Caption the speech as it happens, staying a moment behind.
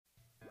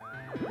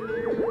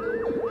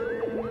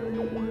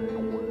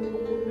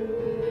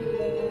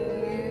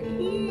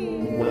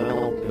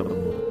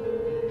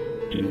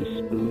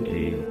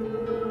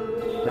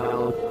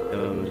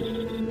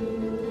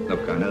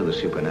know the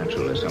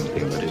supernatural is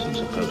something that isn't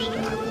supposed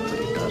to happen, but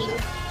it does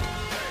happen.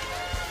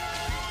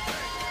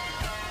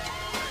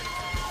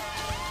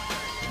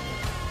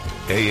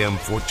 AM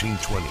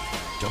 1420,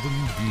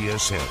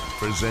 WBSM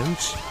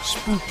presents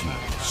Spooky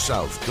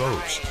South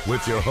Coast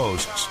with your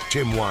hosts,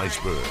 Tim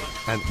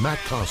Weisberg and Matt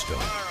Costa.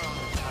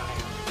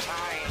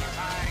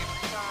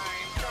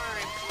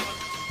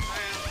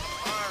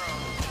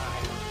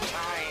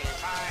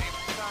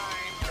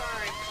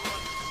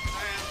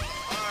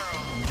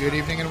 Good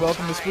evening and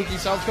welcome to Spooky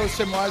South Coast.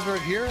 Tim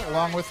Weisberg here,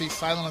 along with the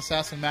silent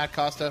assassin Matt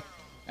Costa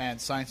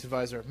and science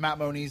advisor Matt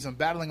Moniz. I'm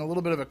battling a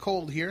little bit of a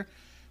cold here,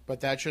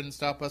 but that shouldn't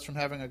stop us from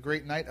having a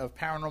great night of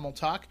paranormal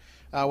talk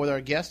with our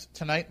guest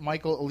tonight,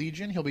 Michael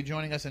Ellegion. He'll be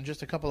joining us in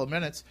just a couple of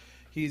minutes.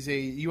 He's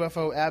a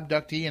UFO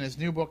abductee, and his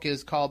new book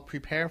is called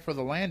Prepare for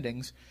the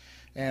Landings,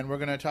 and we're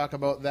going to talk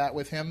about that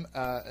with him,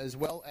 as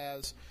well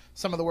as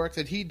some of the work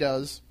that he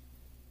does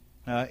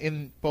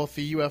in both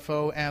the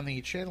UFO and the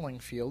channeling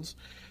fields.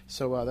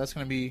 So that's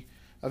going to be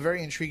a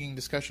very intriguing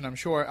discussion, I'm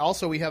sure.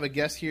 Also, we have a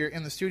guest here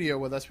in the studio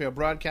with us. We are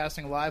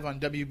broadcasting live on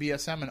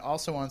WBSM and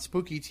also on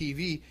Spooky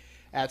TV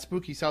at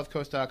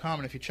SpookySouthCoast.com.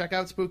 And if you check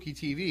out Spooky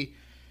TV,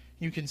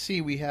 you can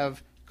see we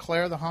have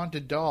Claire the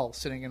Haunted Doll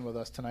sitting in with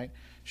us tonight.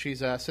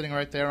 She's sitting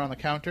right there on the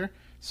counter.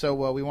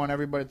 So we want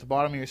everybody at the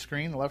bottom of your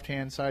screen, the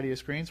left-hand side of your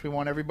screen. So we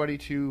want everybody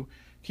to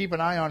keep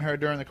an eye on her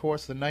during the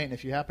course of the night. And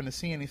if you happen to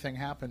see anything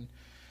happen,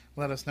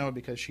 let us know,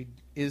 because she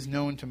is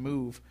known to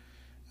move.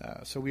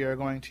 So we are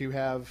going to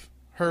have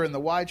her in the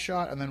wide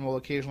shot, and then we'll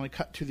occasionally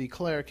cut to the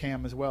Claire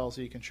cam as well,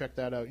 so you can check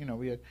that out. You know,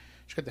 she's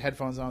got the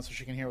headphones on so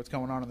she can hear what's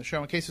going on in the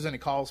show in case there's any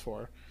calls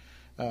for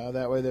her.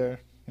 That way,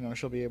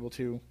 she'll be able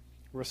to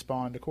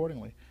respond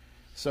accordingly.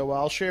 So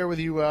I'll share with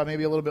you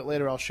maybe a little bit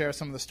later. I'll share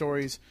some of the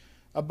stories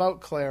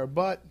about Claire,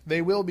 but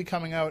they will be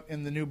coming out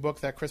in the new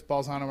book that Chris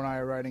Balzano and I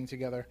are writing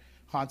together,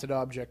 Haunted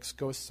Objects,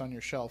 Ghosts on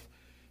Your Shelf.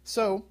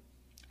 So,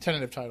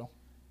 tentative title.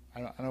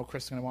 I know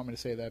Chris is going to want me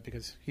to say that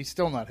because he's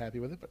still not happy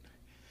with it, but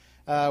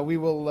we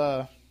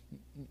will,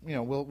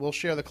 we'll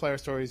share the Claire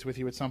stories with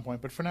you at some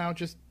point. But for now,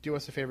 just do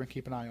us a favor and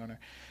keep an eye on her.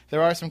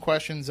 There are some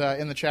questions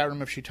in the chat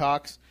room if she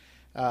talks.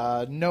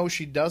 No,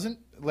 she doesn't,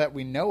 that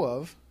we know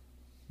of,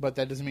 but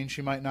that doesn't mean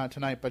she might not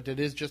tonight. But it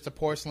is just a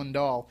porcelain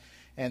doll,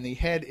 and the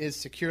head is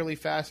securely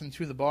fastened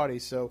to the body.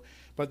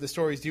 But the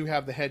stories do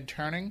have the head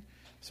turning.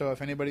 So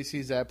if anybody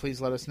sees that,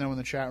 please let us know in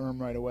the chat room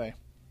right away.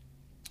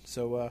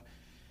 So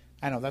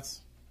I know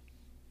that's...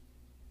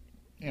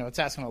 it's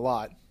asking a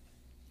lot.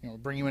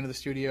 Bring you into the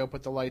studio,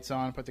 put the lights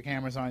on, put the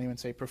cameras on you, and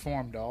say,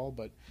 perform, doll.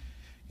 But,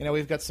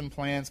 we've got some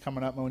plans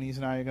coming up. Moniz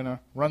and I are going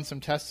to run some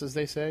tests, as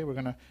they say. We're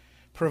going to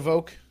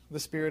provoke the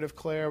spirit of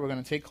Claire. We're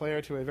going to take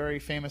Claire to a very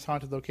famous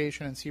haunted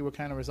location and see what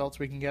kind of results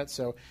we can get.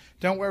 So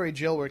don't worry,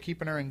 Jill. We're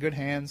keeping her in good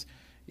hands.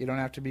 You don't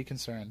have to be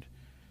concerned.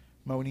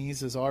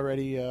 Moniz has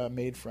already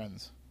made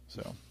friends.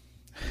 So...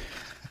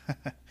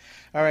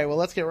 All right, well,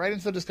 let's get right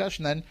into the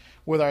discussion then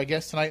with our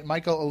guest tonight,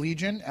 Michael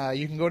Ellegion.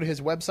 You can go to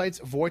his websites,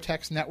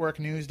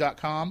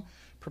 vortexnetworknews.com,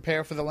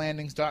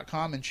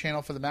 prepareforthelandings.com, and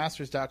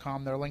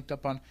channelforthemasters.com. They're linked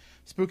up on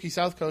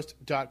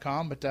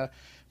SpookySouthCoast.com. But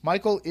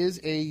Michael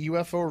is a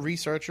UFO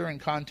researcher and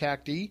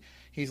contactee.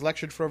 He's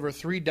lectured for over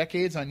 3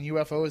 decades on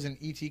UFOs and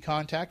ET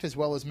contact, as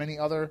well as many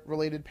other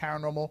related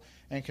paranormal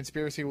and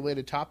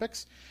conspiracy-related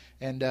topics.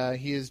 And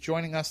he is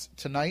joining us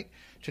tonight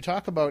to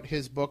talk about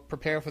his book,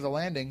 Prepare for the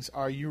Landings.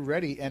 Are you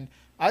ready? And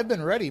I've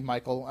been ready,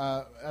 Michael.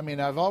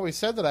 I've always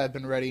said that I've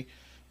been ready.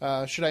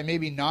 Should I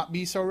maybe not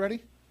be so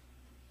ready?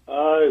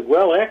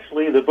 Well,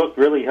 actually, the book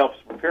really helps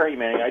prepare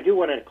humanity. I do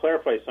want to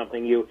clarify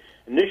something. You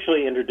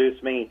initially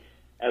introduced me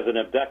as an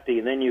abductee,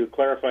 and then you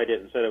clarified it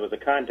and said it was a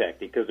contactee,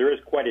 because there is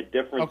quite a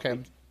difference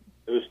between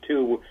those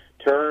two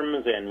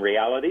terms and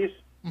realities.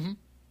 Mm-hmm.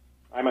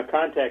 I'm a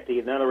contactee.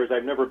 In other words,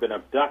 I've never been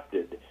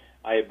abducted.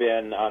 I have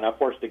been not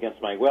forced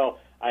against my will.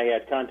 I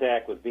had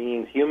contact with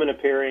beings,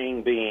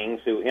 human-appearing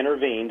beings, who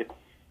intervened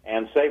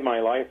and saved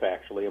my life,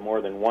 actually, more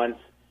than once.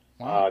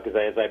 Because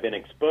as I've been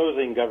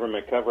exposing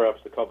government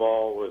cover-ups, the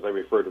cabal, as I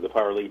refer to the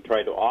power elite,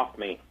 tried to off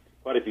me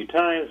quite a few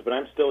times, but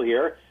I'm still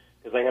here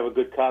because I have a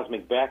good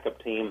cosmic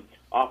backup team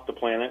off the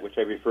planet, which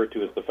I refer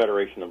to as the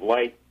Federation of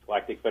Light,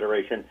 Galactic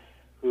Federation,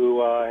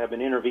 who have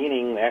been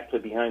intervening actually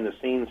behind the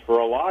scenes for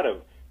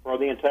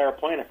the entire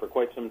planet for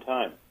quite some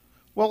time.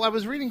 Well, I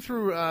was reading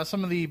through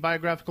some of the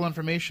biographical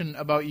information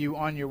about you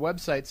on your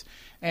websites,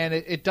 and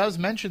it does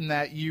mention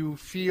that you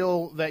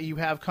feel that you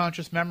have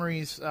conscious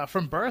memories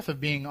from birth of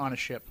being on a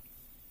ship.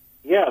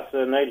 Yes,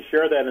 and I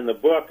share that in the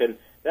book, and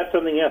that's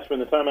something, yes, from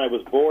the time I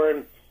was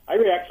born. I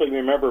actually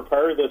remember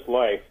part of this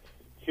life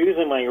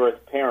choosing my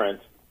Earth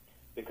parents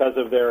because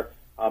of their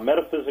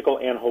metaphysical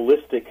and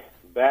holistic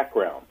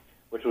background,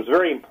 which was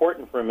very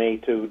important for me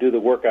to do the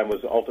work I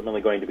was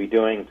ultimately going to be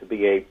doing, to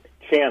be a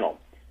channel.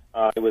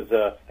 I was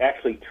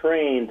actually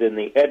trained in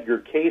the Edgar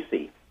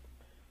Cayce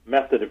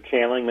method of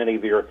channeling. Many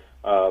of your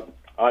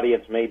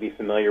audience may be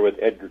familiar with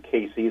Edgar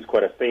Cayce. He's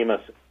quite a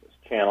famous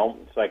channel,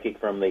 psychic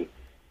from the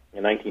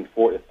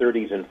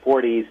 1930s and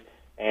 40s,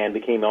 and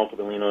became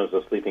ultimately known as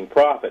the Sleeping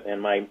Prophet.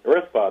 And my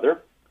Earth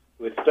Father,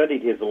 who had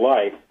studied his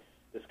life,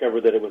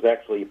 discovered that it was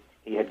actually,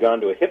 he had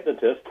gone to a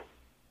hypnotist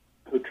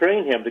who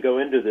trained him to go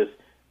into this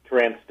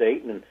trance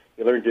state, and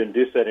he learned to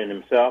induce that in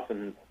himself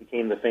and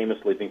became the famous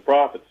sleeping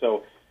prophet.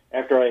 So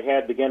after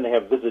I began to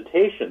have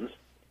visitations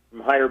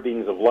from higher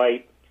beings of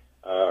light,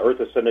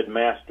 earth-ascended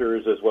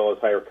masters, as well as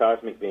higher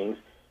cosmic beings,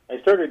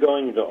 I started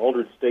going into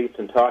altered states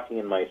and talking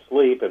in my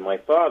sleep, and my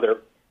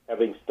father,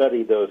 having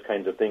studied those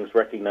kinds of things,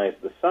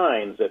 recognized the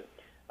signs that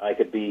I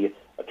could be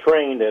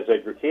trained, as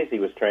Edgar Casey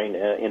was trained,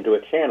 into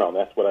a channel. And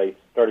that's what I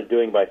started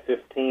doing by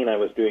 15. I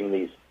was doing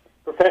these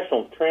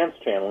professional trance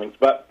channelings,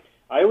 but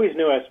I always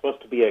knew I was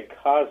supposed to be a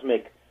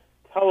cosmic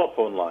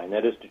telephone line,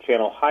 that is to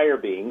channel higher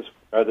beings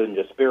rather than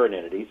just spirit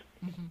entities.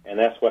 Mm-hmm. And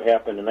that's what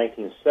happened in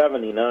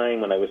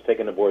 1979 when I was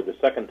taken aboard the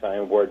second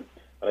time aboard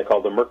what I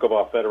call the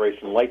Merkabah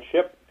Federation light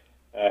ship.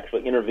 I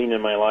actually intervened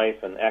in my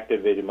life and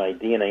activated my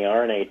DNA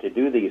RNA to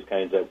do these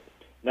kinds of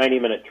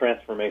 90-minute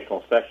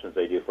transformational sessions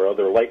they do for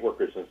other light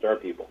workers and star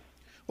people.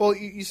 Well,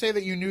 you say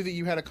that you knew that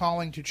you had a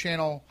calling to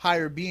channel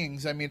higher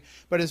beings. I mean,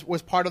 but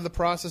was part of the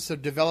process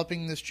of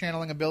developing this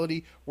channeling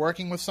ability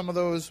working with some of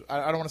those, I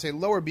don't want to say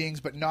lower beings,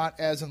 but not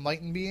as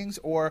enlightened beings?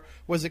 Or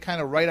was it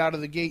kind of right out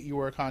of the gate you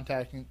were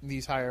contacting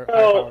these higher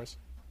powers?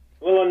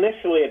 Well,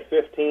 initially at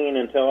 15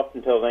 up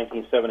until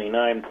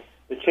 1979,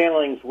 the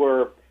channelings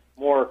were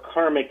more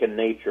karmic in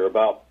nature,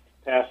 about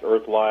past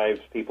Earth lives,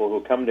 people who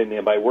come to me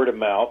by word of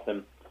mouth.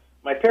 And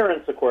my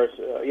parents, of course,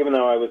 even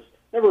though I was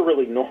never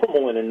really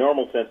normal in a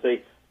normal sense,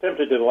 they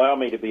attempted to allow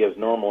me to be as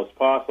normal as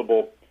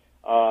possible,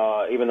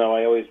 even though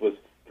I always was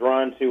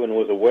drawn to and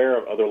was aware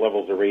of other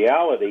levels of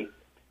reality.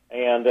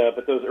 And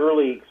but those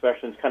early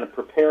expressions kind of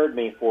prepared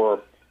me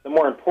for the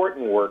more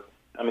important work.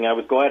 I mean, I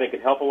was glad I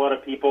could help a lot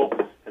of people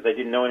because I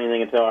didn't know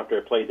anything until after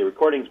I played the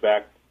recordings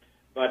back.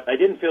 But I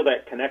didn't feel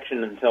that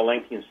connection until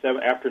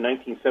after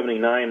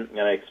 1979,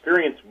 and I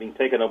experienced being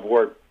taken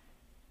aboard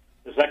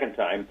the second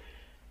time,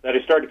 that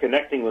I started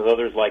connecting with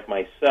others like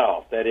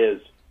myself, that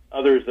is,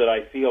 others that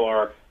I feel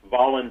are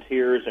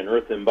volunteers in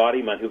Earth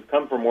embodiment who've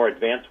come from more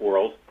advanced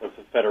worlds of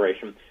the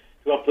Federation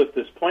to uplift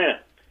this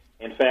planet.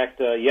 In fact,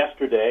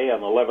 yesterday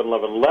on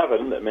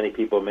 11/11/11, that many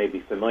people may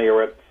be familiar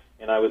with,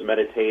 and I was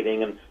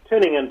meditating and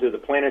tuning into the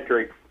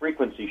planetary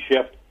frequency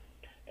shift,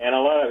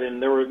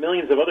 and there were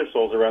millions of other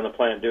souls around the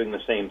planet doing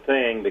the same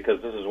thing,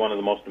 because this is one of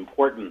the most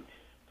important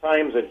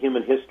times in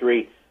human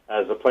history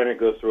as the planet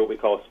goes through what we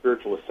call a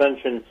spiritual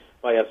ascension.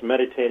 By us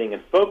meditating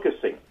and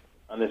focusing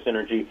on this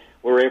energy,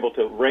 we're able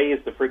to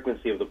raise the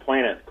frequency of the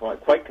planet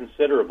quite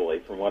considerably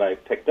from what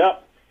I've picked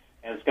up,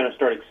 and it's going to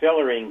start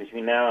accelerating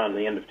between now and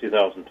the end of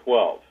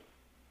 2012.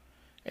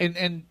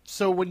 And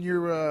so when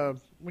you're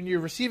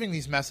receiving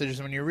these messages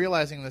and when you're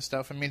realizing this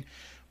stuff, I mean,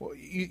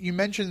 you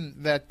mentioned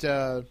that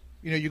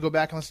you go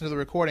back and listen to the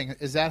recording.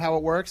 Is that how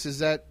it works? Is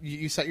that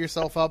you set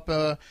yourself up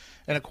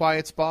in a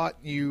quiet spot,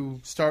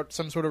 you start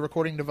some sort of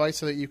recording device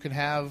so that you can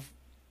have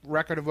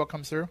record of what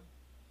comes through?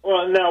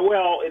 Well,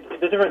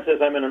 the difference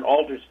is I'm in an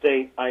altered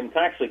state. I'm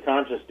actually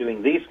conscious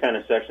doing these kind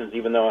of sessions,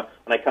 even though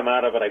when I come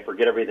out of it, I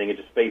forget everything. It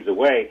just fades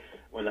away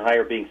when the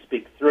higher beings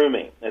speak through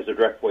me as a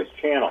direct voice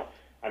channel.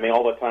 I mean,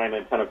 all the time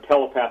I'm kind of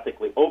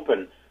telepathically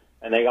open,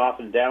 and they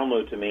often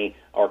download to me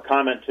or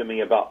comment to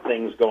me about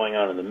things going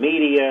on in the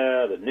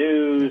media, the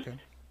news. Okay.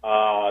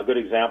 A good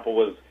example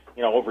was,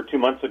 over 2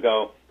 months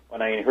ago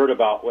when I heard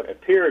about what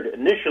appeared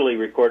initially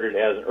recorded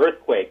as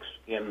earthquakes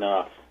in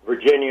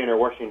Virginia or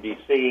Washington,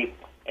 D.C.,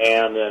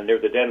 and near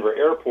the Denver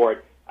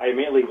airport. I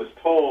immediately was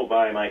told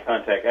by my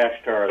contact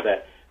Ashtar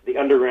that the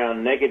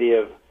underground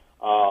negative,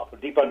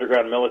 deep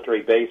underground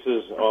military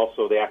bases,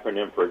 also the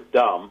acronym for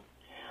DUM,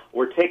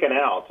 were taken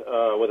out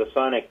with a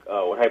sonic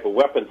type of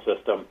weapon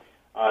system.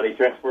 They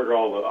transported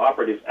all the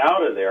operatives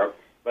out of there,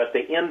 but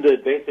they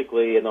ended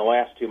basically in the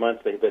last 2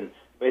 months. They've been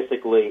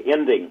basically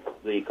ending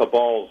the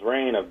cabal's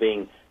reign of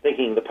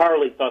thinking the power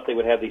elite thought they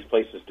would have these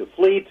places to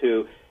flee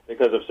to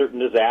because of certain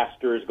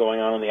disasters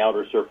going on the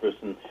outer surface,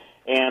 and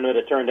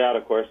it turned out,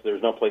 of course,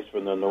 there's no place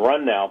for them to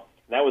run now.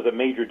 That was a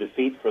major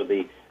defeat for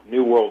the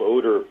New World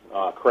Order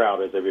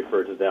crowd, as they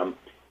refer to them.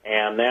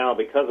 And now,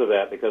 because of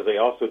that, because they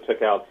also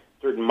took out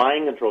certain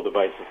mind control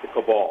devices the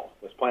cabal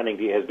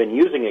has been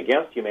using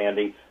against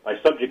humanity by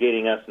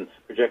subjugating us and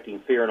projecting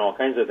fear and all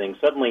kinds of things,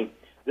 suddenly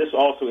this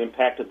also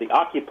impacted the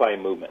Occupy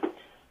movement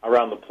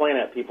around the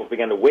planet. People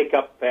began to wake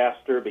up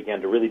faster,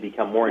 began to really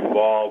become more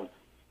involved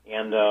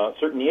in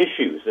certain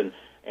issues, and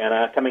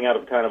coming out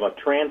of kind of a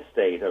trance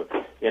state of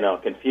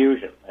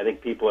confusion. I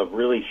think people have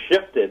really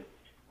shifted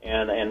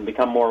and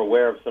become more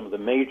aware of some of the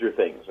major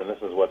things, and this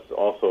is what's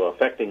also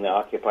affecting the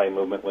Occupy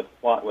movement with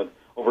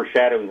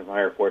overshadowing the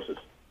higher forces.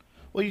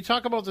 Well, you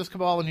talk about this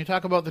cabal and you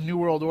talk about the New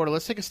World Order.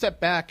 Let's take a step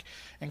back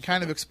and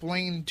kind of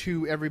explain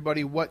to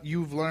everybody what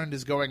you've learned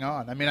is going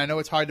on. I mean, I know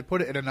it's hard to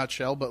put it in a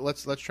nutshell, but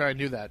let's try and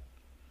do that.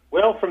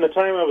 Well, from the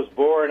time I was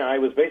born, I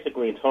was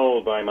basically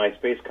told by my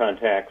space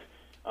contacts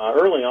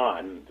early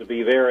on to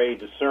be very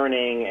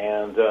discerning,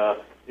 and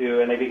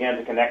they began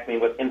to connect me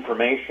with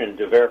information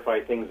to verify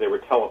things they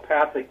were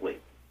telepathically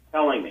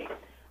telling me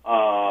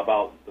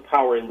about the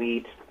power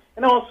elite,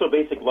 and also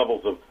basic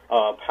levels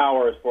of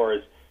power as far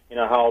as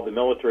how the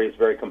military is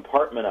very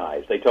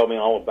compartmentized. They told me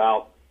all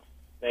about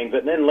things.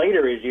 And then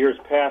later, as years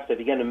passed, I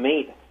began to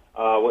meet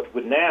what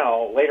would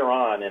now, later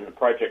on in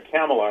Project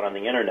Camelot on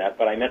the Internet,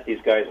 but I met these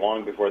guys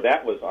long before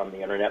that was on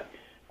the Internet,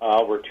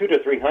 were 200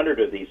 to 300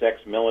 of these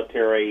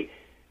ex-military,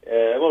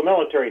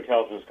 military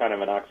intelligence is kind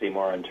of an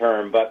oxymoron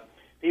term, but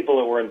people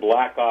that were in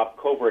black op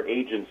covert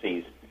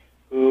agencies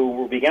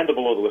who began to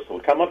blow the whistle,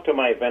 would come up to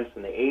my events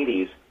in the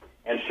 80s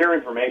and share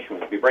information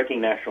with me, breaking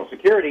national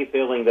security,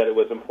 feeling that it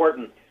was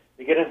important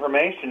to get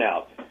information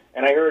out.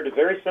 And I heard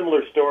very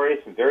similar stories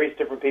from various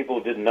different people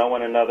who didn't know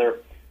one another,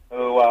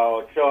 who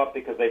would show up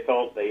because they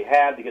felt they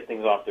had to get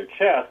things off their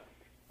chest.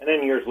 And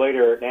then years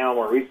later, now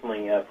more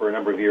recently, for a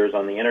number of years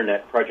on the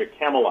Internet, Project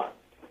Camelot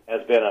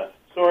has been a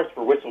source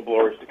for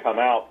whistleblowers to come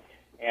out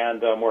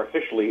and more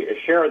officially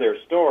share their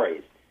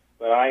stories.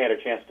 But I had a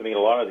chance to meet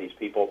a lot of these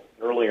people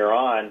earlier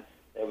on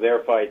that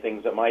verified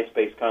things that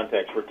MySpace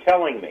contacts were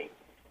telling me.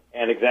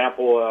 An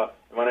example,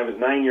 when I was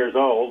 9 years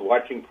old,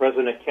 watching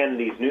President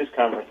Kennedy's news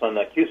conference on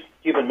the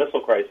Cuban Missile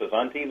Crisis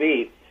on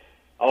TV,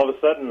 all of a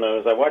sudden,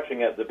 as I'm watching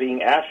the being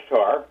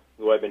Ashtar,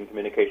 who I've been in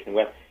communication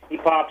with, he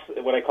pops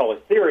what I call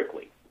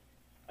etherically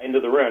into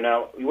the room.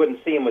 Now, you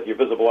wouldn't see him with your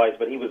visible eyes,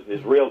 but he was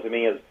as real to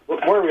me,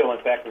 looked more real,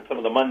 in fact, than some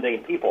of the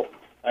mundane people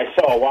I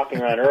saw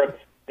walking around Earth.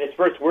 His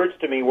first words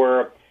to me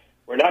were,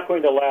 "We're not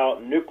going to allow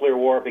nuclear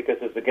war because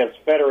it's against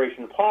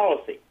Federation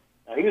policy."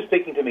 Now, he was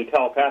speaking to me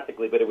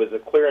telepathically, but it was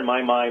clear in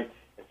my mind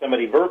as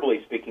somebody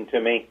verbally speaking to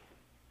me.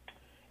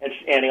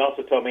 And he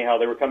also told me how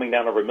they were coming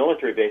down over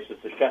military bases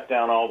to shut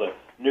down all the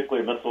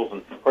nuclear missiles.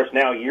 And, of course,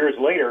 now, years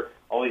later,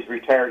 all these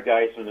retired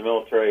guys from the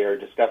military are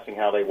discussing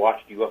how they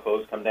watched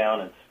UFOs come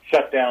down and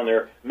shut down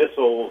their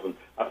missiles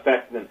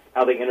and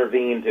how they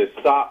intervened to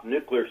stop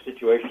nuclear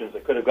situations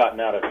that could have gotten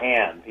out of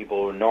hand,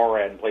 people in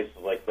NORAD and places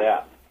like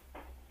that.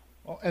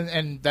 Well,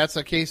 and that's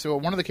a case, or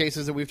one of the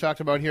cases that we've talked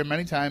about here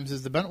many times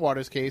is the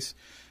Bentwaters case,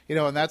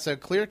 and that's a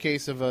clear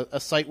case of a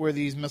site where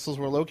these missiles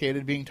were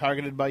located being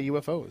targeted by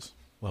UFOs.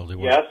 Well, they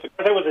were. Yes,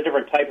 there was a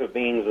different type of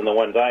beings than the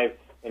ones I've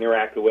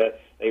interacted with.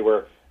 They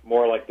were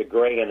more like the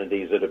gray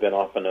entities that have been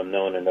often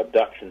known in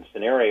abduction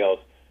scenarios.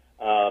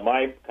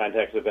 My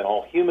contacts have been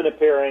all human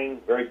appearing,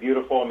 very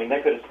beautiful. I mean,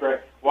 they could have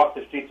walked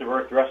the streets of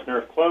Earth dressed in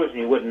Earth clothes and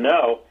you wouldn't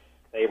know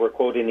they were,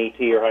 quote, an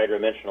ET or higher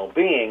dimensional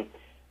being.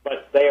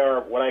 But they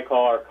are what I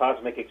call our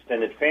cosmic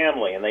extended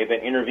family, and they've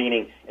been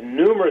intervening in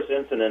numerous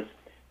incidents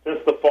since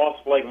the false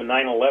flag of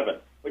 9/11,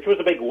 which was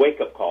a big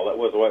wake-up call. That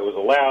was why it was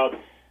allowed.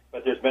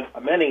 But there's been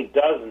many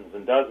dozens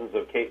and dozens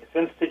of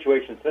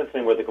situations since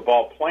then where the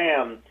cabal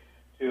planned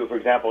to, for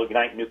example,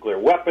 ignite nuclear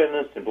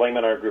weapons and blame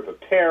it on a group of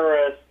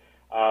terrorists.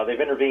 They've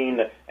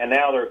intervened, and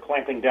now they're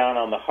clamping down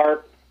on the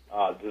HARP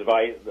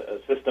device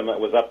system that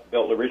was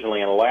built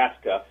originally in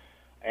Alaska,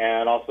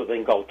 and also a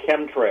thing called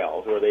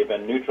chemtrails, where they've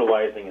been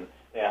neutralizing and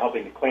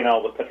helping to clean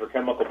all the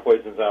petrochemical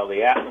poisons out of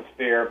the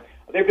atmosphere.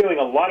 They're doing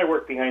a lot of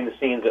work behind the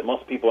scenes that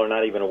most people are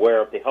not even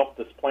aware of to help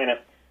this planet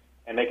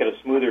and make it a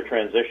smoother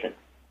transition.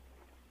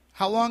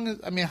 How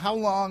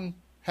long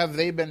have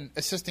they been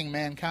assisting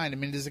mankind? I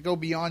mean, does it go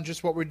beyond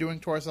just what we're doing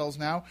to ourselves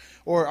now?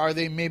 Or are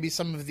they maybe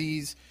some of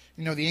these,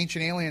 the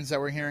ancient aliens that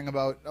we're hearing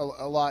about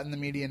a lot in the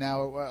media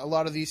now, a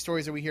lot of these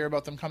stories that we hear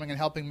about them coming and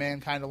helping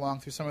mankind along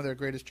through some of their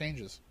greatest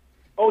changes?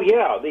 Oh,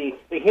 yeah,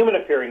 the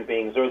human-appearing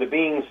beings, or the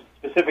beings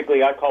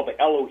specifically I call the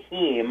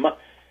Elohim,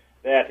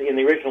 that in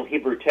the original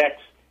Hebrew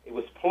text, it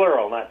was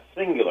plural, not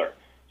singular,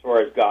 as far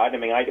as God. I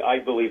mean, I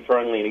believe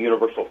firmly in a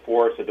universal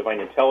force, a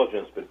divine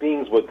intelligence, but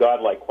beings with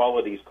godlike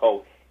qualities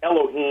called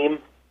Elohim,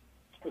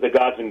 the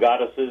gods and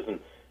goddesses, and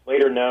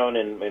later known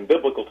in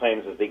biblical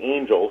times as the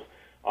angels,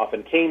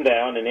 often came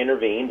down and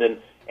intervened,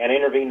 and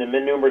intervened in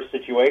numerous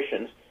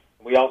situations.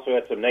 We also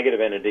had some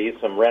negative entities,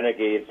 some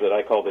renegades that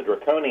I call the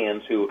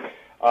Draconians, who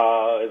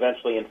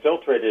eventually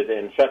infiltrated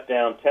and shut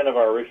down 10 of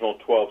our original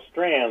 12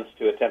 strands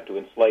to attempt to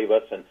enslave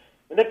us and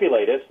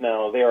manipulate us.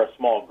 Now, they are a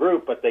small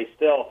group, but they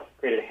still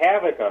created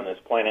havoc on this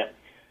planet,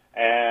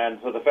 and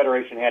so the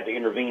Federation had to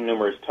intervene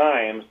numerous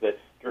times. The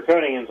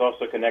Draconians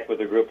also connect with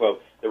a group of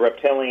the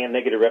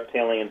negative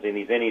reptilians in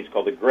these entities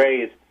called the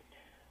Greys.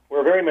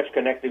 We're very much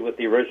connected with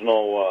the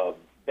original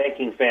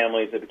banking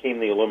families that became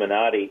the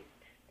Illuminati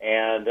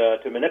and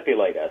to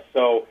manipulate us.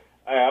 So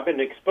I've been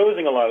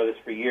exposing a lot of this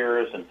for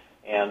years, and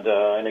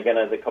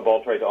again, the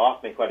cabal tried to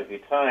off me quite a few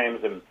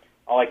times, and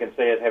all I can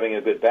say is having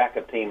a good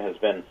backup team has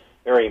been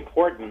very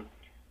important.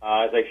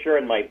 As I share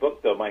in my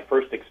book, though, my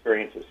first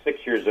experience at 6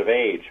 years of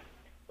age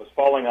was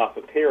falling off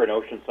a pier in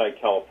Oceanside,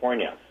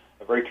 California.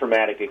 A very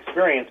traumatic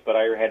experience, but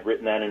I had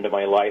written that into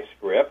my life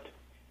script,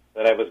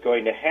 that I was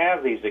going to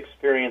have these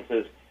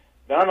experiences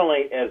not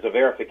only as a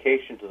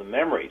verification to the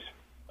memories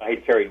I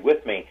had carried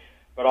with me,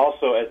 but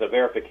also as a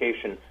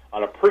verification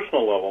on a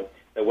personal level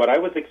that what I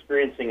was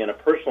experiencing in a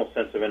personal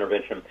sense of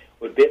intervention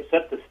would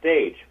set the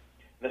stage.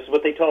 And this is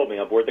what they told me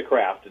on board the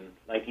craft in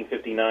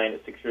 1959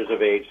 at 6 years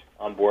of age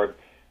on board,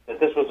 that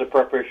this was a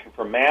preparation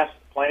for mass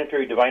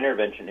planetary divine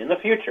intervention in the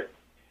future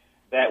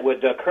that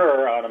would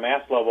occur on a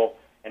mass level,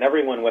 and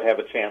everyone would have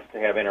a chance to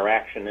have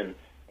interaction,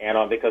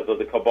 and because of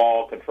the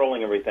cabal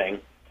controlling everything,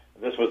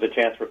 this was a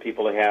chance for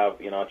people to have,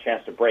 a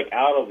chance to break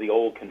out of the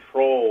old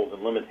controls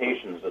and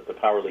limitations that the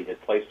Power League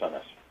had placed on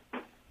us.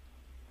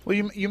 Well,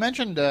 you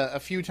mentioned a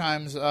few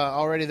times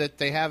already that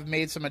they have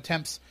made some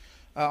attempts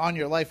on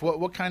your life.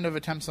 What kind of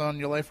attempts on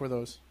your life were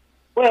those?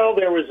 Well,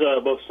 there was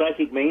both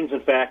psychic means.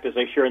 In fact, as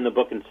I share in the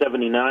book in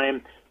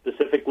 '79,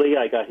 specifically,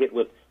 I got hit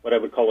with what I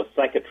would call a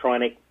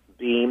psychotronic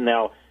beam.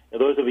 Now,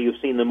 those of you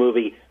who've seen the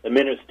movie The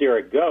Minister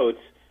of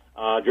Goats,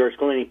 George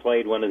Clooney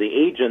played one of the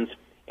agents,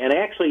 and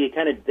actually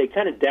they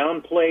kind of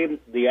downplayed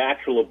the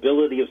actual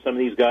ability of some of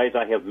these guys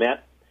I have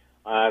met.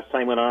 As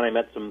time went on, I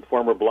met some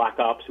former Black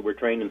Ops who were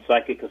trained in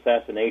psychic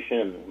assassination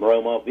and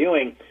remote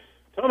viewing,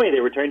 told me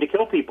they were trained to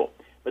kill people,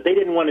 but they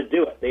didn't want to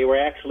do it. They were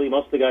actually,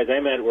 most of the guys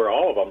I met were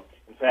all of them,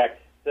 in fact,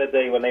 said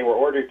when they were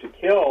ordered to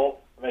kill,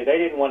 they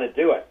didn't want to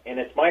do it. And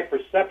it's my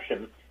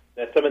perception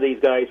that some of these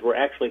guys were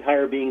actually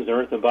higher beings in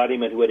Earth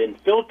embodiment who had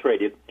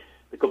infiltrated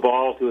the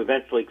Cabal to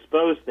eventually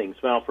expose things.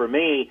 Well, for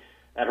me,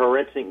 that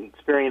horrific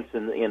experience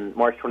in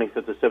March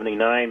 25th of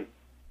 '79,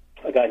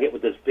 I got hit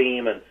with this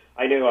beam, and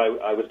I knew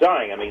I was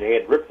dying. I mean, they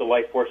had ripped the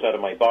life force out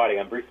of my body.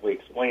 I'm briefly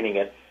explaining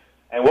it.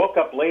 I woke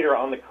up later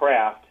on the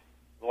craft,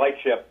 the light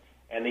ship,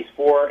 and these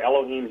 4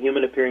 Elohim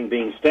human-appearing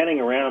beings standing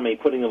around me,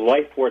 putting the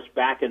life force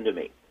back into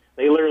me.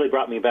 They literally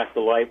brought me back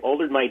to life,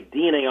 altered my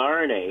DNA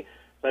RNA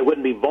so I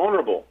wouldn't be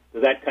vulnerable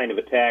to that kind of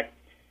attack.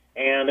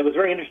 And it was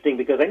very interesting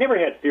because I never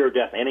had fear of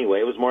death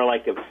anyway. It was more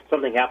like if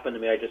something happened to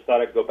me, I just thought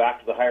I'd go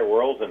back to the higher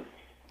worlds and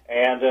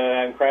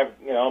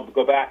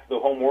go back to the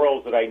home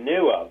worlds that I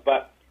knew of.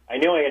 But I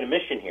knew I had a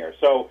mission here.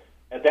 So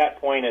at that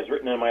point, as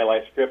written in my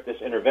life script,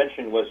 this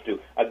intervention was to,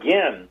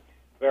 again,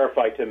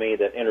 verify to me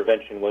that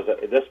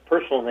this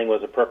personal thing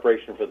was a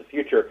preparation for the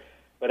future.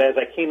 But as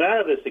I came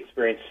out of this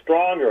experience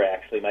stronger,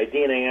 actually, my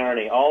DNA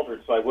RNA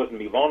altered so I wouldn't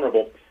be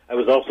vulnerable, I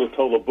was also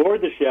told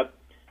aboard the ship,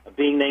 a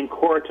being named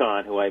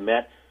Corton, who I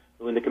met,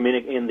 who in the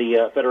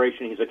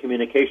Federation, he's a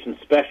communications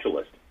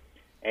specialist.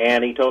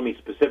 And he told me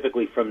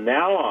specifically from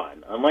now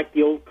on, unlike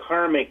the old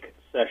karmic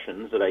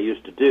sessions that I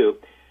used to do,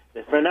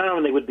 that from now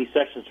on they would be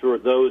sessions for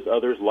those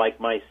others like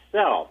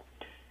myself.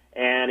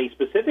 And he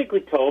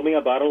specifically told me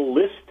about a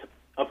list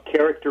of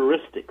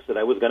characteristics that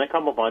I was going to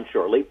come upon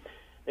shortly.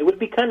 It would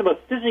be kind of a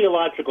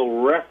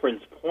physiological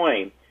reference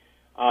point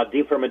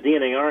from a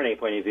DNA RNA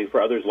point of view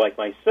for others like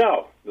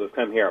myself who have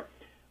come here.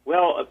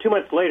 Well, 2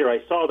 months later, I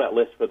saw that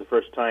list for the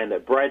first time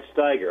that Brad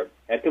Steiger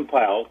had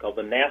compiled called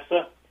the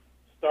NASA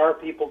Star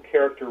People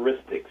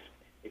Characteristics.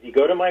 If you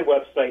go to my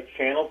website,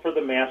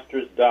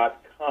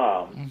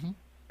 channelforthemasters.com,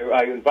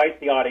 I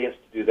invite the audience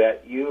to do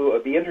that. It'll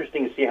be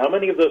interesting to see how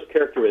many of those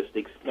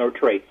characteristics or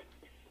traits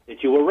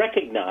that you will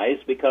recognize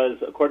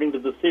because, according to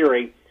the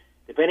theory,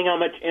 depending on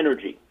how much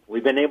energy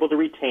we've been able to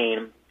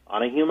retain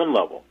on a human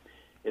level,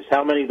 is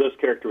how many of those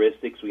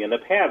characteristics we end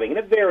up having. And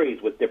it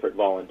varies with different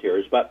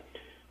volunteers, but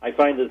I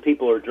find that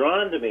people are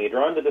drawn to me,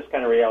 drawn to this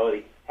kind of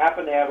reality,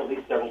 happen to have at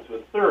least several to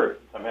a third.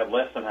 Some have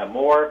less, some have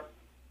more.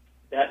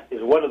 That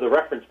is one of the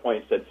reference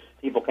points that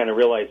people kind of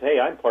realize, hey,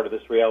 I'm part of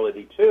this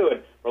reality too.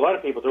 And for a lot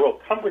of people, it's a real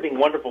comforting,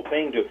 wonderful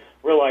thing to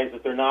realize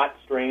that they're not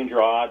strange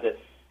or odd, that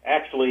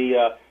actually,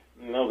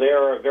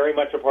 they're very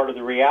much a part of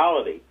the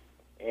reality.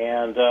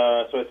 And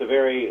so it's a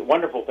very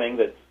wonderful thing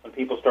that when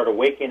people start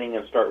awakening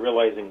and start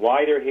realizing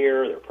why they're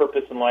here, their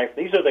purpose in life,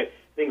 these are the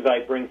things I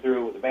bring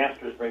through, the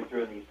masters bring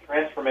through in these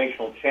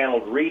transformational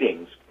channeled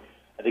readings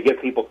to give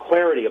people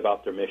clarity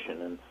about their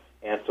mission.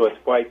 And so it's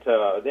quite,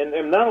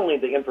 and not only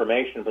the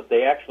information, but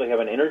they actually have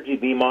an energy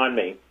beam on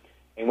me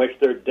in which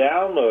they're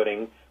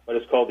downloading what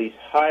is called these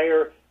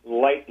higher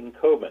light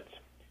encodements.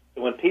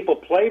 So when people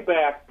play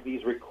back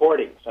these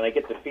recordings, and I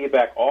get the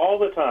feedback all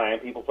the time,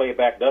 people play it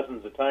back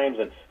dozens of times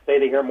and say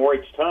they hear more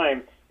each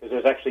time because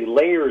there's actually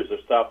layers of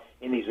stuff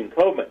in these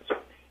encodements.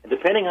 And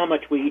depending how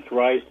much we each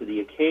rise to the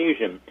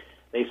occasion,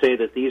 they say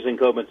that these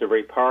encodements are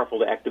very powerful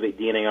to activate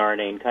DNA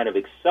RNA and kind of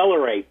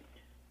accelerate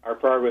our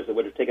progress that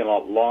would have taken a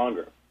lot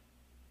longer.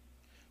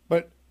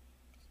 But,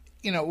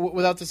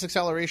 without this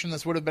acceleration,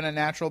 this would have been a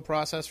natural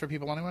process for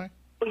people anyway?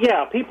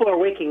 Yeah, people are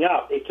waking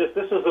up. It's just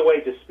this is a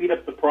way to speed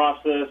up the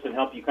process and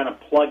help you kind of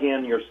plug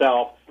in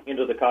yourself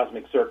into the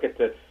cosmic circuit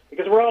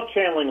because we're all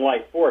channeling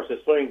life force.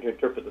 It's learning to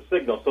interpret the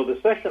signal. So the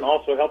session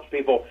also helps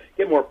people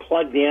get more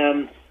plugged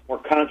in, more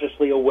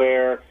consciously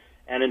aware,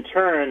 and in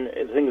turn,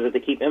 the things that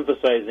they keep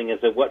emphasizing is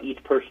that what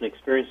each person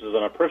experiences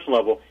on a personal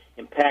level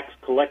impacts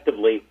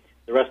collectively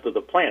the rest of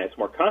the planet. It's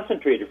more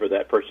concentrated for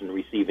that person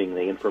receiving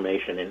the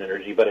information and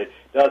energy, but it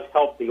does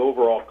help the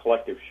overall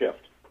collective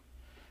shift.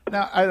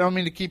 Now, I don't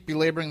mean to keep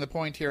belaboring the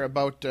point here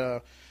about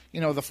the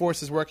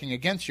forces working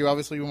against you.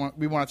 Obviously,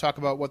 we want to talk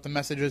about what the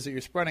message is that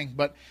you're spreading.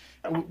 But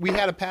we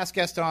had a past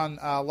guest on,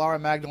 Laura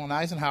Magdalene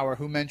Eisenhower,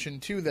 who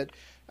mentioned too that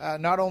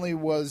not only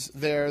was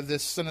there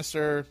this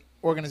sinister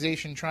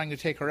organization trying to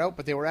take her out,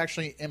 but they were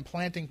actually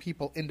implanting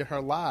people into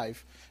her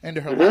life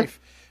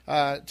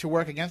to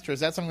work against her. Is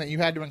that something that you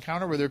had to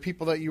encounter? Were there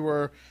people that you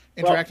were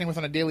interacting with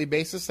on a daily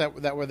basis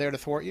that were there to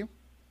thwart you?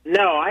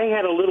 No, I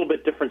had a little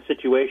bit different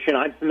situation.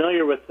 I'm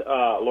familiar with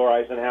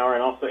Laura Eisenhower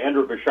and also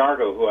Andrew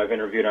Bichardo, who I've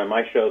interviewed on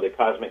my show, The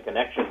Cosmic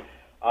Connection.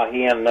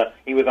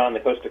 He was on the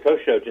Coast to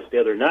Coast show just the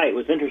other night. It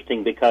was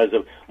interesting because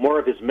of more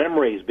of his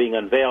memories being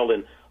unveiled.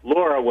 And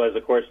Laura was,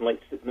 of course,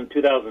 in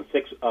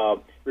 2006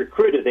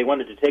 recruited. They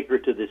wanted to take her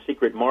to the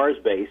secret Mars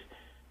base,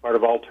 part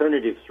of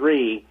Alternative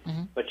 3,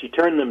 but she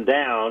turned them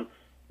down.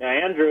 Now,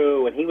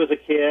 Andrew, when he was a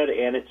kid,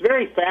 and it's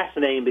very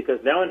fascinating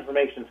because now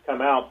information's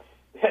come out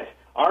that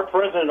our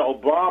President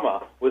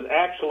Obama was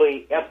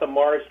actually at the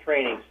Mars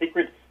training,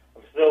 secret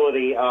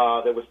facility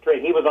that was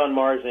training. He was on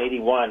Mars in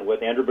 '81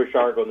 with Andrew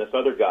Bouchargo and this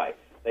other guy.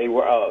 They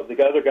were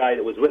the other guy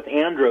that was with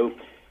Andrew.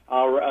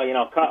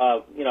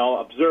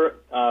 Observe.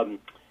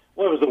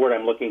 What was the word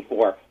I'm looking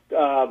for?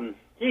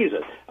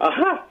 Jesus.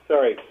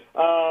 Sorry.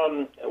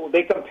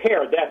 They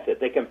compared. That's it.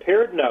 They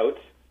compared notes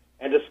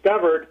and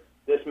discovered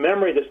this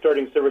memory that's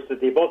starting service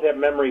that they both have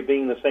memory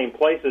being the same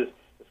places.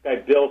 This guy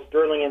Bill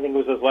Sterling, I think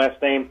was his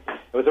last name.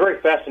 It was a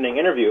very fascinating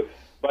interview.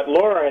 But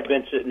Laura had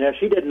been, now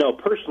she didn't know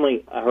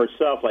personally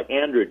herself like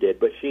Andrew did,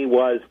 but she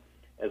was,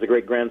 as a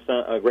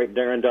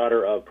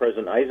great-granddaughter of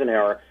President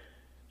Eisenhower,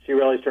 she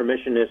realized her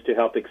mission is to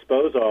help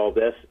expose all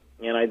this,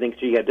 and I think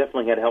she had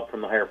definitely had help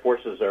from the higher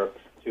forces there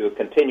to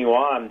continue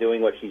on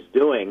doing what she's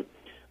doing.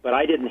 But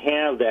I didn't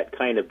have that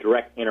kind of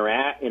direct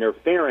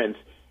interference.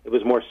 It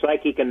was more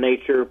psychic in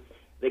nature.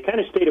 They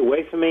kind of stayed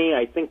away from me.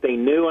 I think they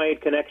knew I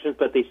had connections,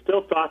 but they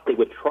still thought they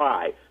would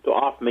try to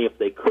off me if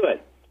they could.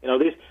 You know,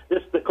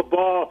 the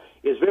cabal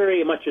is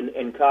very much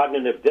in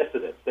cognitive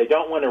dissonance. They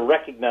don't want to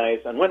recognize.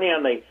 On one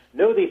hand, they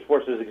know these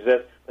forces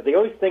exist, but they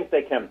always think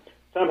they can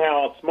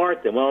somehow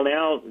outsmart them. Well,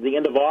 now, the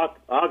end of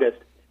August,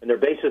 and their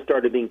bases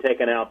started being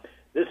taken out,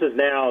 this is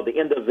now the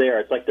end of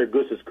it's like their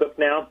goose is cooked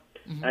now.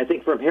 And I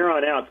think from here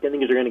on out,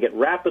 things are going to get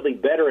rapidly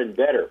better and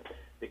better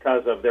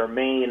because of their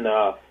main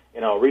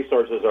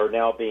resources are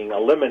now being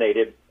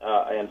eliminated,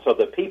 and so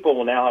the people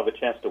will now have a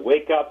chance to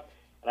wake up.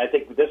 And I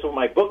think this is what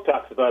my book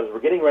talks about, is we're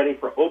getting ready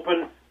for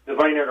open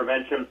divine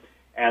intervention,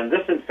 and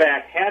this, in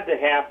fact, had to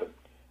happen.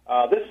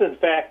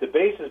 The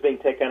bases being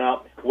taken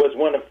out was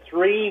one of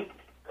 3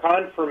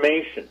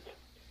 confirmations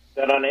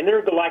that on an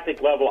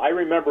intergalactic level, I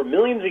remember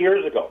millions of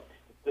years ago,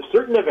 the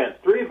certain events,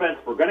 3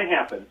 events were going to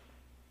happen,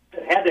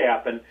 that had to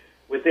happen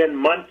within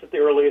months at the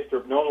earliest,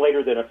 or no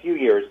later than a few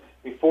years,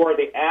 before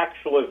the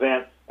actual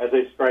event, as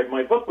I described in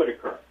my book, would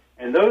occur.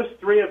 And those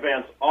 3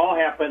 events all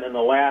happened in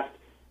the last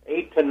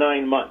 8 to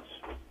 9 months.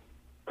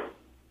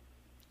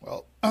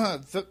 Well,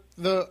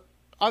 the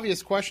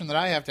obvious question that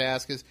I have to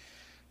ask is,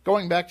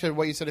 going back to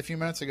what you said a few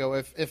minutes ago,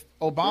 if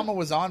Obama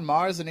was on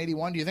Mars in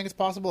 '81, do you think it's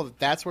possible that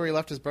that's where he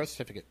left his birth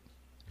certificate?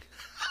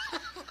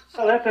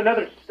 Well, that's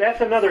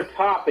another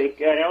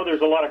topic. I know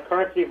there's a lot of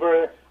currency for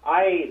it.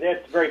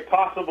 It's very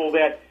possible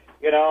that,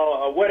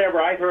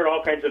 whatever. I've heard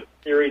all kinds of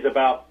theories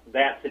about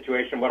that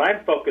situation. What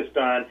I'm focused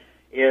on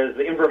is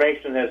the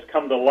information that has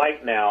come to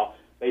light now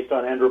based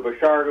on Andrew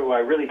Bouchard, who I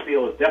really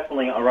feel is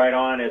definitely right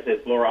on, as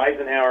is Laura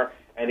Eisenhower,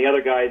 and the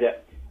other guy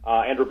that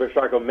Andrew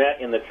Bouchard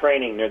met in the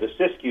training near the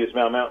Siskiyous,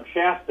 Mountain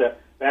Shasta,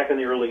 back in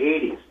the early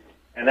 80s.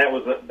 And that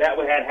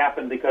had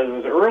happened because it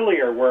was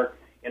earlier work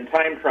in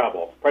time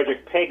travel,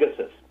 Project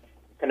Pegasus,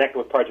 connected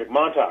with Project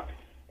Montauk.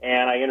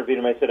 And I interviewed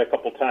him, I said, a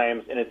couple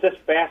times, and it's just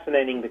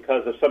fascinating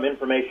because of some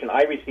information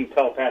I received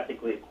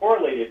telepathically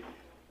correlated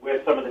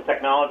with some of the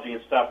technology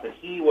and stuff that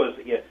he was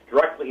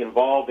directly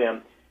involved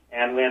in.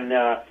 And when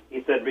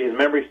he said his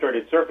memory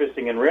started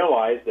surfacing and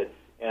realized that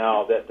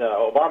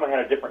Obama had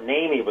a different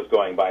name he was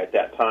going by at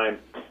that time,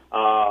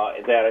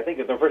 that I think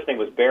the first name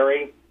was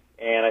Barry,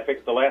 and I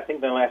think the last name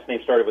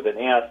started with an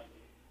S,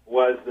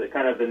 was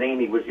kind of the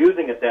name he was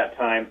using at that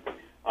time.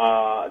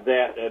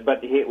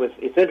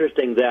 It's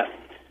interesting that,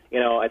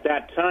 at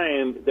that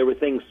time, there were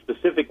things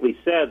specifically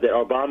said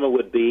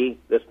that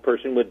this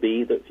person would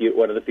be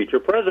one of the future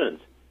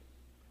presidents.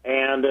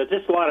 And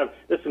just a lot of,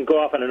 this can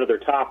go off on another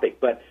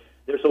topic, but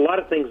there's a lot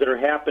of things that are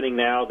happening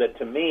now that,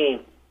 to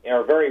me,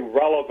 are very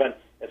relevant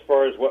as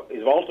far as what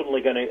is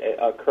ultimately going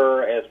to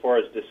occur as far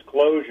as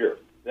disclosure.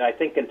 I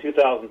think in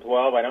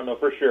 2012, I don't know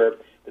for sure,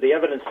 but the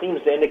evidence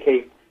seems to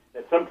indicate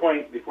that at some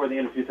point before the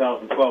end of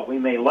 2012, we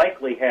may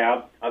likely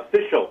have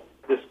official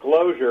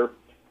disclosure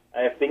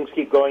if things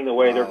keep going the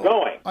way they're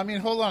going. I mean,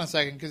 hold on a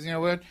second, because,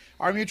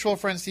 our mutual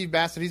friend Steve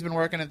Bassett, he's been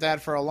working at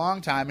that for a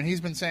long time, and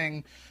he's been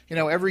saying,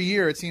 every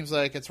year it seems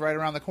like it's right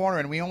around the corner,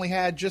 and we only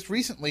had just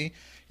recently,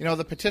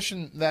 the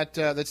petition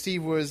that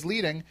Steve was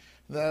leading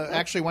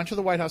actually went to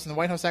the White House, and the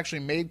White House actually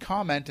made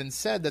comment and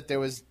said that there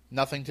was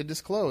nothing to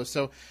disclose.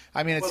 So,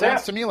 I mean, it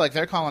sounds to me like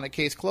they're calling it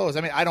case closed.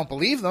 I mean, I don't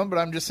believe them, but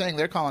I'm just saying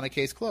they're calling it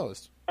case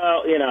closed.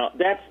 Well,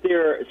 that's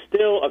their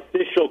still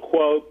official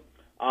quote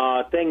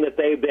thing that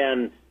they've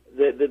been.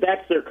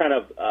 That's their kind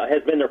of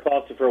has been their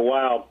policy for a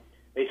while,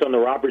 based on the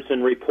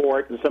Robertson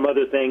report and some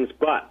other things.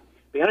 But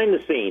behind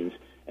the scenes,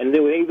 and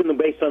even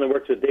based on the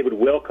works of David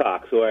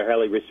Wilcox, who I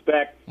highly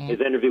respect,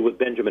 his interview with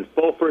Benjamin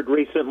Fulford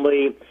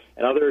recently,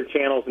 and other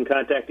channels and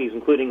contactees,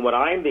 including what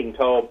I'm being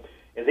told,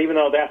 is even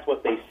though that's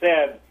what they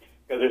said,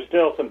 because there's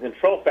still some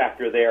control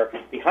factor there,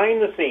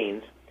 behind the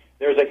scenes,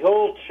 there's a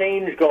whole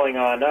change going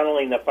on, not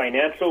only in the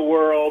financial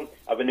world,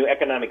 of a new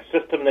economic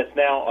system that's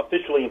now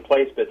officially in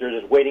place, but they're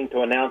just waiting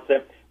to announce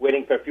it,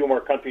 waiting for a few more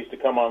countries to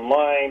come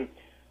online.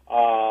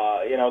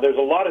 There's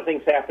a lot of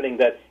things happening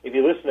that if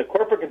you listen to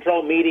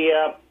corporate-controlled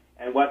media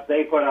and what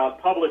they put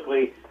out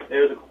publicly,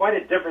 there's quite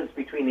a difference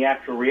between the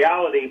actual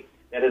reality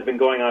that has been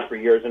going on for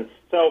years. And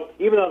so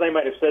even though they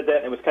might have said that,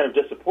 and it was kind of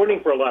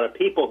disappointing for a lot of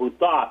people who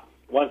thought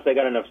once they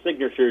got enough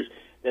signatures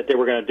that they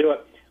were going to do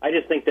it, I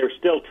just think they're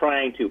still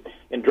trying to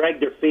and drag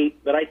their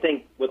feet. But I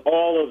think with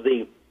all of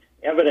the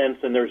evidence,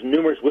 and there's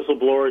numerous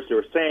whistleblowers who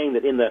are saying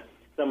that in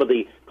some of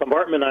the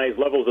compartmentalized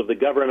levels of the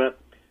government,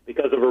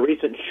 because of a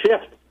recent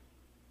shift,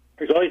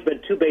 there's always been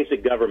two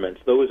basic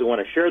governments, those who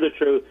want to share the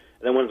truth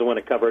and the ones who want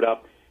to cover it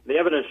up. The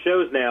evidence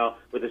shows now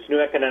with this new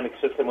economic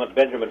system, what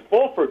Benjamin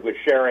Fulford was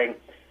sharing,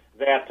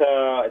 that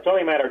it's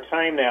only a matter of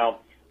time now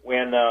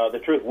when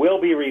the truth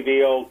will be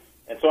revealed.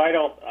 And so I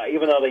don't,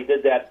 even though they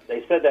did that,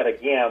 they said that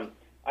again,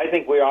 I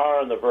think we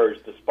are on the verge,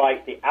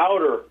 despite the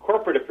outer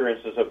corporate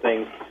appearances of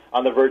things,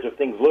 on the verge of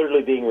things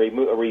literally being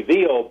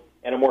revealed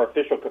in a more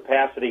official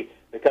capacity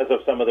because of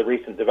some of the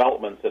recent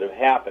developments that have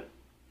happened.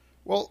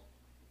 Well,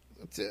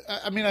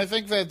 I mean, I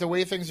think that the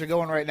way things are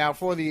going right now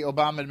for the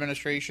Obama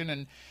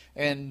administration,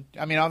 and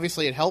I mean,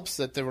 obviously it helps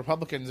that the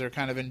Republicans are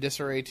kind of in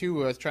disarray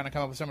too, trying to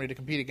come up with somebody to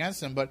compete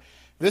against him, but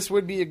this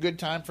would be a good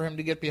time for him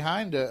to get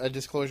behind a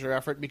disclosure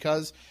effort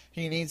because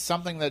he needs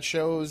something that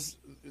shows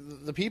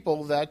the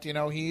people that,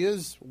 he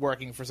is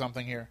working for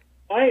something here.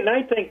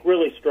 I think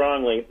really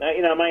strongly,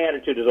 my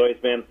attitude has always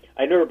been,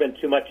 I've never been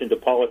too much into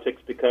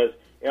politics because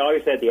I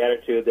always had the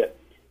attitude that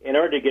in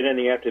order to get in,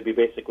 you have to be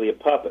basically a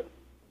puppet.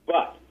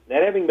 But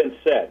that having been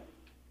said,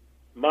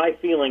 my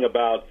feeling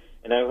about,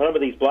 and some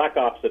of these black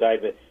ops that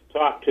I've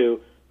talked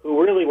to,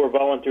 who really were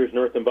volunteers in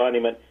Earth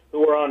embodiment, who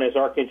were on, as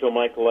Archangel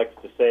Michael likes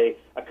to say,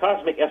 a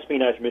cosmic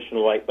espionage mission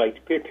light, by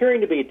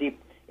appearing to be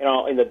deep,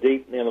 in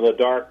the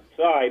dark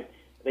side,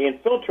 they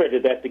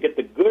infiltrated that to get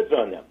the goods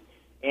on them.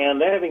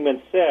 And that having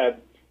been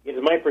said, it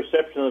is my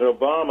perception that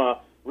Obama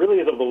really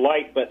is of the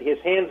light, but his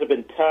hands have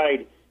been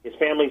tied, his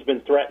family's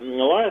been threatened, and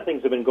a lot of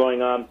things have been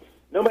going on,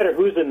 no matter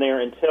who's in there,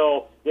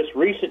 until this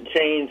recent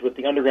change with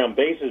the underground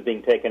bases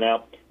being taken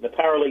out, and the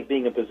power league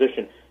being in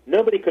position.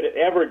 Nobody could have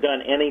ever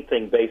done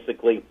anything,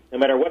 basically, no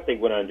matter what they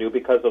went on to do,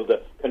 because of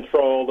the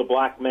control, the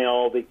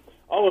blackmail,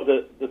 all of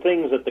the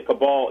things that the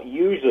cabal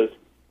uses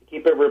to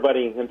keep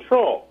everybody in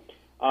control.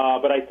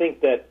 But I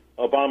think that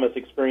Obama's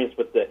experience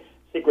with the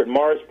secret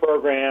Mars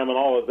program and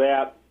all of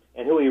that,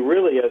 and who he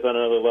really is on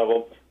another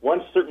level,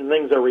 once certain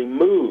things are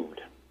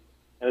removed,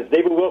 and as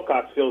David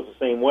Wilcox feels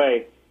the same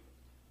way,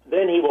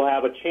 then he will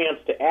have a chance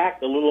to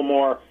act a little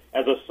more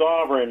as a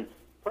sovereign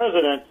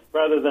president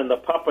rather than the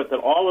puppet that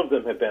all of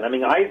them have been. I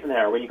mean,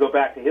 Eisenhower, when you go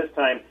back to his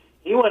time,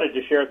 he wanted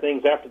to share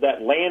things after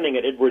that landing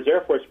at Edwards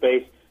Air Force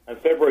Base on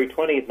February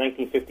 20th,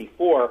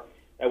 1954.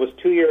 That was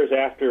 2 years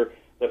after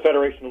the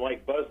Federation of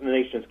Light buzzed in the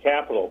nation's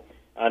capital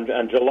on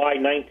July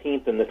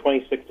 19th and the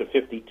 26th of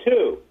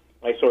 52,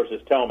 my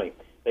sources tell me.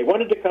 They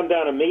wanted to come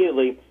down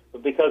immediately,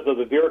 but because of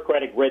the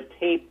bureaucratic red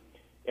tape,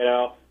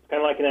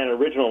 kind of like in that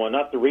original one,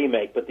 not the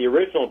remake, but the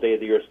original Day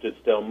of the Earth Stood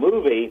Still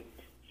movie,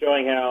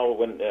 showing how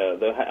when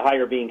the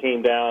higher being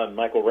came down,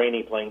 Michael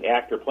Rainey playing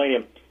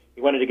him,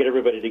 he wanted to get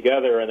everybody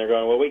together, and they're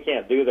going, well, we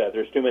can't do that.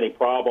 There's too many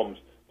problems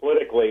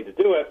politically to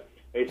do it,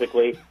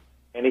 basically.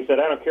 And he said,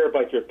 I don't care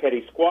about your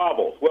petty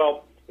squabbles.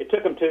 Well, it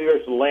took him 2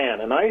 years to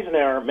land, and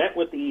Eisenhower met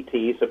with the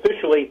ETs.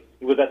 Officially,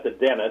 he was at the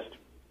dentist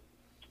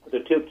with a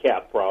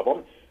tooth-cap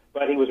problem,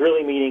 but he was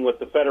really meeting with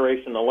the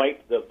Federation.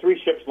 The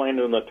three ships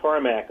landed on the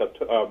tarmac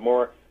of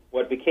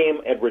what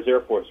became Edwards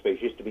Air Force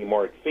Base, used to be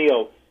Moorick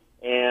Field,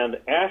 and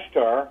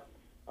Ashtar,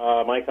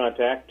 my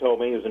contact, told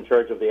me, he was in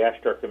charge of the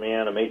Ashtar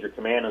Command, a major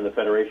command in the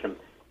Federation.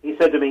 He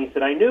said to me,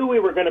 I knew we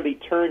were going to be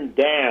turned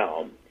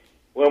down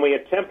when we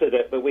attempted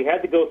it, but we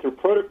had to go through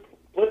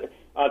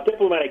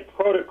diplomatic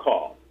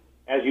protocol,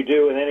 as you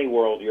do in any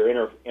world you're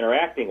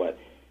interacting with.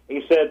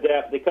 He said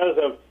that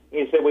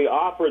we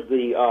offered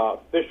the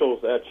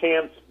officials a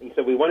chance. He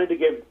said, we wanted to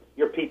give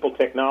your people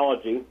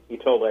technology, he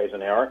told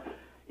Eisenhower,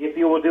 if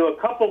you will do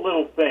a couple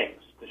little things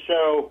to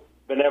show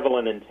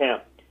benevolent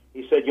intent.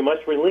 He said, you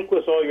must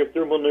relinquish all your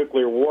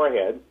thermonuclear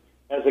warhead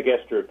as a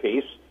gesture of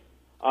peace,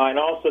 and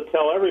also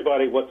tell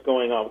everybody what's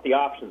going on, what the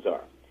options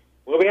are.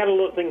 Well, we had a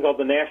little thing called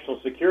the National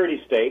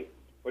Security State,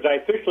 which I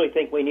officially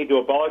think we need to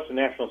abolish the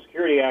National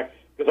Security Act,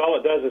 because all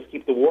it does is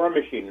keep the war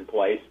machine in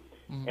place.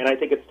 Mm-hmm. And I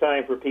think it's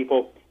time for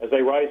people, as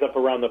they rise up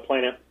around the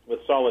planet with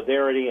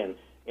solidarity and,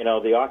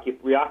 the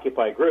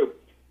Reoccupy group,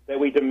 that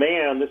we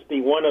demand this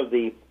be one of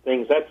the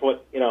things. That's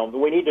what,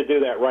 we need to do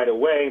that right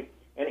away.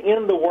 And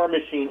in the war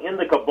machine, in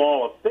the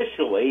cabal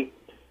officially,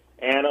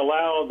 and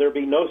allow there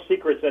be no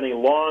secrets any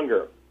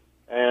longer.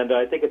 And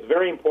I think it's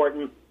very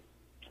important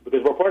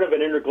because we're part of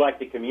an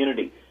intergalactic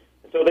community.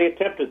 And so they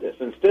attempted this.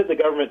 Instead, the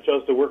government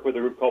chose to work with a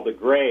group called the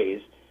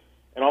Greys,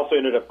 and also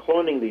ended up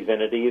cloning these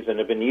entities and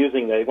have been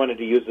they wanted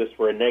to use this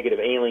for a negative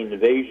alien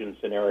invasion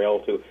scenario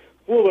to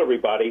fool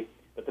everybody,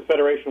 but the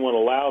Federation won't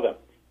allow them.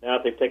 Now,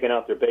 out they've taken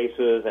out their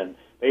bases and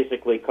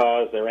basically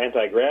caused their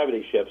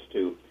anti-gravity ships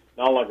to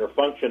no longer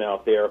function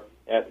out there,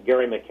 as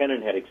Gary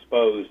McKinnon had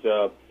exposed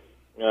a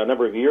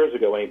number of years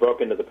ago when he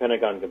broke into the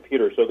Pentagon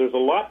computer. So there's a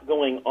lot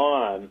going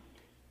on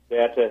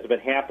that has been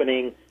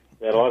happening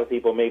that a lot of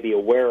people may be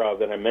aware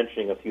of, and I'm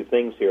mentioning a few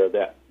things here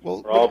that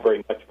are all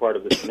very much part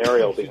of the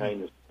scenario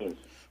behind the scenes.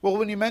 Well,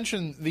 when you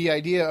mentioned the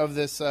idea of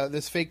this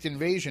this faked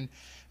invasion,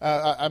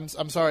 I'm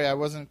sorry, I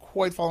wasn't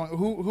quite following.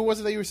 Who was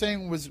it that you were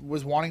saying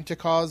was wanting to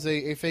cause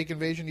a fake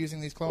invasion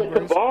using these clone The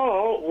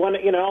cabal, when,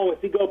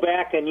 if you go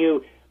back and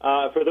you,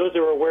 for those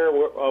who are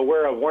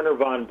aware of Werner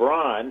von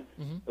Braun,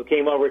 who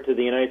came over to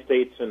the United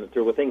States and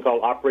through a thing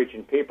called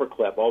Operation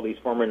Paperclip, all these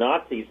former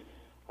Nazis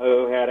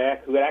who had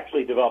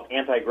actually developed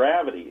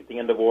anti-gravity at the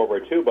end of World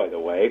War II, by the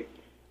way.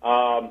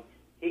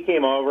 He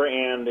came over,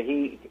 and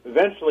he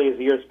eventually, as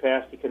the years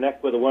passed, he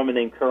connected with a woman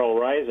named Carol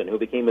Reisen, who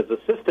became his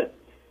assistant.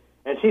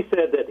 And she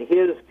said that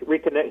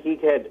he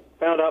had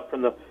found out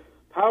from the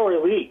power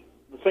elite,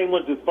 the same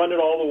ones who funded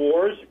all the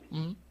wars,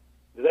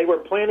 they were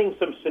planning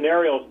some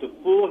scenarios to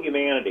fool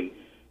humanity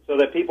so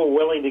that people were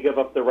willing to give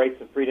up their rights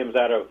and freedoms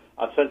out of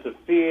a sense of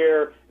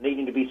fear,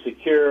 needing to be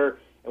secure.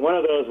 And one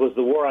of those was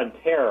the war on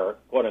terror,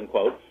 quote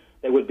unquote.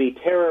 There would be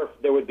terror.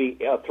 There would be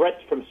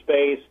threats from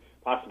space,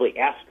 possibly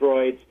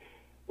asteroids,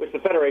 which the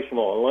Federation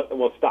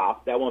will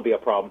stop. That won't be a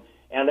problem.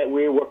 And that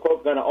we were,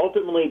 quote, going to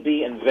ultimately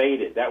be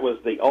invaded. That was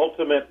the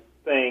ultimate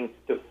thing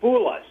to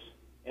fool us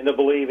into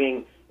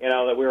believing,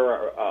 that we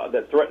were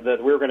that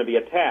we were going to be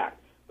attacked.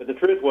 But the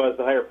truth was,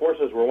 the higher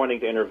forces were wanting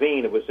to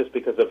intervene. It was just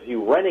because of a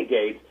few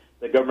renegades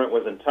the government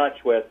was in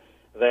touch with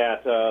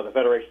that the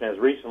Federation has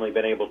recently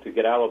been able to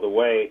get out of the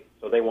way,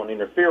 so they won't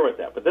interfere with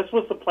that. But this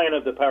was the plan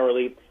of the power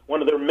elite,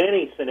 one of their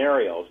many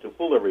scenarios to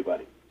fool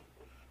everybody.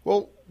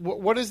 Well,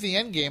 what is the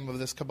end game of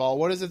this cabal?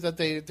 What is it that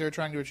they're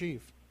trying to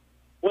achieve?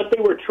 What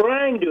they were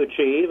trying to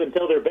achieve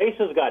until their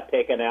bases got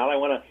taken out, I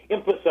want to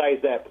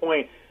emphasize that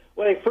point.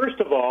 Well, first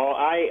of all,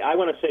 I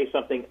want to say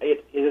something.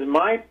 It is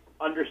my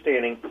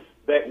understanding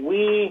that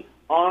we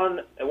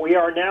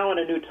are now in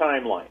a new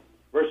timeline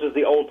versus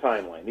the old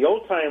timeline. The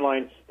old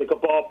timeline, the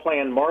cabal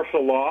planned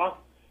martial law.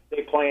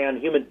 They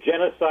planned human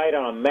genocide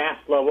on a mass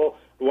level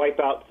to wipe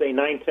out, say,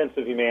 9/10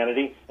 of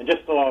humanity and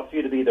just allow a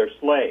few to be their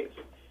slaves.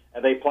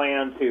 And they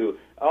planned to,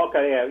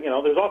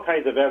 there's all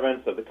kinds of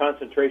evidence of the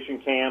concentration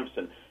camps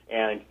and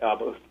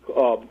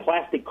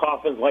plastic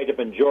coffins light up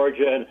in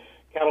Georgia and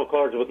cattle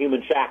cars with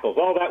human shackles.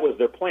 All that was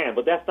their plan,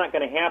 but that's not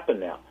going to happen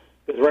now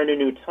because we're in a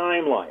new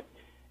timeline.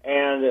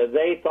 And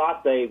they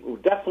thought they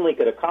definitely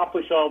could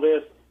accomplish all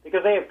this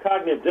because they have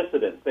cognitive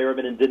dissonance. They have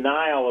been in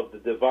denial of the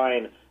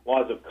divine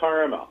laws of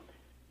karma.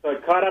 So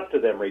it caught up to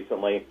them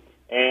recently.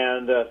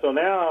 And so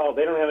now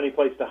they don't have any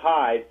place to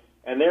hide,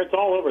 and it's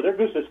all over. Their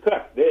goose is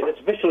cooked. It's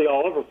officially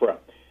all over for them.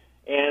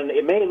 And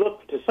it may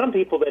look to some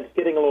people that it's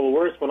getting a little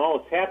worse when all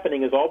that's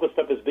happening is all this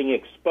stuff is being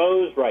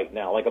exposed right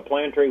now, like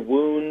planetary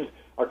wounds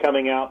are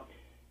coming out.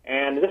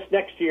 And this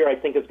next year, I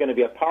think, is going to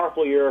be a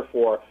powerful year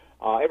for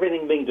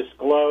everything being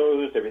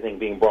disclosed, everything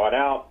being brought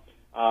out,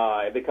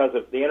 because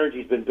of the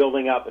energy's been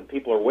building up and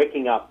people are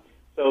waking up.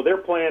 So their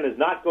plan is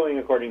not going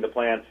according to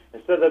plan.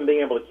 Instead of them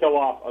being able to kill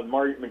off a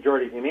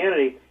majority of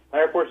humanity,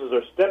 higher forces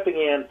are stepping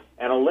in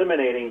and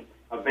eliminating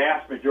a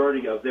vast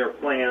majority of their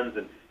plans,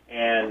 and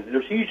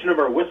there's a huge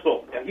number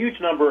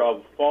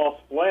of false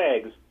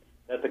flags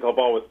that the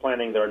cabal was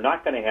planning that are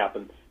not going to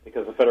happen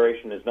because the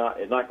Federation is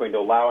not going to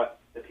allow it.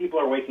 The people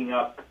are waking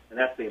up, and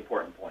that's the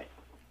important point.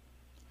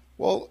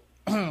 Well,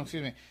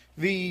 excuse me.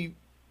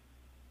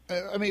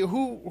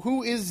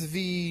 Who is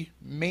the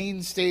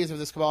mainstays of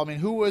this cabal? I mean,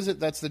 who is it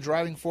that's the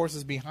driving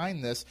forces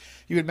behind this?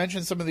 You had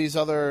mentioned some of these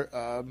other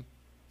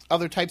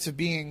types of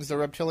beings, the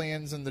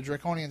reptilians and the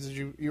draconians, as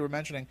you were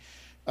mentioning.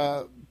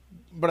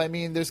 But I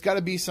mean, there's got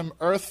to be some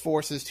Earth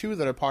forces too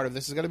that are part of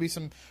this. There's got to be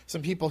some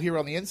people here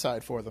on the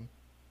inside for them.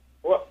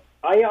 Well,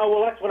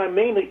 that's what I'm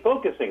mainly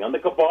focusing on. The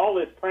cabal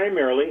is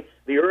primarily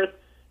the Earth,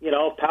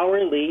 power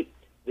elite,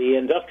 the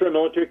industrial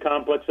military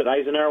complex that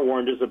Eisenhower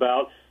warned us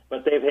about.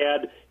 But they've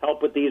had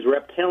help with these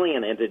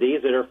reptilian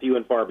entities that are few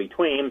and far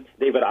between.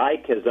 David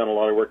Icke has done a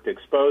lot of work to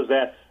expose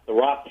that. The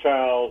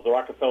Rothschilds, the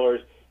Rockefellers,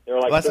 they're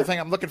like. Well, that's the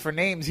thing. I'm looking for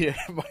names here,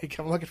 Mike.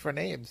 I'm looking for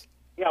names.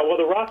 Yeah, well,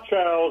 the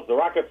Rothschilds, the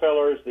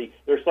Rockefellers,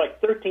 there's like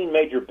 13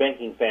 major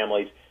banking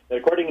families that,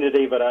 according to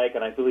David Icke,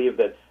 and I believe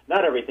that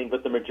not everything,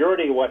 but the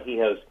majority of what he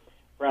has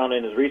found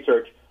in his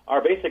research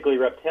are basically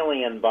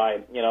reptilian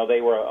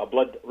they were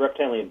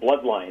reptilian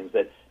bloodlines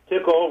that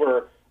took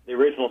over the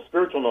original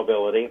spiritual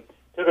nobility,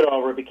 took it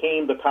over,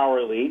 became the power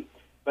elite,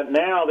 but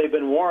now they've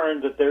been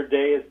warned that their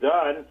day is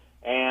done,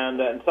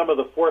 and some of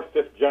the fourth,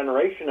 fifth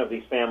generation of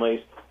these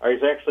families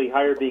is actually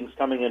higher beings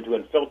coming in to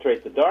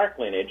infiltrate the dark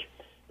lineage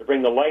to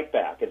bring the light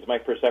back. It's my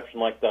perception,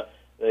 like the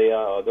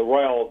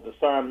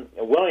son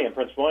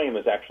Prince William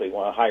is actually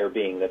a higher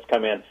being that's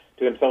come in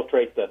to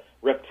infiltrate the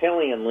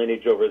reptilian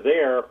lineage over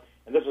there,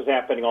 and this is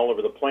happening all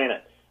over the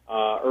planet.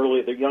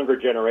 The younger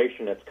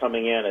generation that's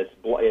coming in is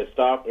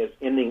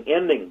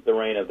ending the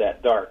reign of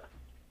that dark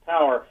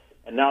power,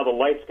 and now the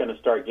light's going to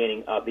start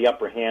gaining the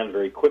upper hand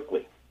very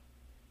quickly.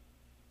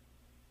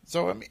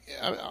 So, I mean,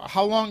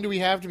 how long do we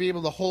have to be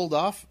able to hold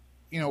off?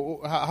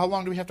 How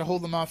long do we have to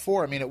hold them off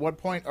for? I mean, at what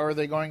point are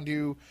they going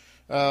to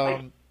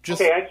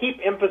just... Okay, I keep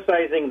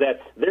emphasizing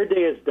that their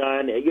day is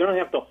done. You don't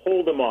have to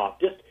hold them off.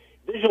 Just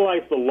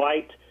visualize the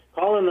light,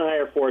 call in the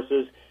higher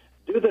forces,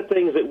 do the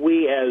things that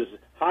we as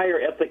higher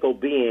ethical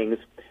beings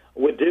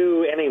would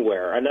do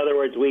anywhere. In other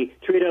words, we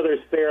treat others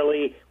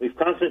fairly. We've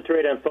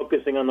concentrated on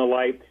focusing on the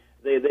light.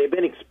 They've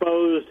been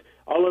exposed.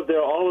 All of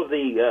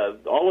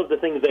the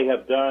things they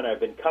have done have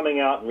been coming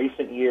out in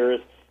recent years.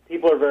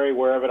 People are very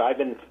aware of it. I've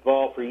been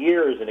involved for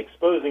years in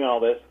exposing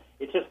all this.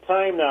 It's just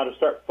time now to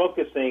start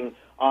focusing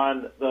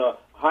on the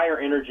higher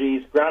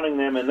energies, grounding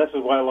them, and this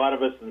is why a lot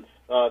of us in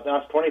the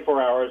last 24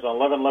 hours on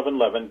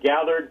 11-11-11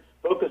 gathered,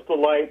 focused the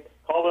light,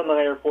 called in the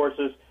higher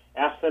forces,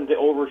 asked them to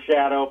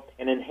overshadow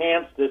and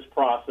enhance this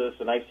process,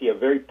 and I see a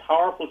very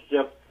powerful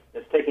shift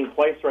that's taking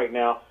place right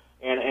now.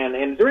 And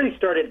it really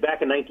started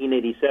back in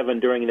 1987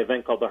 during an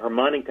event called the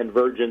Harmonic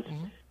Convergence.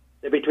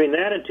 Mm-hmm. Between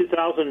that and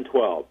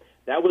 2012,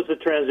 that was the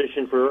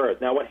transition for Earth.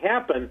 Now, what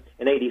happened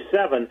in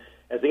 87,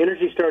 as the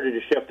energy started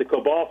to shift, the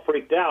Cabal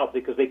freaked out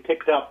because they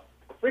picked up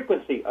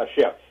frequency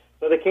shift.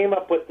 So they came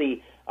up with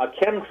the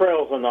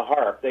chemtrails on the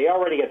HARP. They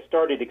already had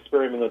started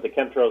experimenting with the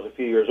chemtrails a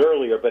few years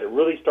earlier, but it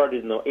really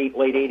started in the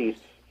late 80s.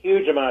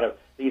 Huge amount of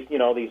these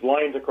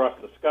lines across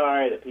the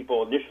sky that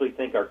people initially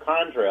think are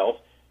contrails,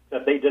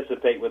 that they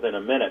dissipate within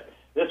a minute.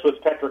 This was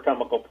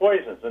petrochemical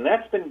poisons, and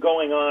that's been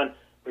going on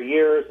for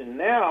years. And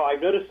now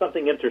I've noticed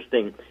something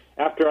interesting.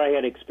 After I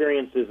had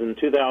experiences in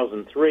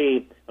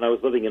 2003 when I was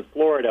living in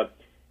Florida,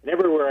 and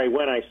everywhere I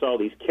went I saw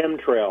these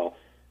chemtrail,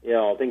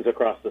 things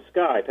across the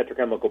sky,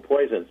 petrochemical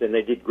poisons, and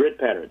they did grid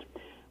patterns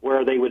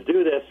where they would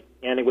do this,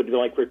 and it would be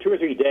like for 2 or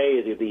 3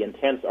 days, it would be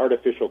intense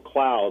artificial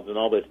clouds and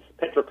all this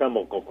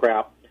petrochemical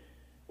crap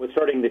was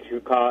starting to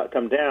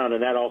come down,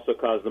 and that also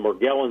caused the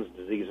Morgellons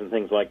disease and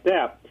things like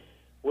that.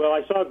 Well,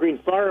 I saw a green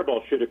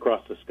fireball shoot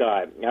across the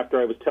sky.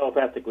 After I was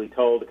telepathically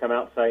told to come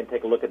outside and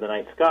take a look at the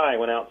night sky, I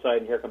went outside,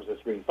 and here comes this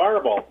green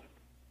fireball.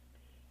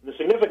 And the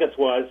significance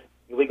was,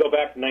 if we go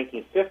back to the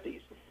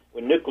 1950s,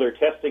 when nuclear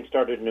testing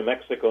started in New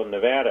Mexico and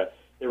Nevada,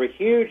 there were a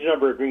huge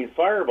number of green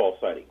fireball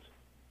sightings.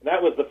 And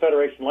that was the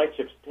Federation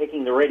lightships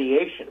taking the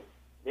radiation,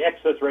 the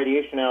excess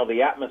radiation out of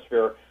the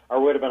atmosphere,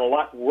 or would have been a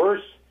lot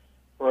worse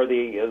for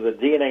the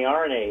DNA,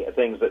 RNA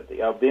things that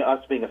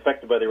us being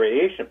affected by the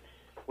radiation.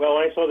 Well,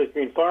 when I saw this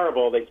green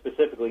fireball, they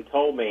specifically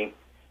told me,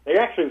 they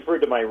actually referred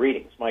to my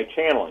readings, my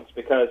channelings,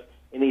 because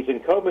in these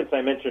encodements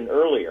I mentioned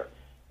earlier,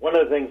 one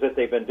of the things that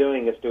they've been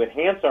doing is to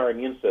enhance our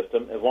immune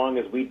system. As long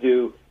as we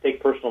do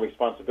take personal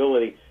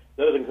responsibility,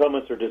 those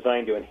encodements are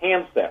designed to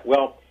enhance that.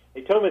 Well,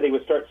 they told me they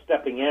would start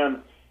stepping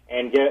in,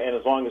 and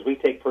as long as we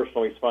take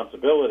personal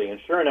responsibility. And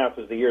sure enough,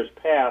 as the years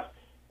passed,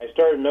 I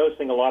started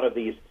noticing a lot of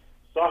these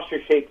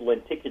saucer-shaped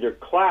lenticular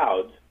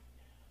clouds,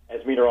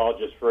 as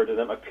meteorologists refer to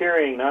them,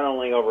 appearing not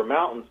only over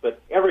mountains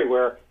but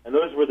everywhere, and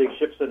those were the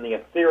ships in the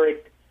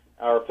etheric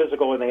or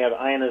physical, and they had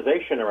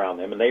ionization around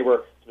them, and they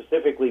were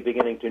specifically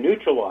beginning to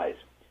neutralize.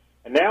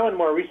 And now in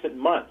more recent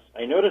months,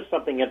 I noticed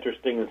something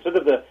interesting. Instead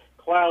of the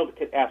cloud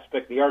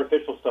aspect, the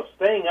artificial stuff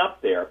staying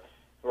up there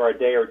for a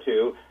day or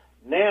two,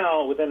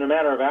 now, within a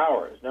matter of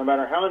hours, no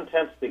matter how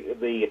intense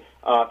the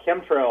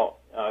chemtrail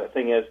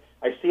thing is,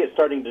 I see it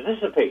starting to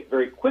dissipate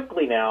very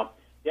quickly now.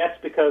 That's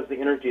because the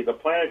energy of the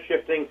planet is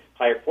shifting,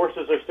 higher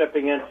forces are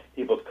stepping in,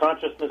 people's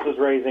consciousness is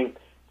raising.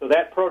 So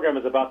that program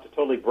is about to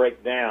totally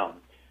break down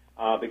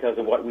because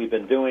of what we've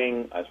been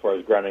doing as far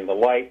as grounding the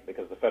light,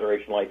 because the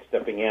Federation light's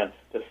stepping in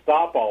to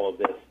stop all of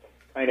this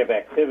kind of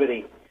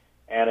activity.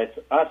 And it's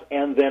us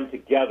and them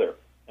together.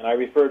 And I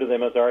refer to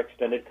them as our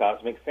extended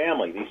cosmic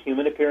family. These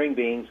human-appearing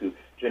beings who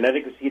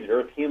genetically seeded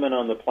Earth human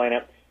on the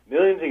planet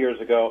millions of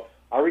years ago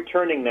are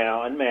returning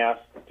now en masse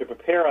to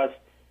prepare us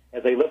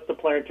as they lift the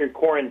planetary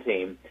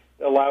quarantine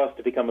to allow us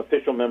to become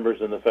official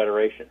members in the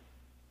Federation.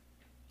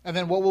 And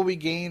then what will we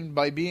gain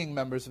by being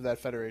members of that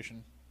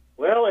Federation?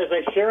 Well, as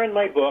I share in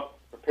my book,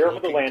 Prepare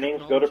for the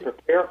Landings, go to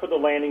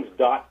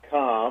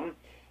prepareforthelandings.com.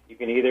 You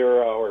can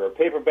either order a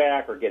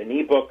paperback or get an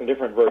ebook in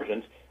different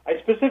versions. I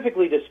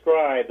specifically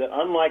describe that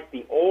unlike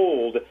the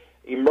old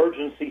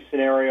emergency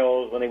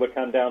scenarios when they would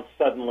come down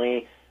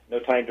suddenly, no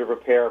time to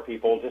prepare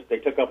people, just they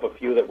took up a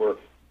few that were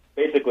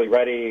basically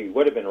ready,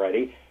 would have been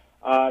ready.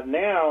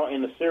 Now,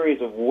 in the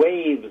series of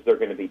waves they're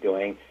going to be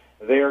doing,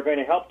 they are going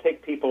to help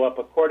take people up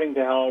according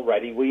to how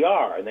ready we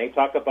are. And they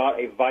talk about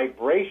a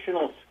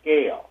vibrational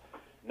scale,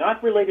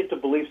 not related to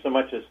belief so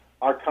much as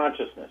our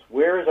consciousness.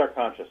 Where is our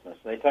consciousness?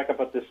 And they talk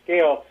about the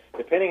scale,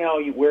 depending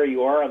where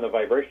you are on the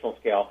vibrational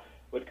scale,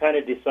 would kind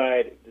of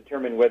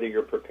determine whether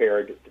you're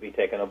prepared to be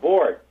taken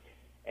aboard.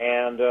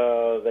 And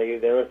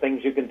there are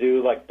things you can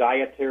do, like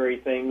dietary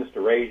things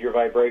to raise your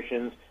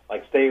vibrations,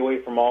 like stay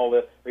away from all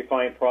the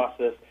refined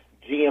processed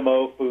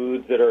GMO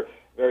foods that are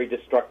very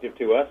destructive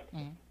to us,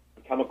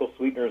 chemical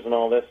sweeteners and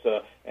all this,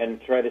 and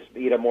try to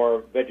eat a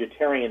more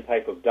vegetarian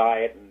type of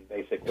diet, and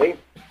basically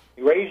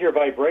you raise your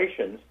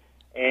vibrations.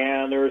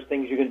 And there's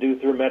things you can do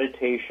through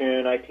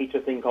meditation. I teach a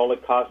thing called a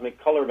cosmic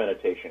color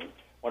meditation,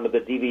 one of the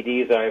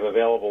DVDs I have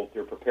available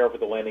through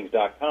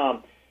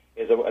prepareforthelandings.com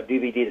is a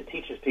DVD that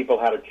teaches people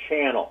how to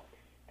channel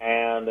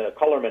and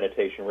color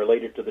meditation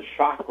related to the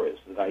chakras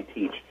that I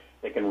teach.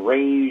 They can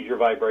raise your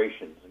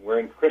vibrations, and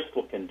wearing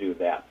crystal can do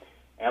that.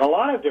 And a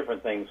lot of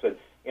different things that,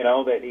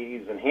 that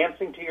he's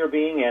enhancing to your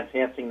being,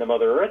 enhancing the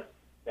Mother Earth.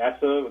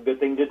 That's a good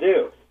thing to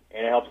do.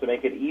 And it helps to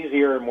make it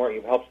easier and more.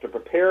 It helps to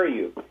prepare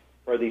you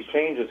for these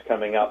changes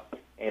coming up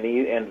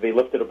and be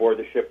lifted aboard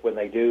the ship when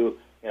they do,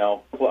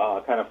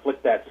 kind of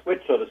flick that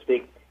switch, so to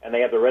speak, and they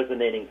have the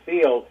resonating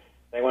field.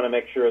 They want to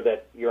make sure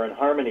that you're in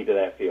harmony to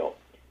that field.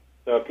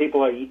 So if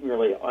people are eating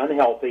really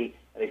unhealthy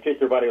and they treat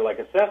their body like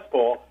a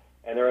cesspool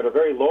and they're at a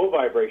very low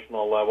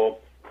vibrational level,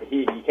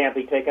 you can't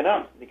be taken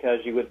up because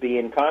you would be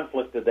in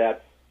conflict with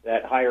that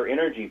higher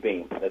energy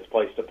beam that's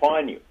placed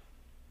upon you.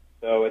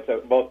 So it's a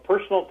both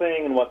personal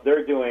thing and what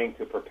they're doing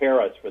to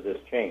prepare us for this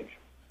change.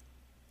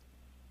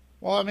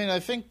 Well, I mean, I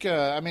think,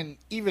 that's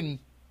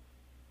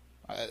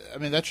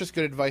just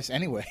good advice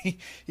anyway.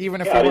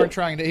 Even if we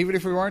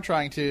weren't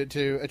trying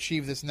to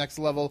achieve this next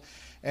level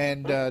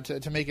and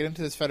to make it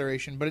into this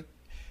federation, but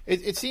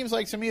it seems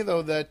like to me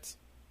though that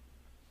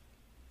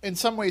in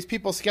some ways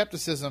people's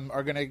skepticism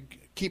are going to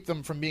keep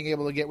them from being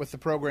able to get with the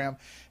program.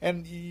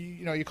 And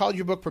you called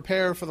your book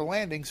 "Prepare for the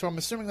Landing," so I'm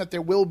assuming that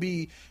there will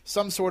be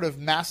some sort of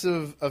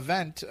massive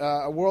event,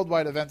 a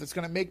worldwide event that's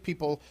going to make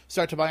people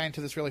start to buy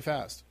into this really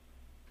fast.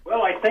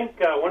 Well, I think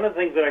one of the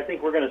things that I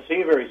think we're going to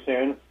see very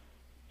soon.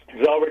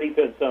 There's already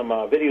been some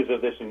videos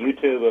of this on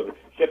YouTube of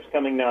ships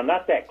coming down,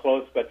 not that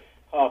close, but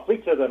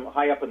fleets of them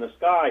high up in the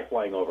sky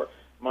flying over.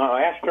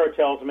 My Astro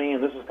tells me,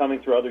 and this is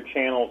coming through other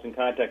channels and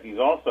contactees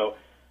also,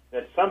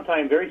 that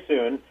sometime very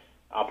soon,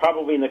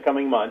 probably in the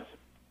coming months,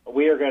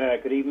 we are going to,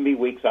 it could even be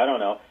weeks, I don't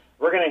know,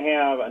 we're going to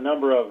have a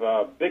number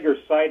of bigger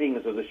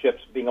sightings of the ships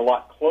being a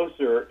lot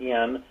closer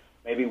in,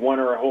 maybe one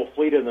or a whole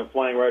fleet of them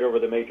flying right over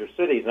the major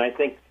cities. And I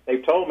think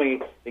they've told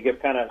me to give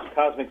kind of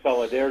cosmic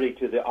solidarity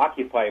to the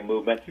Occupy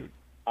movement,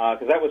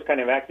 because that was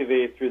kind of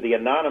activated through the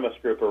Anonymous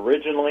group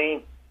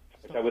originally,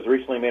 which I was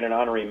recently made an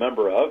honorary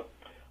member of,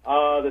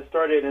 that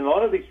started, and a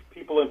lot of these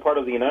people in part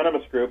of the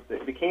Anonymous group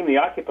that became the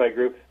Occupy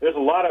group, there's a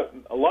lot of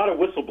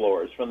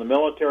whistleblowers from the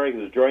military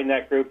who's joined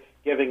that group,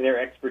 giving their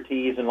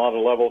expertise in a lot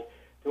of levels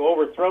to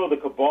overthrow the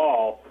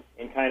cabal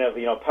in kind of,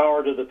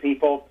 power to the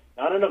people,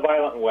 not in a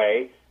violent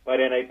way, but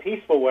in a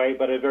peaceful way,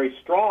 but a very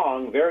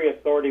strong, very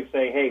authoritative,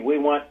 say, hey, we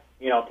want,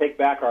 take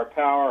back our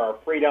power, our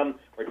freedom.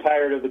 We're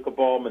tired of the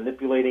cabal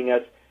manipulating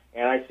us.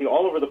 And I see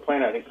all over the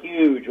planet a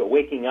huge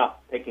waking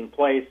up taking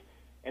place.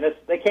 And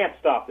they can't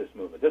stop this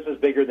movement. This is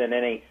bigger than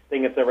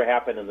anything that's ever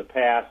happened in the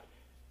past.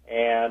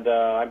 And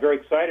I'm very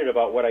excited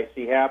about what I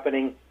see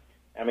happening.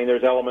 I mean,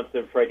 there's elements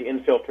that try to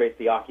infiltrate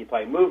the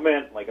Occupy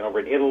movement, like over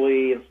in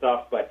Italy and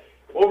stuff. But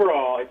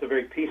overall, it's a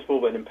very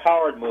peaceful but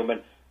empowered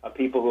movement of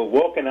people who have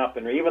woken up,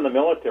 and even the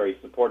military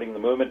supporting the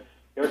movement.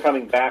 They're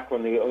coming back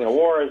from the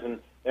wars, and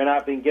they're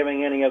not being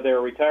given any of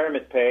their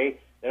retirement pay.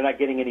 They're not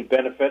getting any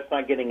benefits,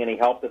 not getting any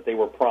help that they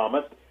were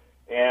promised.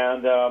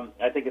 And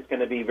I think it's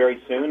going to be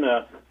very soon.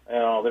 There's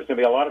going to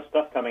be a lot of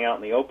stuff coming out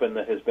in the open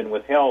that has been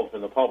withheld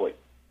from the public.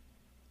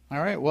 All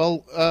right.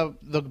 Well,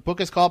 the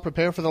book is called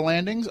Prepare for the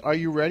Landings. Are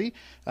you ready?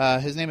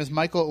 His name is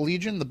Michael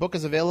Ellegion. The book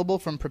is available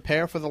from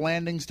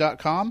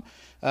prepareforthelandings.com.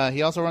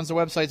 He also runs the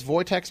websites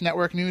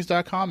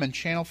vortexnetworknews.com and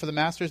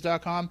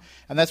channelforthemasters.com.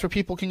 And that's where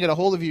people can get a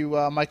hold of you,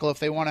 Michael, if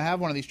they want to have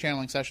one of these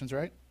channeling sessions,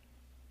 right?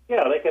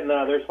 Yeah, they can.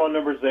 There's phone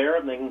numbers there,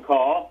 and they can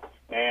call.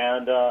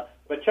 And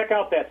but check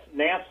out that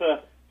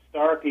NASA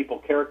Star People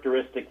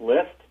characteristic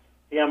list.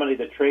 See how many of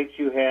the traits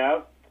you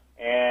have.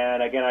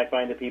 And again, I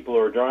find that people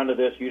who are drawn to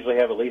this usually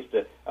have at least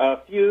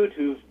a few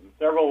to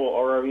several,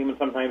 or even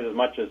sometimes as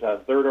much as a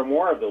third or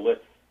more of the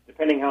list,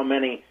 depending how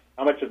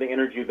much of the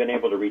energy you've been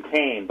able to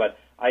retain. But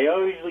I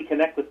usually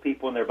connect with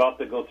people when they're about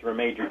to go through a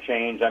major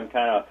change. I'm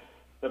kind of,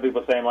 some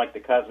people say I'm like the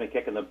cosmic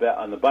kick on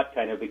the butt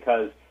kind of,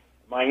 because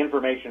my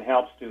information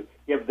helps to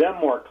give them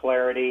more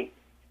clarity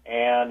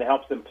and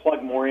helps them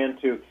plug more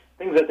into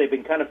things that they've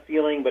been kind of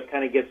feeling, but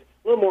kind of gets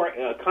a little more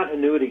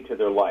continuity to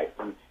their life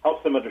and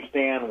helps them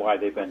understand why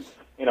they've been,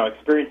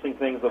 experiencing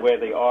things the way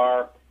they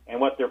are and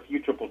what their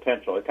future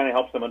potential. It kind of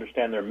helps them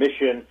understand their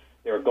mission,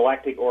 their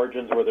galactic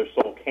origins, where their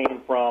soul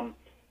came from.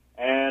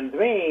 And to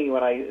me,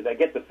 when I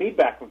get the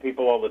feedback from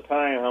people all the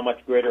time, how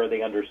much greater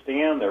they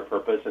understand their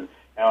purpose and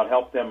how it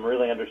helps them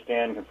really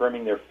understand,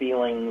 confirming their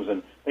feelings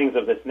and things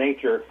of this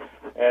nature,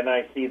 and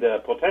I see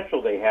the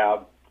potential they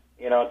have,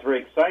 it's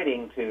very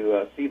exciting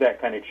to see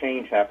that kind of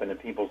change happen in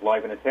people's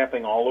life, and it's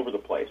happening all over the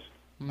place.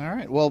 All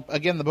right. Well,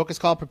 again, the book is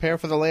called Prepare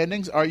for the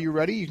Landings. Are you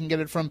ready? You can get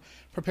it from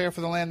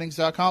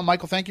prepareforthelandings.com.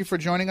 Michael, thank you for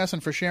joining us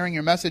and for sharing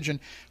your message. And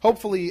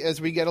hopefully,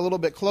 as we get a little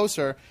bit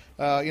closer,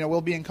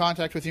 we'll be in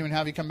contact with you and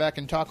have you come back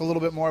and talk a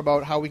little bit more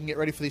about how we can get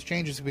ready for these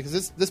changes,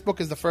 because this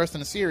book is the first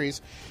in a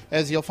series,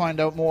 as you'll find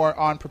out more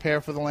on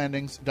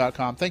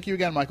prepareforthelandings.com. Thank you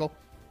again, Michael.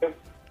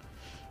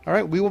 All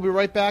right, we will be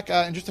right back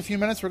in just a few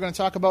minutes. We're going to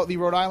talk about the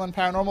Rhode Island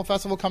Paranormal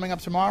Festival coming up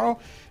tomorrow,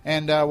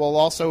 and we'll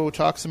also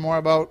talk some more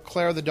about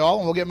Claire the Doll,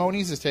 and we'll get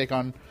Monize's take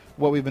on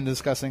what we've been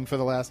discussing for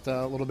the last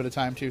little bit of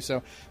time, too.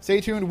 So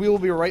stay tuned. We will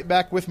be right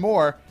back with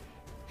more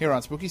here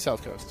on Spooky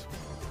South Coast.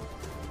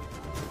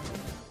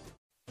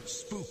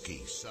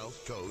 Spooky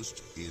South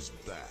Coast is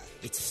back.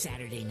 It's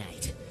Saturday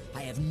night.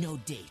 I have no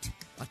date.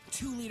 A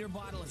 2-liter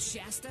bottle of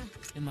Shasta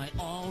and my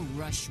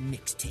all-rush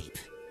mixtape.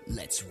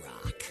 Let's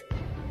rock.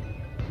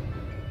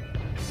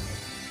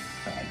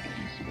 I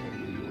can smell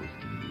your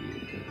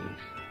fears.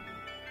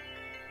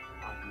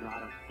 I'm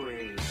not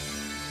afraid.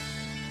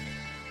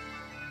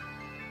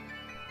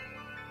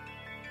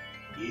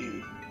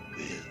 You will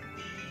be.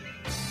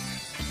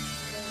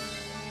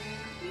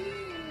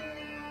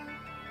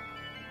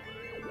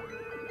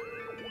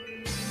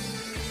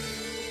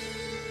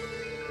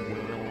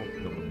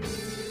 Welcome to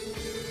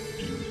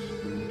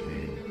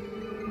Spooky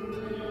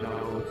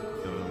South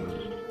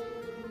Coast.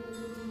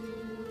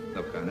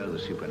 Look, I know the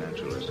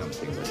supernatural is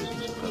something that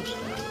isn't supposed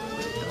to happen,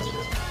 but it does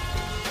happen.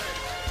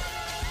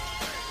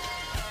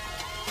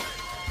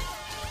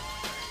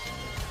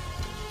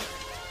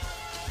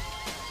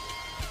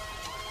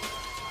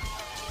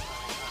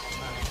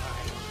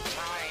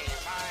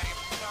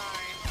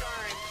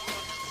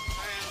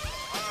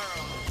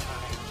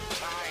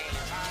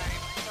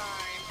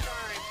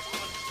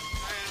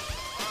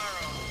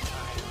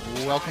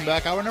 Welcome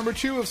back. Hour number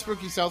 2 of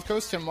Spooky South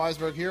Coast. Tim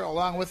Weisberg here,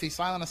 along with the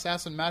silent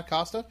assassin Matt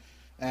Costa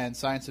and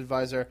science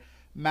advisor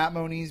Matt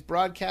Moniz,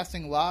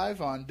 broadcasting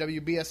live on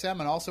WBSM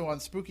and also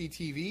on Spooky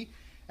TV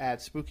at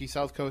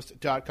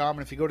SpookySouthCoast.com.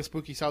 And if you go to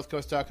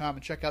SpookySouthCoast.com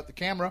and check out the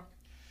camera,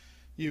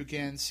 you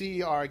can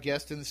see our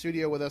guest in the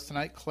studio with us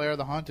tonight, Claire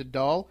the Haunted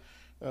Doll.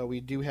 We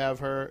do have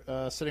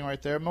her sitting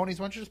right there. Moniz,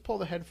 why don't you just pull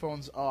the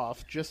headphones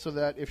off, just so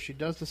that if she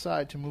does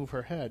decide to move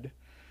her head,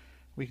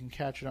 we can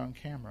catch it on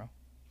camera.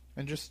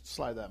 And just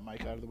slide that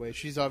mic out of the way.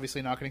 She's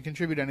obviously not going to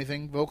contribute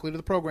anything vocally to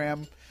the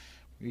program.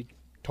 We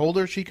told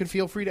her she could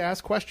feel free to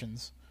ask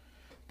questions,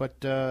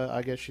 but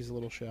I guess she's a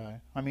little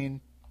shy. I mean,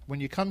 when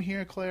you come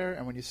here, Claire,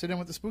 and when you sit in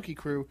with the Spooky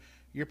crew,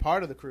 you're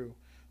part of the crew.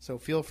 So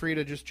feel free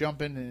to just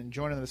jump in and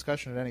join in the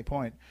discussion at any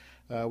point.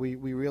 We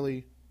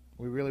really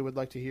would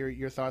like to hear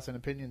your thoughts and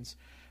opinions.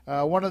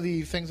 One of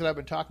the things that I've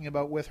been talking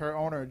about with her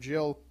owner,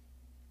 Jill,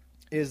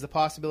 is the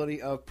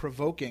possibility of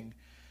provoking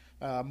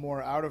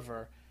more out of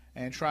her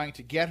and trying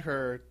to get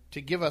her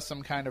to give us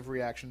some kind of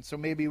reaction. So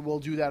maybe we'll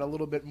do that a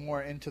little bit more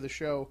into the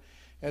show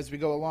as we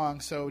go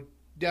along. So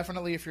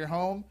definitely, if you're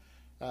home,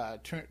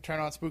 turn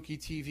on Spooky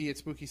TV at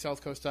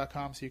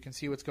SpookySouthCoast.com so you can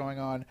see what's going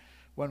on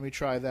when we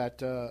try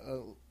that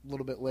a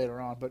little bit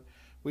later on. But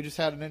we just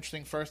had an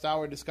interesting first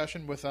hour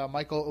discussion with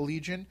Michael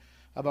Ellegion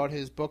about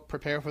his book,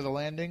 Prepare for the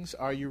Landings.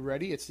 Are you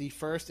ready? It's the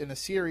first in a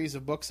series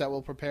of books that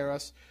will prepare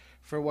us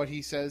for what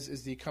he says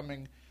is the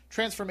coming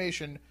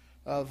transformation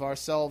of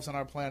ourselves and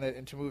our planet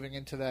into moving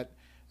into that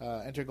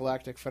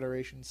intergalactic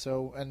federation.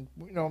 So, and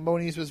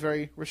Moniz was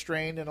very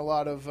restrained in a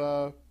lot of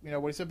what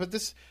he said. But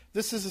this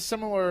is a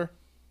similar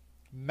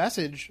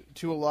message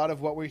to a lot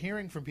of what we're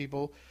hearing from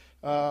people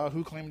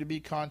who claim to be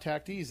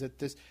contactees. That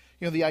this,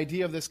 the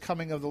idea of this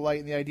coming of the light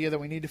and the idea that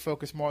we need to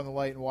focus more on the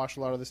light and wash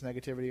a lot of this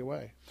negativity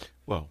away.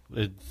 Well,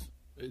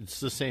 it's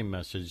the same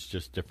message,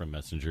 just different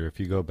messenger. If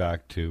you go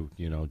back to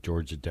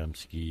George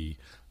Adamski,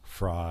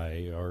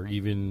 Fry, or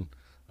even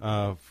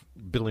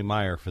Billy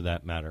Meyer, for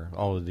that matter,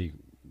 all of the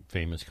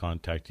famous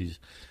contactees,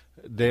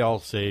 they all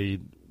say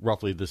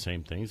roughly the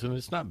same things, and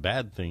it's not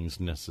bad things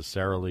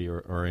necessarily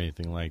or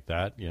anything like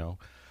that.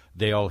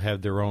 They all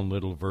have their own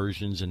little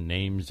versions and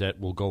names that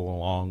will go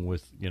along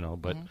with,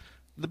 but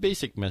the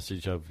basic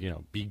message of,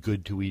 be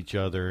good to each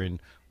other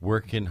and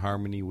work in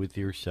harmony with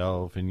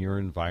yourself and your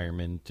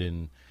environment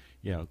and,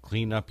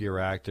 clean up your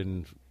act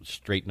and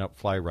straighten up,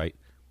 fly right.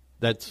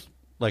 That's,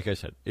 like I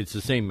said, it's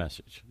the same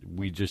message.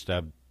 We just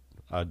have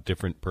a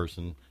different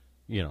person,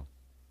 saying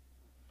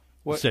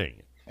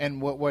it. And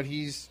what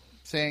he's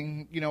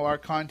saying, our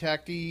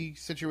contactee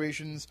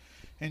situations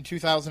in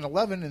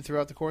 2011 and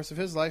throughout the course of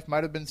his life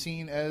might have been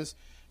seen as,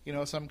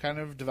 some kind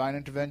of divine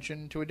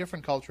intervention to a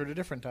different culture at a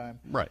different time.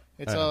 Right.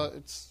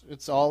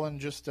 It's all in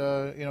just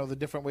the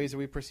different ways that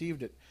we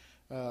perceived it.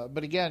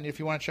 But again, if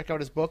you want to check out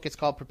his book, it's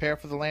called Prepare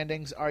for the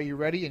Landings. Are you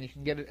ready? And you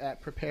can get it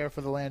at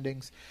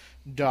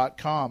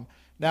prepareforthelandings.com.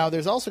 Now,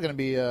 there's also going to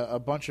be a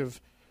bunch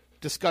of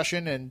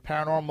discussion and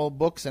paranormal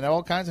books and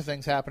all kinds of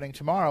things happening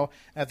tomorrow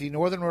at the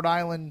Northern Rhode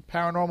Island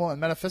Paranormal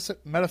and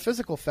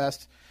Metaphysical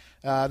Fest.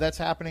 That's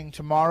happening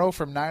tomorrow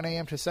from 9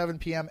 a.m. to 7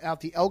 p.m. at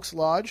the Elks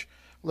Lodge,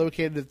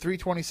 located at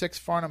 326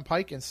 Farnham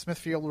Pike in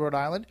Smithfield, Rhode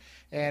Island.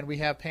 And we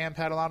have Pam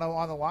Padalano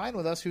on the line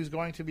with us, who's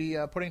going to be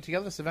putting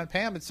together this event.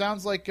 Pam, it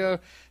sounds like you're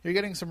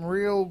getting some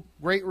real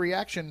great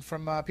reaction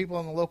from people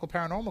in the local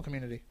paranormal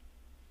community.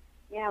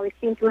 Yeah, we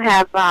seem to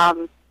have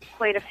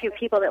quite a few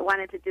people that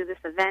wanted to do this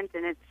event,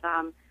 and it's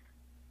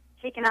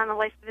taken on a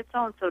life of its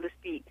own, so to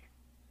speak.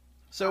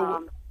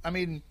 So,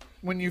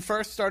 when you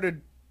first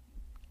starting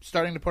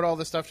to put all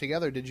this stuff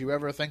together, did you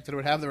ever think that it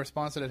would have the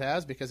response that it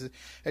has? Because it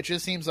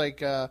just seems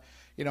like,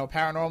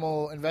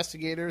 paranormal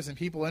investigators and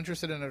people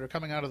interested in it are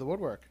coming out of the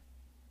woodwork.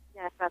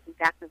 Yes, that's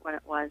exactly what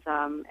it was.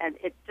 And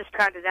it just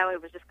started out,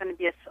 it was just going to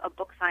be a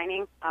book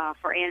signing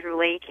for Andrew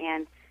Lake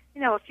and,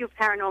 a few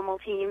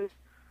paranormal teams.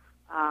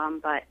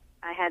 But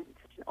I had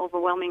such an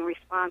overwhelming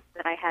response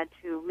that I had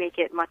to make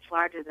it much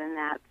larger than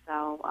that.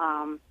 So,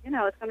 it's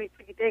going to be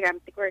pretty big. I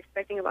think we're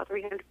expecting about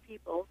 300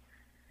 people.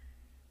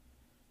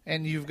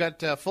 And you've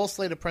got a full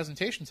slate of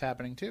presentations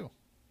happening, too.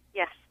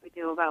 Yes, we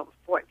do about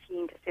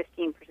 14 to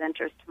 15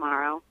 presenters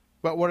tomorrow.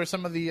 But what are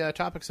some of the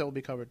topics that will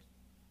be covered?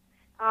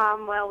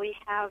 Well, we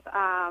have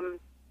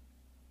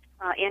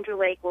Andrew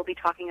Lake will be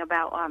talking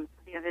about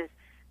some of his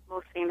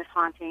most famous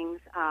hauntings.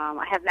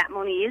 I have Matt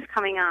Moniz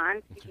coming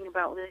on, speaking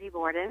about Lizzie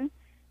Borden.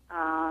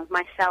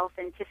 Myself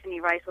and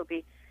Tiffany Rice will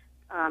be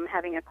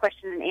having a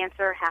question and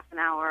answer, half an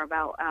hour,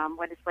 about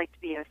what it's like to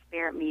be a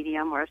spirit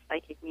medium or a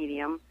psychic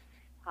medium.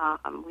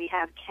 We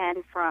have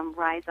Ken from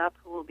Rise Up,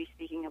 who will be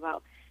speaking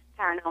about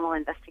paranormal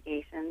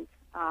investigations.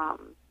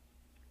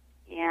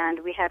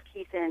 And we have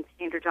Keith and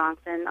Sandra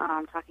Johnson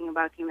talking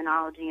about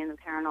demonology and the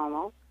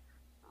paranormal.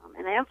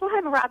 And I also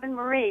have Robin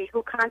Marie,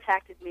 who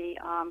contacted me,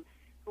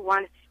 who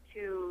wanted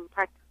to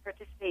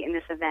participate in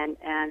this event.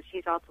 And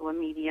she's also a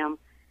medium,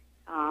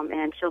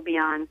 and she'll be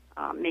on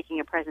making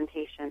a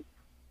presentation,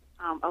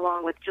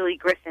 along with Julie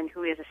Griffin,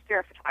 who is a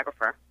spirit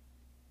photographer.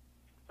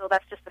 So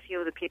that's just a few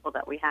of the people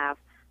that we have.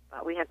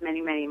 But we have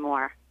many, many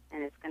more,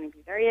 and it's going to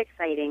be very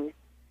exciting.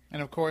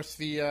 And, of course,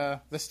 the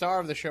star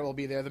of the show will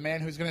be there, the man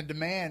who's going to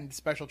demand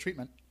special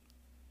treatment.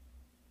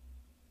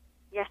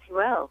 Yes, he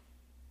will.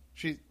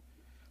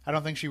 I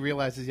don't think she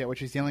realizes yet what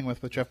she's dealing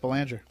with Jeff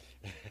Belanger.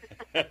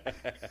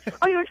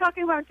 Oh, you were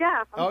talking about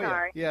Jeff. I'm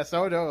sorry. Yeah. Yes.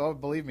 Oh,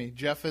 believe me.